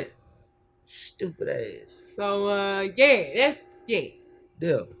that. Stupid ass. So, yeah.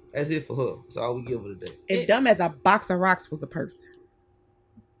 Yeah, that's it for her. That's all we give her today. If dumb as a box of rocks was a person.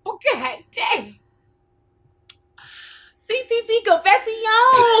 Oh, God dang. CTT confession.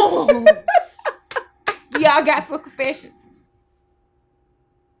 Y'all got some confessions.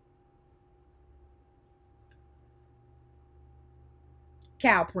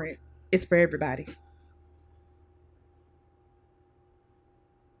 Cowprint. It's for everybody.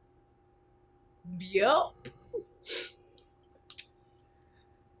 Yup.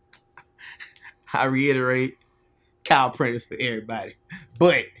 I reiterate, Cowprint is for everybody.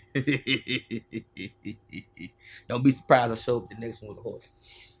 But don't be surprised I show up the next one with a horse.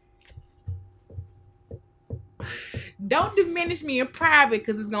 Don't diminish me in private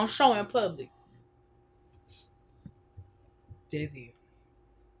because it's going to show in public. Jay-Z.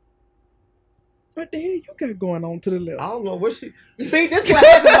 What the hell you got going on to the left? I don't know what she. See, this is what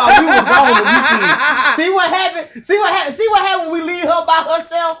happened while we was gone on the weekend. See what happened? See what happened when we leave her by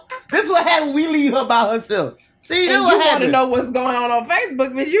herself? This is what happened when we leave her by herself. See, this And what you want happened. to know what's going on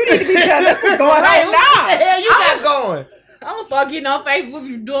Facebook, but you need to be telling us what's going Right, on what the now. hell you got going? I'm gonna start getting on Facebook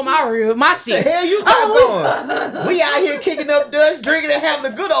and doing my The shit. hell you got going? We out here kicking up dust, drinking and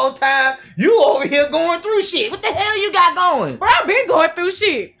having a good old time. You over here going through shit. What the hell you got going? Bro, I've been going through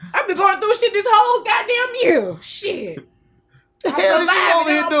shit. I've been going through shit this whole goddamn year. Shit. The hell is you over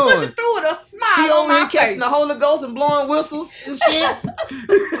here doing? Pushing through with a smile She on over my here catching face. the Holy Ghost and blowing whistles and shit.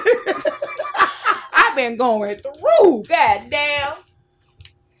 I've been going through. Goddamn.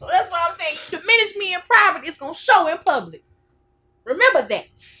 So that's what I'm saying. You diminish me in private, it's gonna show in public. Remember that.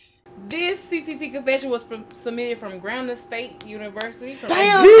 This CTT confession was submitted from Grambling State University. From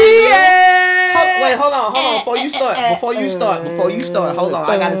Damn. Wait, hold on. Before you start, hold on.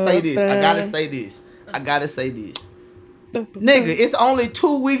 I gotta say this. Nigga, it's only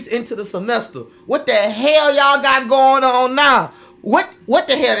 2 weeks into the semester. What the hell y'all got going on now? What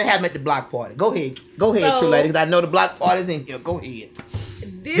the hell that happened at the block party? Go ahead, true lady, because I know the block party's in here. Go ahead.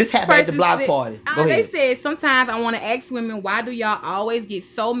 This happened at the block party. Go They ahead. said, sometimes I want to ask women, why do y'all always get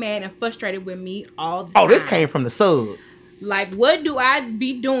so mad and frustrated with me all the time? Oh, this came from the sub. Like, what do I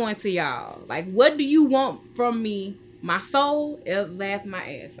be doing to y'all? Like, what do you want from me? My soul? It'll laugh my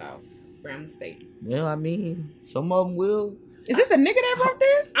ass off. Grambling State. Well, I mean, some of them will. Is this a nigga that wrote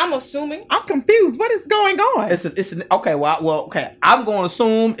this? I'm assuming. I'm confused. What is going on? Okay. I'm going to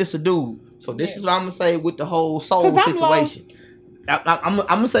assume it's a dude. So this is what I'm going to say with the whole soul 'Cause I'm situation. I'm going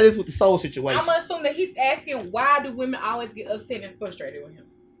to say this with the soul situation. I'm going to assume that he's asking, why do women always get upset and frustrated with him?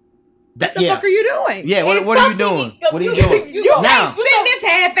 What the fuck are you doing? Yeah, what are you doing? What are you doing? You Now, ain't send this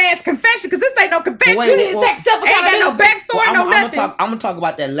half-ass confession because this ain't no confession. Wait, You didn't well, take self ain't got no backstory, no nothing. I'm gonna talk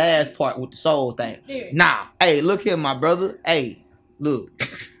about that last part with the soul thing. Yeah. Nah, hey, look here, my brother. Hey, look.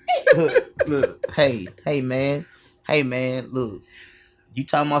 Hey, man, look. You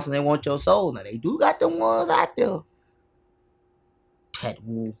talking about something they want your soul? Now they do got them ones out there that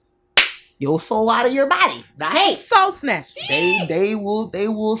will your soul out of your body. Now, hey, Soul snatch. they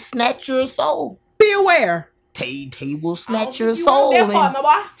will snatch your soul. Be aware. They will snatch I your don't think you want soul that part, my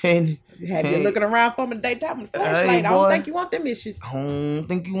boy. and Have you looking around for them in the daytime with a Hey, flashlight? I boy. don't think you want them issues. I don't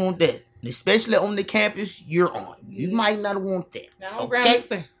think you want that. Especially on the campus you're on. You might not want that. Now, I'm Okay? Grambling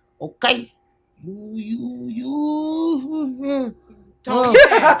State. Okay. You. Don't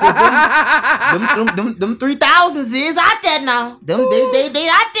Them 3,000s is out there now. Them they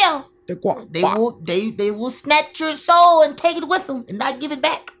out there. The guap, They will snatch your soul and take it with them and not give it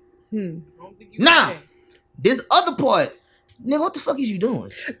back. Hmm. I don't think you Nah. want that. This other part, nigga, what the fuck is you doing?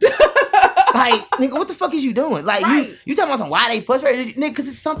 Like, nigga, what the fuck is you doing? Like, Right. you talking about some why they frustrated, nigga? Because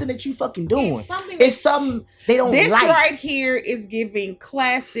it's something that you fucking doing. It's something It's something they don't This like. right here is giving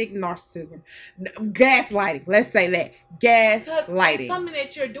classic narcissism. Gaslighting. Let's say that. because it's Gaslighting. something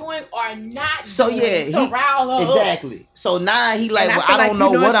that you're doing or not So, doing yeah, to rile her up. Exactly. So now he like, And I well, feel I like don't you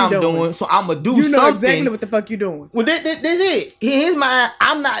know know what what I'm you're doing, doing. so I'm gonna do You know something. exactly what the fuck you doing. Well, this it. In his mind,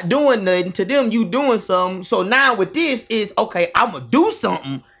 I'm not doing nothing. To them, you doing something. So now with this is, okay, I'm gonna do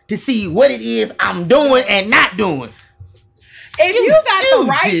something to see what it is I'm doing and not doing. If you got the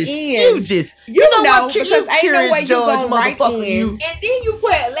right just, in, you know know, what? because You ain't no curious way you judge, gonna write motherfucker, in. you. And then you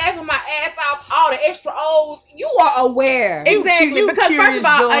put laughing my ass off all the extra O's. You are aware. Exactly, you because first curious of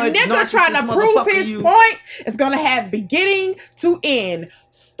all, a judge, nigga trying to narcissist prove motherfucker, his you. point is gonna have beginning to end.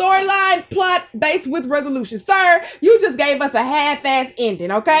 Storyline, plot, based with resolution. Sir, you just gave us a half-ass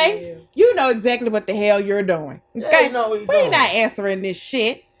ending, okay? Yeah. You know exactly what the hell you're doing. Yeah, Okay? you know what you're We doing. not answering this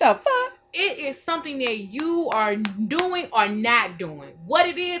shit. The fuck? It is something that you are doing or not doing. What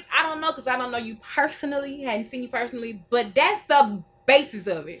it is, I don't know, because I don't know you personally, hadn't seen you personally, but that's the basis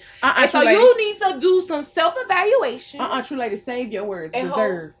of it. And so true lady. you need to do some self-evaluation True lady, save your words. and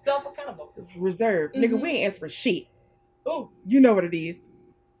Reserve. hold self-accountable. Reserve. Mhm. Nigga, we ain't answering shit. Ooh. You know what it is.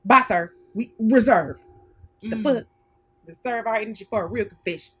 Bye, sir. We reserve. The Mm. fuck? Reserve our energy for a real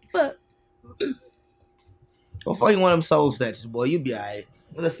confession. Fuck. Before you want them soul snatchers, boy, you be alright.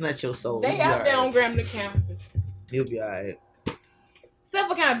 Let's snatch your soul. They out there on Grambling campus. You'll be alright.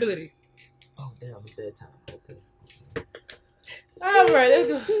 Self-accountability. Oh damn, it's that time. Okay. All right,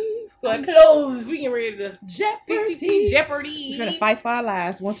 let's go. Go ahead, close. We getting ready to Jeopardy. CTT Jeopardy. We're gonna fight for our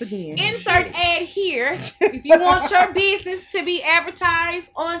lives once again. Insert ad here. If you want your business to be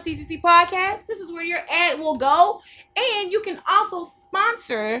advertised on CTC Podcast, this is where your ad will go. And you can also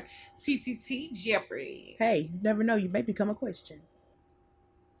sponsor CTT Jeopardy. Hey, you never know. You may become a question.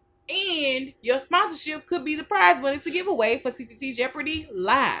 And your sponsorship could be the prize money to give away for CTT Jeopardy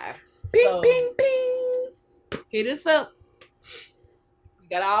Live. Bing, So, bing, bing. hit us up. We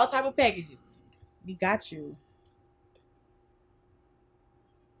got all type of packages. We got you.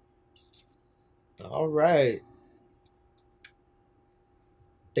 All right.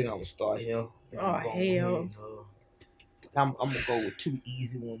 Think I'm gonna start here. Oh, hell. I'm gonna go with two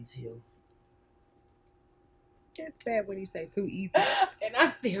easy ones here. It's bad when you say too easy. And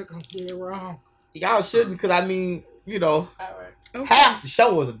I still gonna get it wrong. Y'all shouldn't, because I mean, you know, All right. Okay. half the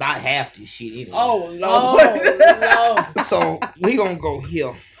show was about half this shit anyway. Oh Oh, Lord. Lord. So we gonna go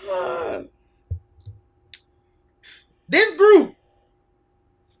here. This group.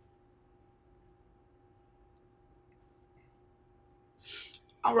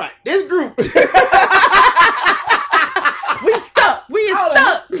 All right, this group. We stuck. We Hold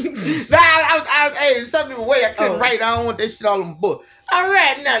stuck. Hey, some people wait. I couldn't write. I don't want that shit all in my book. All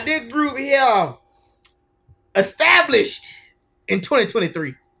right, now this group here established in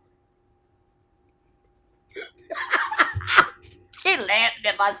 2023. She laughed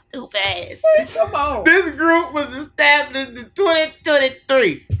at my stupid ass. Come on. This group was established in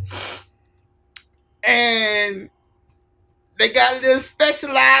 2023. And they got a little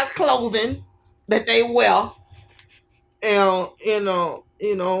specialized clothing that they wear. And, the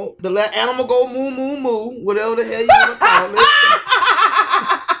little animal go moo, moo, moo, whatever the hell you want to call it.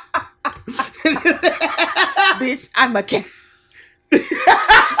 Bitch, I'm a cat.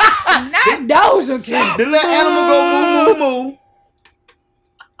 Not Doja Cat. The little animal go moo, moo, moo.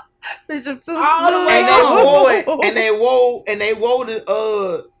 Bitch, I'm too All the way smooth. And they wore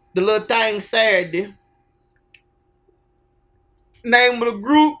the little thing Saturday. Name of the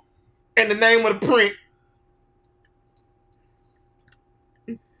group and the name of the print.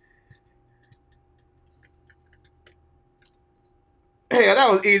 Hell,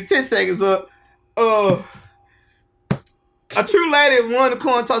 that was easy. 10 seconds up. A true lady won the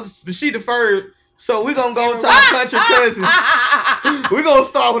coin toss, but she deferred. So we're gonna go to our country cousin. We're gonna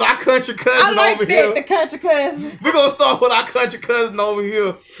start with our country cousin over here. The country cousin. We're gonna start with our country cousin over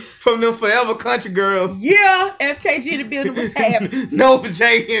here from them forever country girls. Yeah, FKG in the building was happy. No,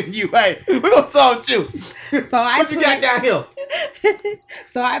 J and you. Hey, we're gonna start with you. So What you got down here?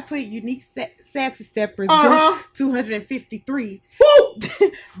 So I put unique sassy steppers Uh-huh. group 253. Woo!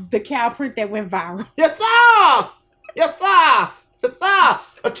 The Cowprint that went viral. Yes, sir. Yes, sir. Yes, sir.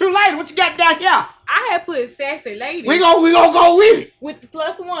 A true lady. What you got down here? I had put Sassy Lady We gonna go with it. with the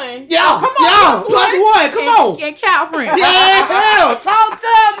 +1. Yeah, come on, yeah. Plus one. Come on. And Cowprint. Yeah, talk to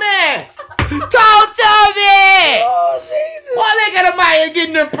me. Talk to me. Oh, Jesus. Why they got a mic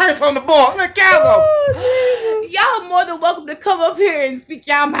getting them purse on the board? Look at them. Oh, Jesus. Y'all more than welcome to come up here and speak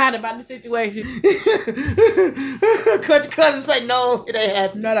y'all mind about the situation. Country cousins say no, it ain't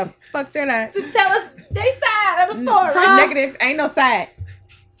happening. No, the fuck they're not. To tell us they side of the story. Negative. Ain't no side.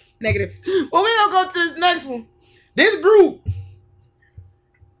 Negative. Well, we gonna go to this next one. This group.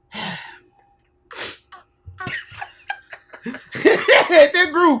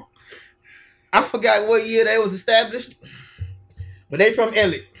 This group. I forgot what year they was established, but they from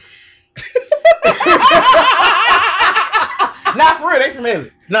Elliott. Not for real, they from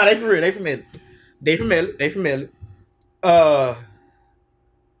Elliott. No, they for real, they from Elliott. They from Elliott. They from Elliott. They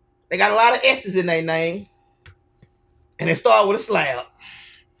got a lot of S's in their name, and they start with a slab.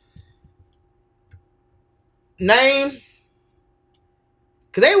 Name,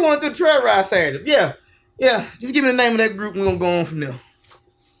 cause they went through the Trailride Saturday. Yeah. Just give me the name of that group. We're gonna go on from there.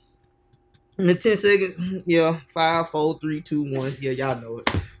 In the 10 seconds, yeah. 5, 4, 3, 2, 1. Yeah, y'all know it.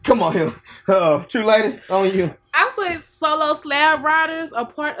 Come on here. True lady, on you. I put Solo Slab Riders, a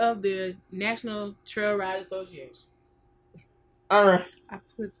part of the National Trail Ride Association. All right. I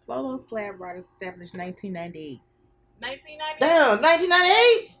put Solo Slab Riders established 1998. 1990. Damn,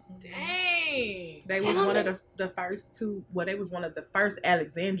 1998. Dang. They was one of the first two. Well, they was one of the first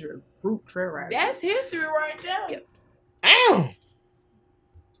Alexandria group trail riders. That's history right there. Yep. Damn.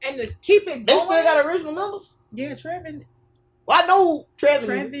 And to keep it They going. still got original numbers. Yeah, Trevin, Well, I know Trevin.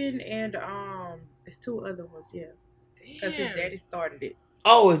 Trevin, and it's two other ones. Yeah, because his Damn. daddy started it.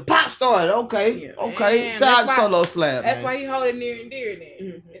 Oh, it's Pop started. Okay. Yeah. Okay. Damn, Shout out to that's why- Solo Slab. That's man. why he hold it near and dear then.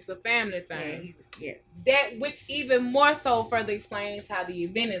 Mhm. It's a family thing. Yeah. That which even more so further explains how the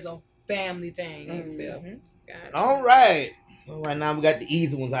event is a family thing itself. Mhm. Gotcha. All right. Now we got the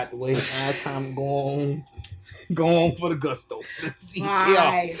easy ones out the way. Now it's time to go on for the gusto. Let's see.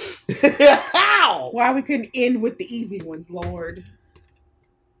 Why? Yeah. How? Why we couldn't end with the easy ones, Lord?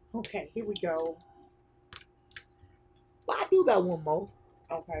 Okay, here we go. Well, I do got one more.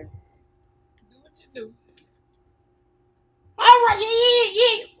 Okay. Do what you do. All right.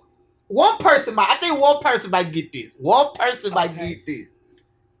 Yeah. One person might. I think one person might get this. One person might Okay. get this.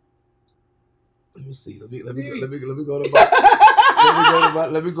 Let me see. Let me go to my.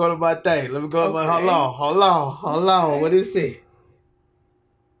 Let me go to my thing. Let me go to my. Okay. Hold on. Okay. What is it?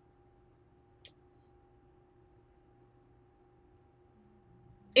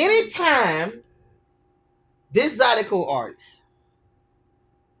 Anytime This Zydeco artist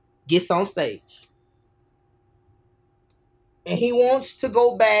gets on stage and he wants to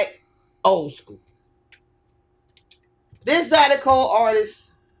go back old school. This Zydeco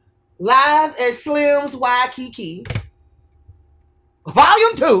artist live at Slim's Waikiki,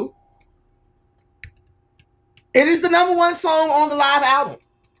 Volume 2. It is the number one song on the live album.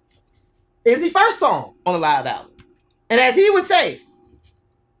 It is the first song on the live album. And as he would say,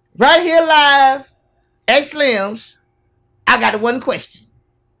 right here live at Slim's, I got one question.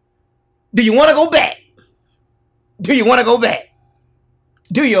 Do you want to go back? Do you want to go back?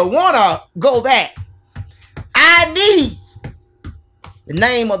 Do you want to go back? I need the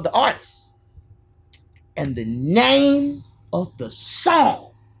name of the artist and the name of the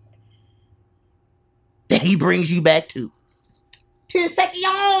song that he brings you back to. 10 seconds.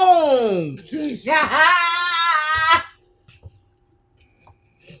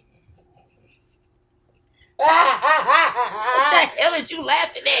 What the hell is you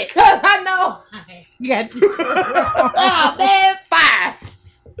laughing at? Cause I know. Oh man,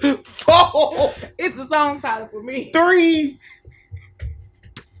 5, 4. It's a song title for me. 3,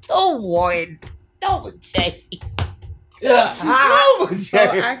 2, 1. Double J. Double J. So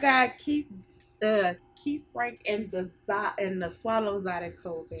I got Keith Frank and the Swallow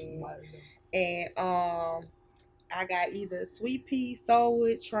Zydeco thing. And I got either Sweet Pea,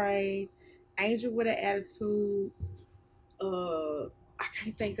 Soulwood Train, Angel with an Attitude. I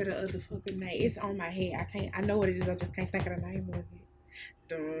can't think of the other fucking name. It's on my head. I know what it is. I just can't think of the name of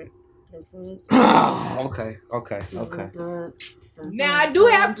it. Okay. Now I do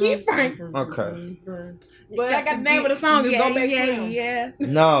have Keith Frank, Okay. but I got the name of the song. Is Go Back Slim. Yeah.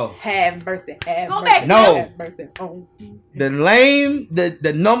 No. Have mercy. Have Go mercy. Back No. Have mercy. On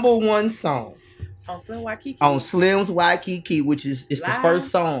The number one song Slim Waikiki. on Slim's Waikiki, which is the Live? first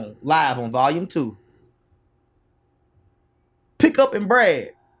song live on Volume 2. Pick up and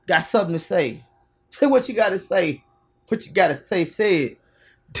Brad got something to say. Say what you gotta say. What you gotta say. Say it.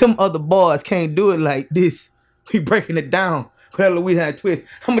 Them other boys can't do it like this. We breaking it down. Well, Louisiana twist.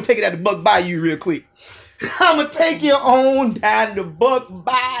 I'm gonna take it out the Buck Bayou real quick. I'm gonna take you on down the Buck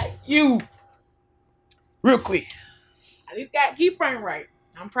Bayou real quick. At least got Keith Frank right.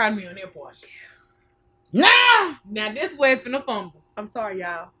 I'm proud of me on that part. Now, Now this way is finna fumble. I'm sorry,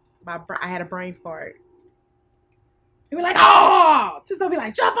 y'all. I had a brain fart. You be like, oh! Just gonna be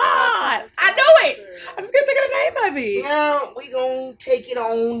like, jump on! I knew it! I just couldn't think of the name of it. now we gonna take it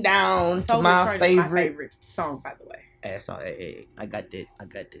on down to Soul my Train is my favorite. favorite song, by the way. Hey, I got that. I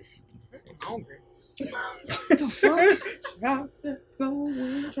got this. I'm hungry. What the fuck?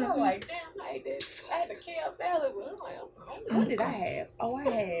 I'm like, damn, I had the kale salad, but I'm like, What did I have? Oh, I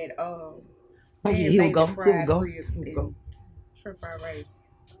had Oh, yeah, here we go. ribs Here we and go. shrimp fried rice.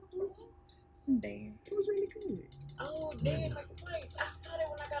 Damn, it was really good. oh damn, like a plate. I saw that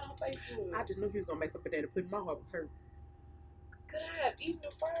when I got on Facebook. I just knew he was gonna make something that put my heart was hurt. Could I have eaten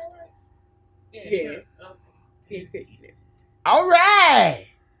the fried rice? Yeah. Sure. Okay. Yeah, you could eat it. All right.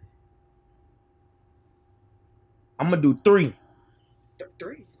 I'm gonna do 3.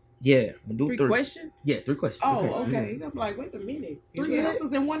 3. Yeah, I'm gonna do 3 3. questions? Yeah, 3 questions. Oh, okay. I'm like, wait a minute. 3 Yeah.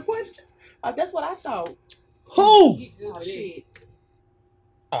 answers in 1 question? That's what I thought. Who? Get good Oh, with shit.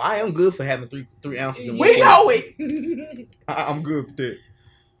 Oh, I am good for having 3 ounces in one. We know it. it. I'm good with that.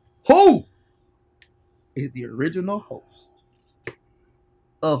 Who is the original host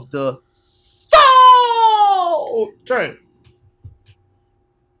of the Soul Train?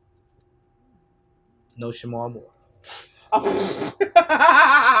 No Shamar Moore. Oh.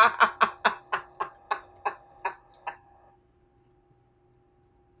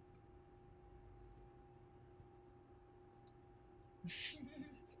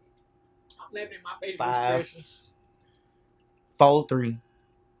 I'm laughing at my favorite 5, expression. 4, 3,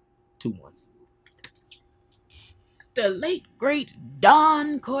 2, 1. The late great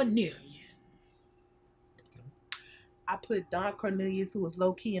Don Cornelius. I put Don Cornelius, who was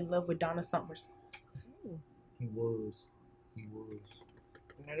low key in love with Donna Summers. He was.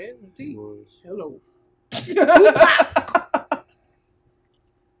 Now that's He was. Hello.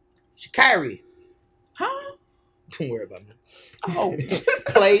 Shakari. Huh? Don't worry about me. Oh.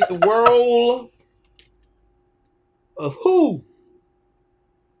 Played the role of who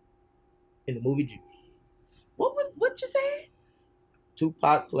in the movie Juice? What you said?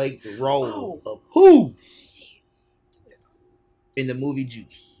 Tupac played the role Oh. of who shit. in the movie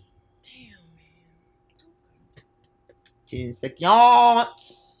Juice? Damn, man. 10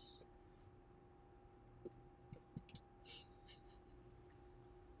 seconds.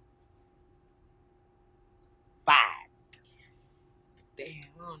 5. Damn,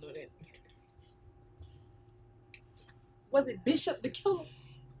 I don't know that. Was it Bishop the Killer?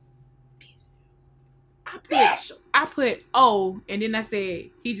 I put O, and then I said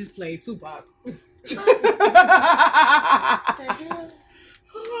he just played Tupac.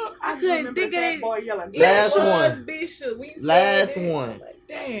 I couldn't think of it. Boy yelling. Last one. Bishop. We Last said that. one. Like,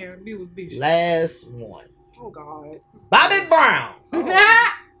 damn, it was Bishop. Last one. Oh God. Bobby Brown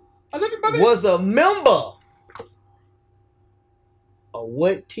I love you, Bobby. was a member of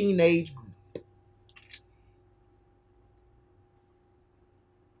what teenage group?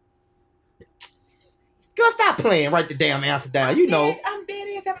 Girl, stop playing. Write the damn answer down. You know. I'm dead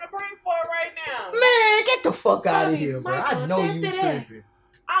ass having a brain fart right now. Man, get the fuck out of Bobby, here, bro. Michael, I know you that. tripping.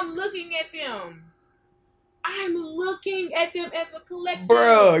 I'm looking at them. I'm looking at them as a collective.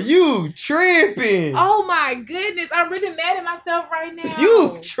 Bro, you tripping. Oh my goodness. I'm really mad at myself right now.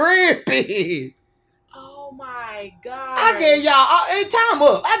 You tripping. Oh my God. I gave y'all all, hey, time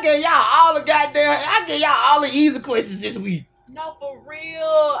up. I gave y'all all the I gave y'all all the easy questions this week. No, for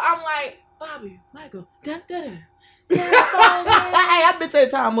real. I'm like, Bobby, Michael, Hey, I've been saying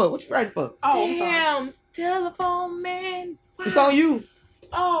time up. What you writing for? Oh, I'm sorry. damn, telephone man. It's on you.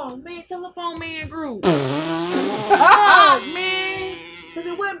 Oh man, telephone man group. Oh man, because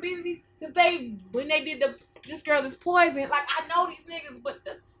it wasn't busy. Because when they did this girl is poison. Like I know these niggas, but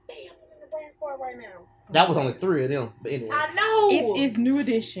damn, I'm in the brain for it right now. That was only 3 of them. But anyway. I know. It's new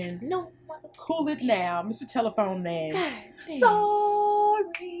edition. No. Cool it now, Mr. Telephone Man. God damn.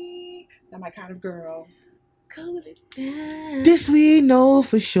 Sorry. Not my kind of girl. Cool it down. This we know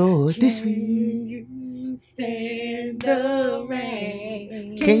for sure. Can you stand the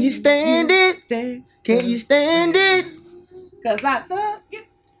rain? Can you stand it? Can you stand it? Cause I love you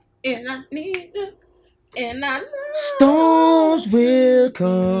and I need you and I love Storms will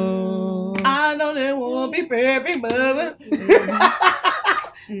come. I know they won't be perfect, but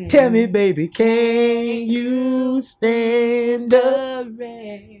Tell me, baby, can you stand up? The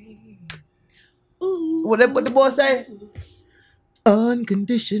rain. Ooh. What the boy say?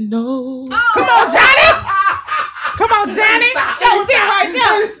 Unconditional. Come on, Johnny! Come on, Johnny! That was it right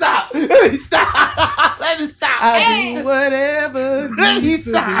now. Let me stop. Let me stop. Let me stop. I'll do whatever. Let me needs to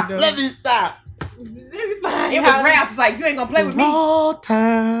be stop. done. Let me stop. It was rap. It's like, you ain't gonna play with me. All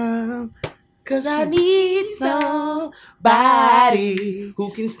time. Cause I need somebody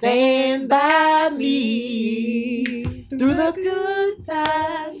who can stand by me through the good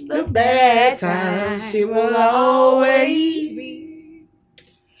times, the bad times. She will always be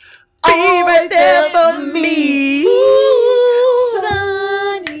right there for me.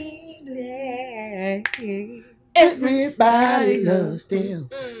 Sunny day. Everybody loves them.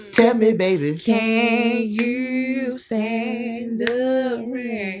 Tell me, baby, Can you stand the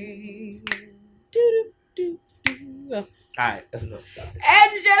rain? All right, that's enough.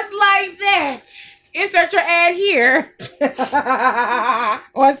 And just like that, insert your ad here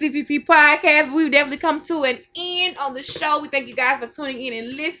on CTT Podcast. We've definitely come to an end on the show. We thank you guys for tuning in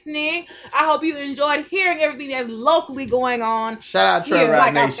and listening. I hope you enjoyed hearing everything that's locally going on. Shout out Yeah, Trailride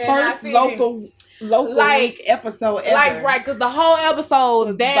Like our Nation. first local Like- week episode ever. Like, right, because the whole episode is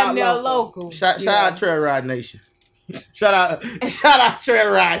Was damn about near local. local. Shout out Trailride Nation. Shout out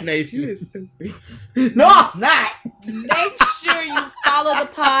Trailride You Nation. is stupid. No, I'm not. Make sure you follow the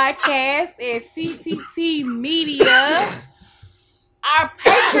podcast at CTT Media. Our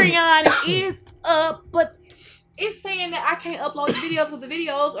Patreon is up, but it's saying that I can't upload the videos because the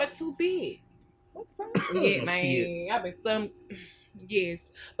videos are too big. What's up? Yeah, Oh, man. shit. I've been stumped. Yes.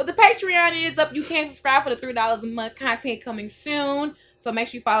 But the Patreon is up. You can subscribe for the $3 a month. Content coming soon. So make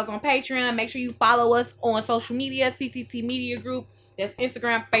sure you follow us on Patreon. Make sure you follow us on social media. CTT Media Group. That's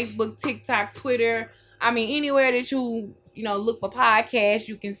Instagram, Facebook, TikTok, Twitter. I mean, anywhere that you look for podcasts,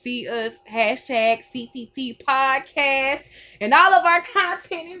 you can see us. Hashtag CTT Podcast. And all of our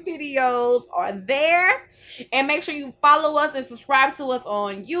content and videos are there. And make sure you follow us and subscribe to us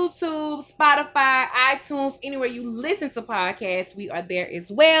on YouTube, Spotify, iTunes, anywhere you listen to podcasts. We are there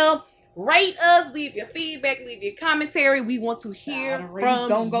as well. Rate us, leave your feedback, leave your commentary. We want to hear from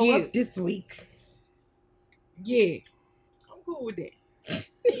Don't go you. up this week. Yeah, I'm cool with that.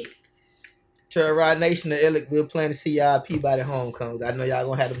 Trailride Nation, the Ellicville planning to see y'all at Peabody Homecoming. I know y'all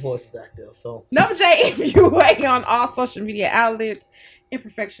gonna have the horses out there. So Nova J MUA on all social media outlets.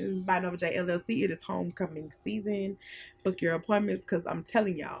 Imperfections by Nova J LLC. It is homecoming season. Book your appointments because I'm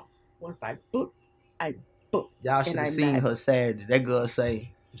telling y'all, once I booked, I booked. y'all should And have I'm seen not- her Saturday. That girl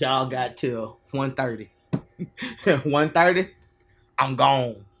say y'all got till 1:30. 1:30, I'm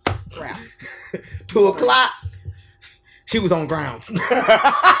gone. Crap. 2:00, she was on grounds.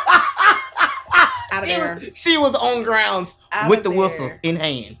 Out of there. She was on grounds Out with of the whistle there. in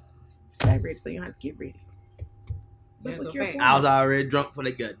hand. Stay ready so you don't have to get ready. That's a your fact. point. I was already drunk for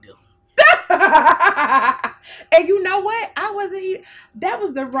the goddamn. And you know what? I wasn't even. That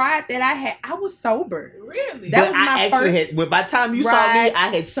was the ride that I had. I was sober. Really? That But was I my actually first had. But by the time you saw me, ride I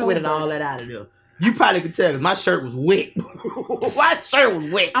had sweated sober. all that out of there. You probably could tell 'cause my shirt was wet. My shirt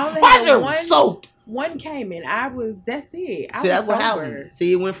was wet. I only My had shirt one- was soaked. One Cayman. That's it. I See, was that's what sober. happened.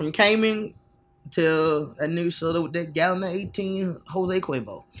 See, it went from Cayman till that nigga showed up with that gallon of 18 Jose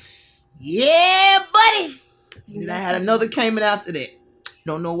Cuervo. Yeah, buddy. And then I had another Cayman after that.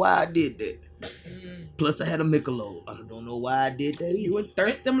 Don't know why I did that. Plus, I had a Michelob. I don't know why I did that You either. would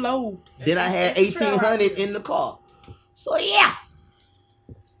thirst them lobes. Then I had It's true, 1800 right? in the car. So, yeah.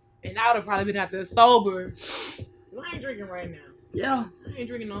 And I would have probably been out there sober. I ain't drinking right now. Yeah. I ain't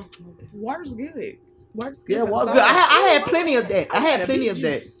drinking no smoking. Water's good. Water's good. Yeah, for well, the good. I sober. had plenty of that. I had a plenty beet of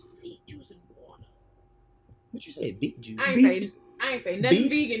that. juice. Beet juice and water. What you say, beet juice? I Beet. ain't say nothing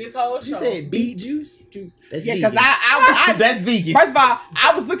Beet? vegan this whole show. You said beet juice? Juice. That's Yeah, vegan. because I That's vegan. first of all,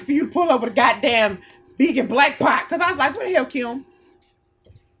 I was looking for you to pull over the goddamn vegan black pot. Because I was like, what the hell, Kim?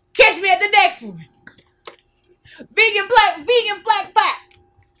 Catch me at the next one. Vegan black pot.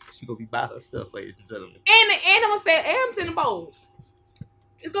 She gonna be by herself, ladies and gentlemen. And I'm gonna say Amton bowls.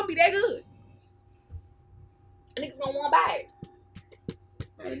 It's gonna be that good. Niggas gonna want to buy it.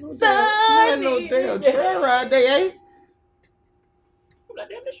 Ain't no damn trail ride day, eh? I'm like,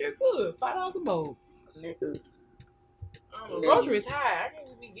 damn, this shit good. $5 a bowl. Nigga. I don't know. Grocery is high. I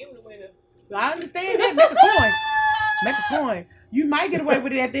can't be giving away the. I understand that. Make a coin. Make a coin. You might get away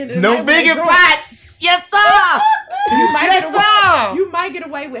with it at the end of the No night. when they vegan drunk. pots. Yes, sir. You might get away. Yes, sir. You might get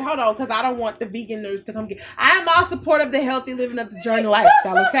away with. Hold on, because I don't want the veganers to come get. I am all support of the healthy living of the journey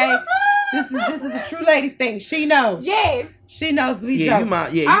lifestyle. Okay, this is a true lady thing. She knows. Yes. She knows we Yeah,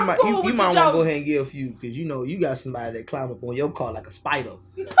 jokes. you I'm might cool you with the might want to jokes. go ahead and give a few because you know you got somebody that climb up on your car like a spider.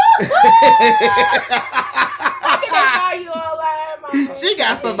 I think that's how you all lie. She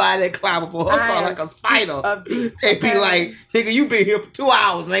got somebody that climb up on her car like a spider. Of this, And be okay? like, nigga, you been here for 2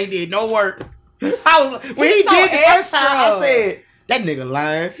 hours and ain't did no work. I was when he He's so did the first extra. time, I said, that nigga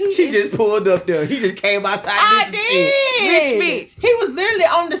lying. He She is- just pulled up there. He just came outside. I and did some shit. did. Rich fit. He was literally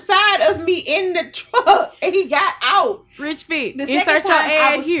on the side of me in the truck, and he got out. Rich fit. The Insert second your time, I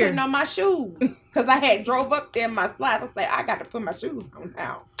ad was here. putting on my shoes because I had drove up there in my slides. I said, I got to put my shoes on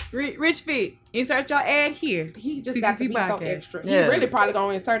now. Rich fit. Insert your ad here. He just CCC got to be so podcast. extra. Yeah. He really probably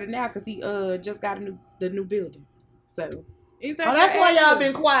gonna insert it now because he just got the new building. So Insert Oh, that's your why ad y'all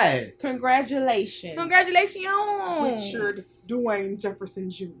here. been quiet. congratulations, Congratulations. Richard Dwayne Jefferson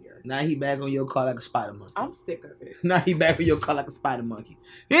Jr. Now he back on your car like a spider monkey. I'm sick of it. Now he back on your car like a spider monkey.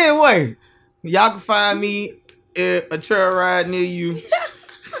 Anyway, y'all can find me at a trail ride near you. We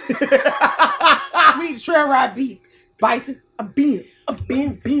need a trail ride beat. Bison, a bean. Hey,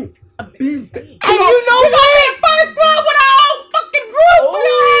 you know what? First club with our whole fucking group. We Ooh.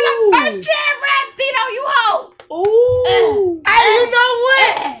 gonna have the first trail ride beat on you hoes. Ooh. Hey, you know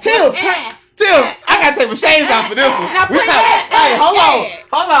what? Tim, I gotta take my shades off for this one. Now We put talk. that- Hey, hold on.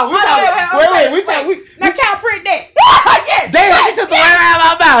 We Wait, talk. wait, Wait, we talk. Now Cowprint that. Yes. Damn, she took the word out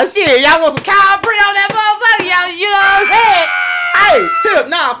of my mouth. Shit, y'all want some Cowprint on that motherfucker? Y'all, you know what I'm saying? Hey, Tim,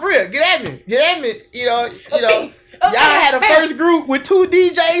 nah, for real, get at me. You know. Y'all had a first group with 2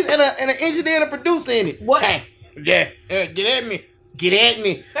 DJs and an engineer and a producer in it. What? Hey, yeah, get at me. Get at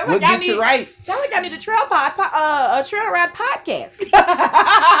me. Sound We'll like y'all get you need- right. Sound like I need a trail ride podcast.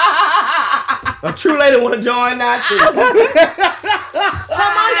 A true lady want to join now too. Come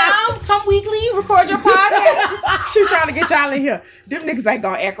on down. Come weekly. Record your podcast. She trying to get y'all in here. Them niggas ain't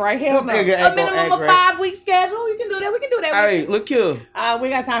gonna act right. Hell no. Nigga A ain't gonna minimum act of right. 5-week schedule. You can do that. We can do that. Hey, look here. We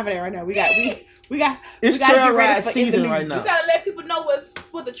got time for that right now. We got It's we gotta trail get ready ride for season interlude. right You now. gotta let people know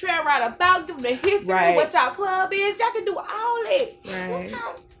what the trail ride about. Give them the history. Right. What y'all club is. Y'all can do all that. Right.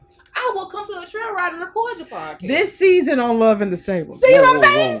 I will come to the trail ride and record your podcast. This season on Love in the Stable. See what I'm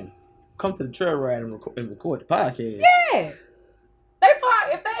saying? Whoa. Come to the trail ride and record the podcast. Yeah.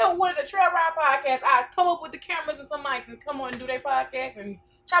 If they wanted a trail ride podcast, I'd come up with the cameras and some mics and come on and do their podcast and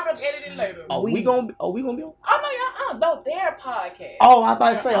chop it up, edit it later. Oh, we gonna be on? Oh no, y'all know their podcast. Oh, I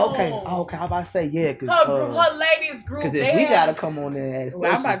about to say, Their okay. own. Oh, okay, I about to say, yeah, cause her ladies group. if they we have- gotta come on there and ask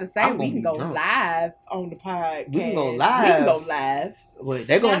Well, I'm about to questions, say I'm we gonna can be go drunk. live on the podcast. We can go We live. can go live. But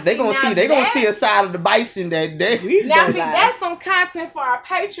they Now, gonna see, see a side of the bison that they. We can Now, go see, live. that's some content for our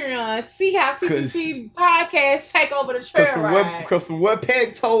Patreon. See how 'Cause- CCC podcast take over the trail ride. Cause from what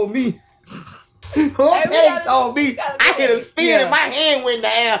Peg told me, Peg gotta- told me, gotta I do hit a it. spin Yeah. and my hand went in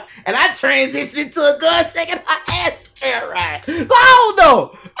the air, and I transitioned into a girl shaking her ass trail ride. So I don't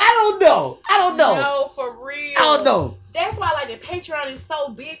know. No, for real. I don't know. That's why like the Patreon is so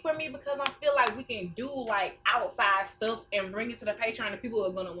big for me because I feel like we can do like outside stuff and bring it to the Patreon and people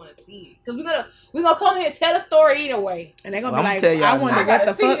are gonna want to see it because we're gonna come here and tell a story either way And they're gonna Well, be I'm like, tell y'all I wonder now. what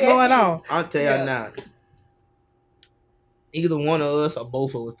the fuck going on. I'll tell y'all now. Either one of us or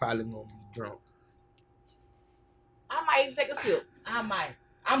both of us probably gonna be drunk. I might even take a sip. I'm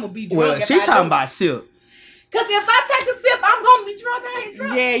gonna be drunk. Well, she talking about sip. Cause if I take a sip, I'm gonna be drunk. I ain't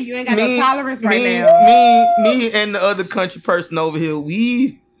drunk. Yeah, you ain't got no tolerance right now. Me and the other country person over here,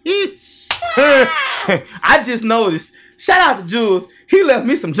 I just noticed. Shout out to Jules. He left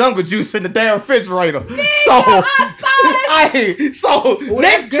me some jungle juice in the damn refrigerator. So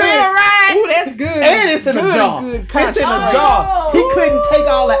next trail ride. Ooh, that's good. And it's in a jar. Good It's in a jar. He couldn't take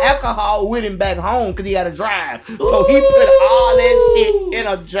all the alcohol with him back home because he had to drive. So he put all that shit in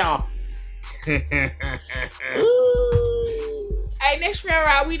a jar. Hey, next trail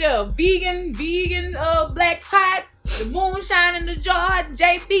ride, we the vegan black pot, the moonshine in the jar,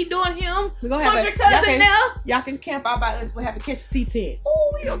 JB doing him. We're gonna have Country cousin now. Y'all can camp out by us. We'll have a catch a T10.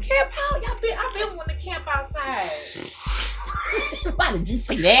 Oh, we gonna camp out. I've been wanting to camp outside. Why did you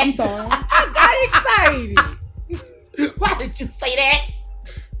say that? I'm sorry. I got excited. Why did you say that?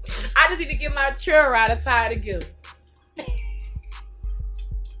 I just need to get my trail rider tied together.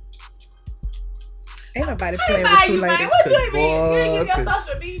 Ain't nobody playing with Hey, True you, Lady. man. What you mean? You Boy, ain't give your 'cause-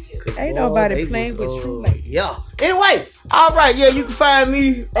 social media. Ain't nobody playing with True Lady. Yeah. Anyway, all right. Yeah, you can find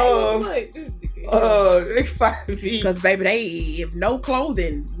me. Hey, They can find me. Because baby, if no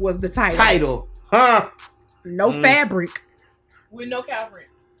clothing was the Title, huh? no fabric. with no Cowprint.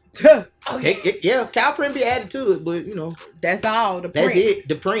 Okay, yeah, Cowprint be added to it, but you know, That's all. The that's print. it.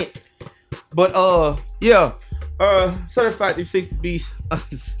 The print. But yeah, Certified 360 Beast.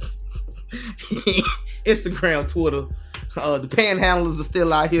 Instagram, Twitter. The panhandlers are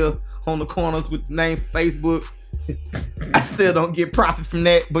still out here on the corners with the name Facebook. I still don't get profit from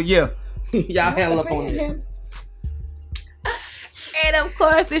that, but yeah, y'all handle up on that. And of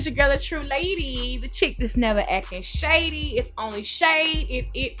course, it's your girl, the True Lady, the chick that's never acting shady. It's only shade if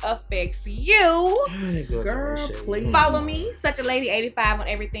it affects you. Girl, please. Follow me, Such a Lady 85 on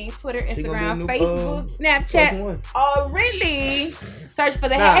everything: Twitter, She gonna Instagram, be a new, Facebook, Snapchat. +1. Oh, really? Search for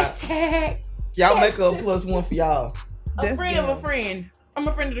the Nah. hashtag. Y'all make a +1 for y'all. A That's friend good. of a friend. I'm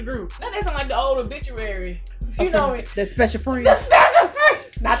a friend of the group. Now that sound like the old obituary. You know it. The special friend. The special friend.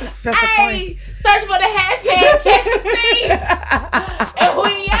 Not the special Hey, search for the hashtag catch the scene. And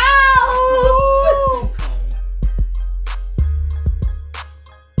we out.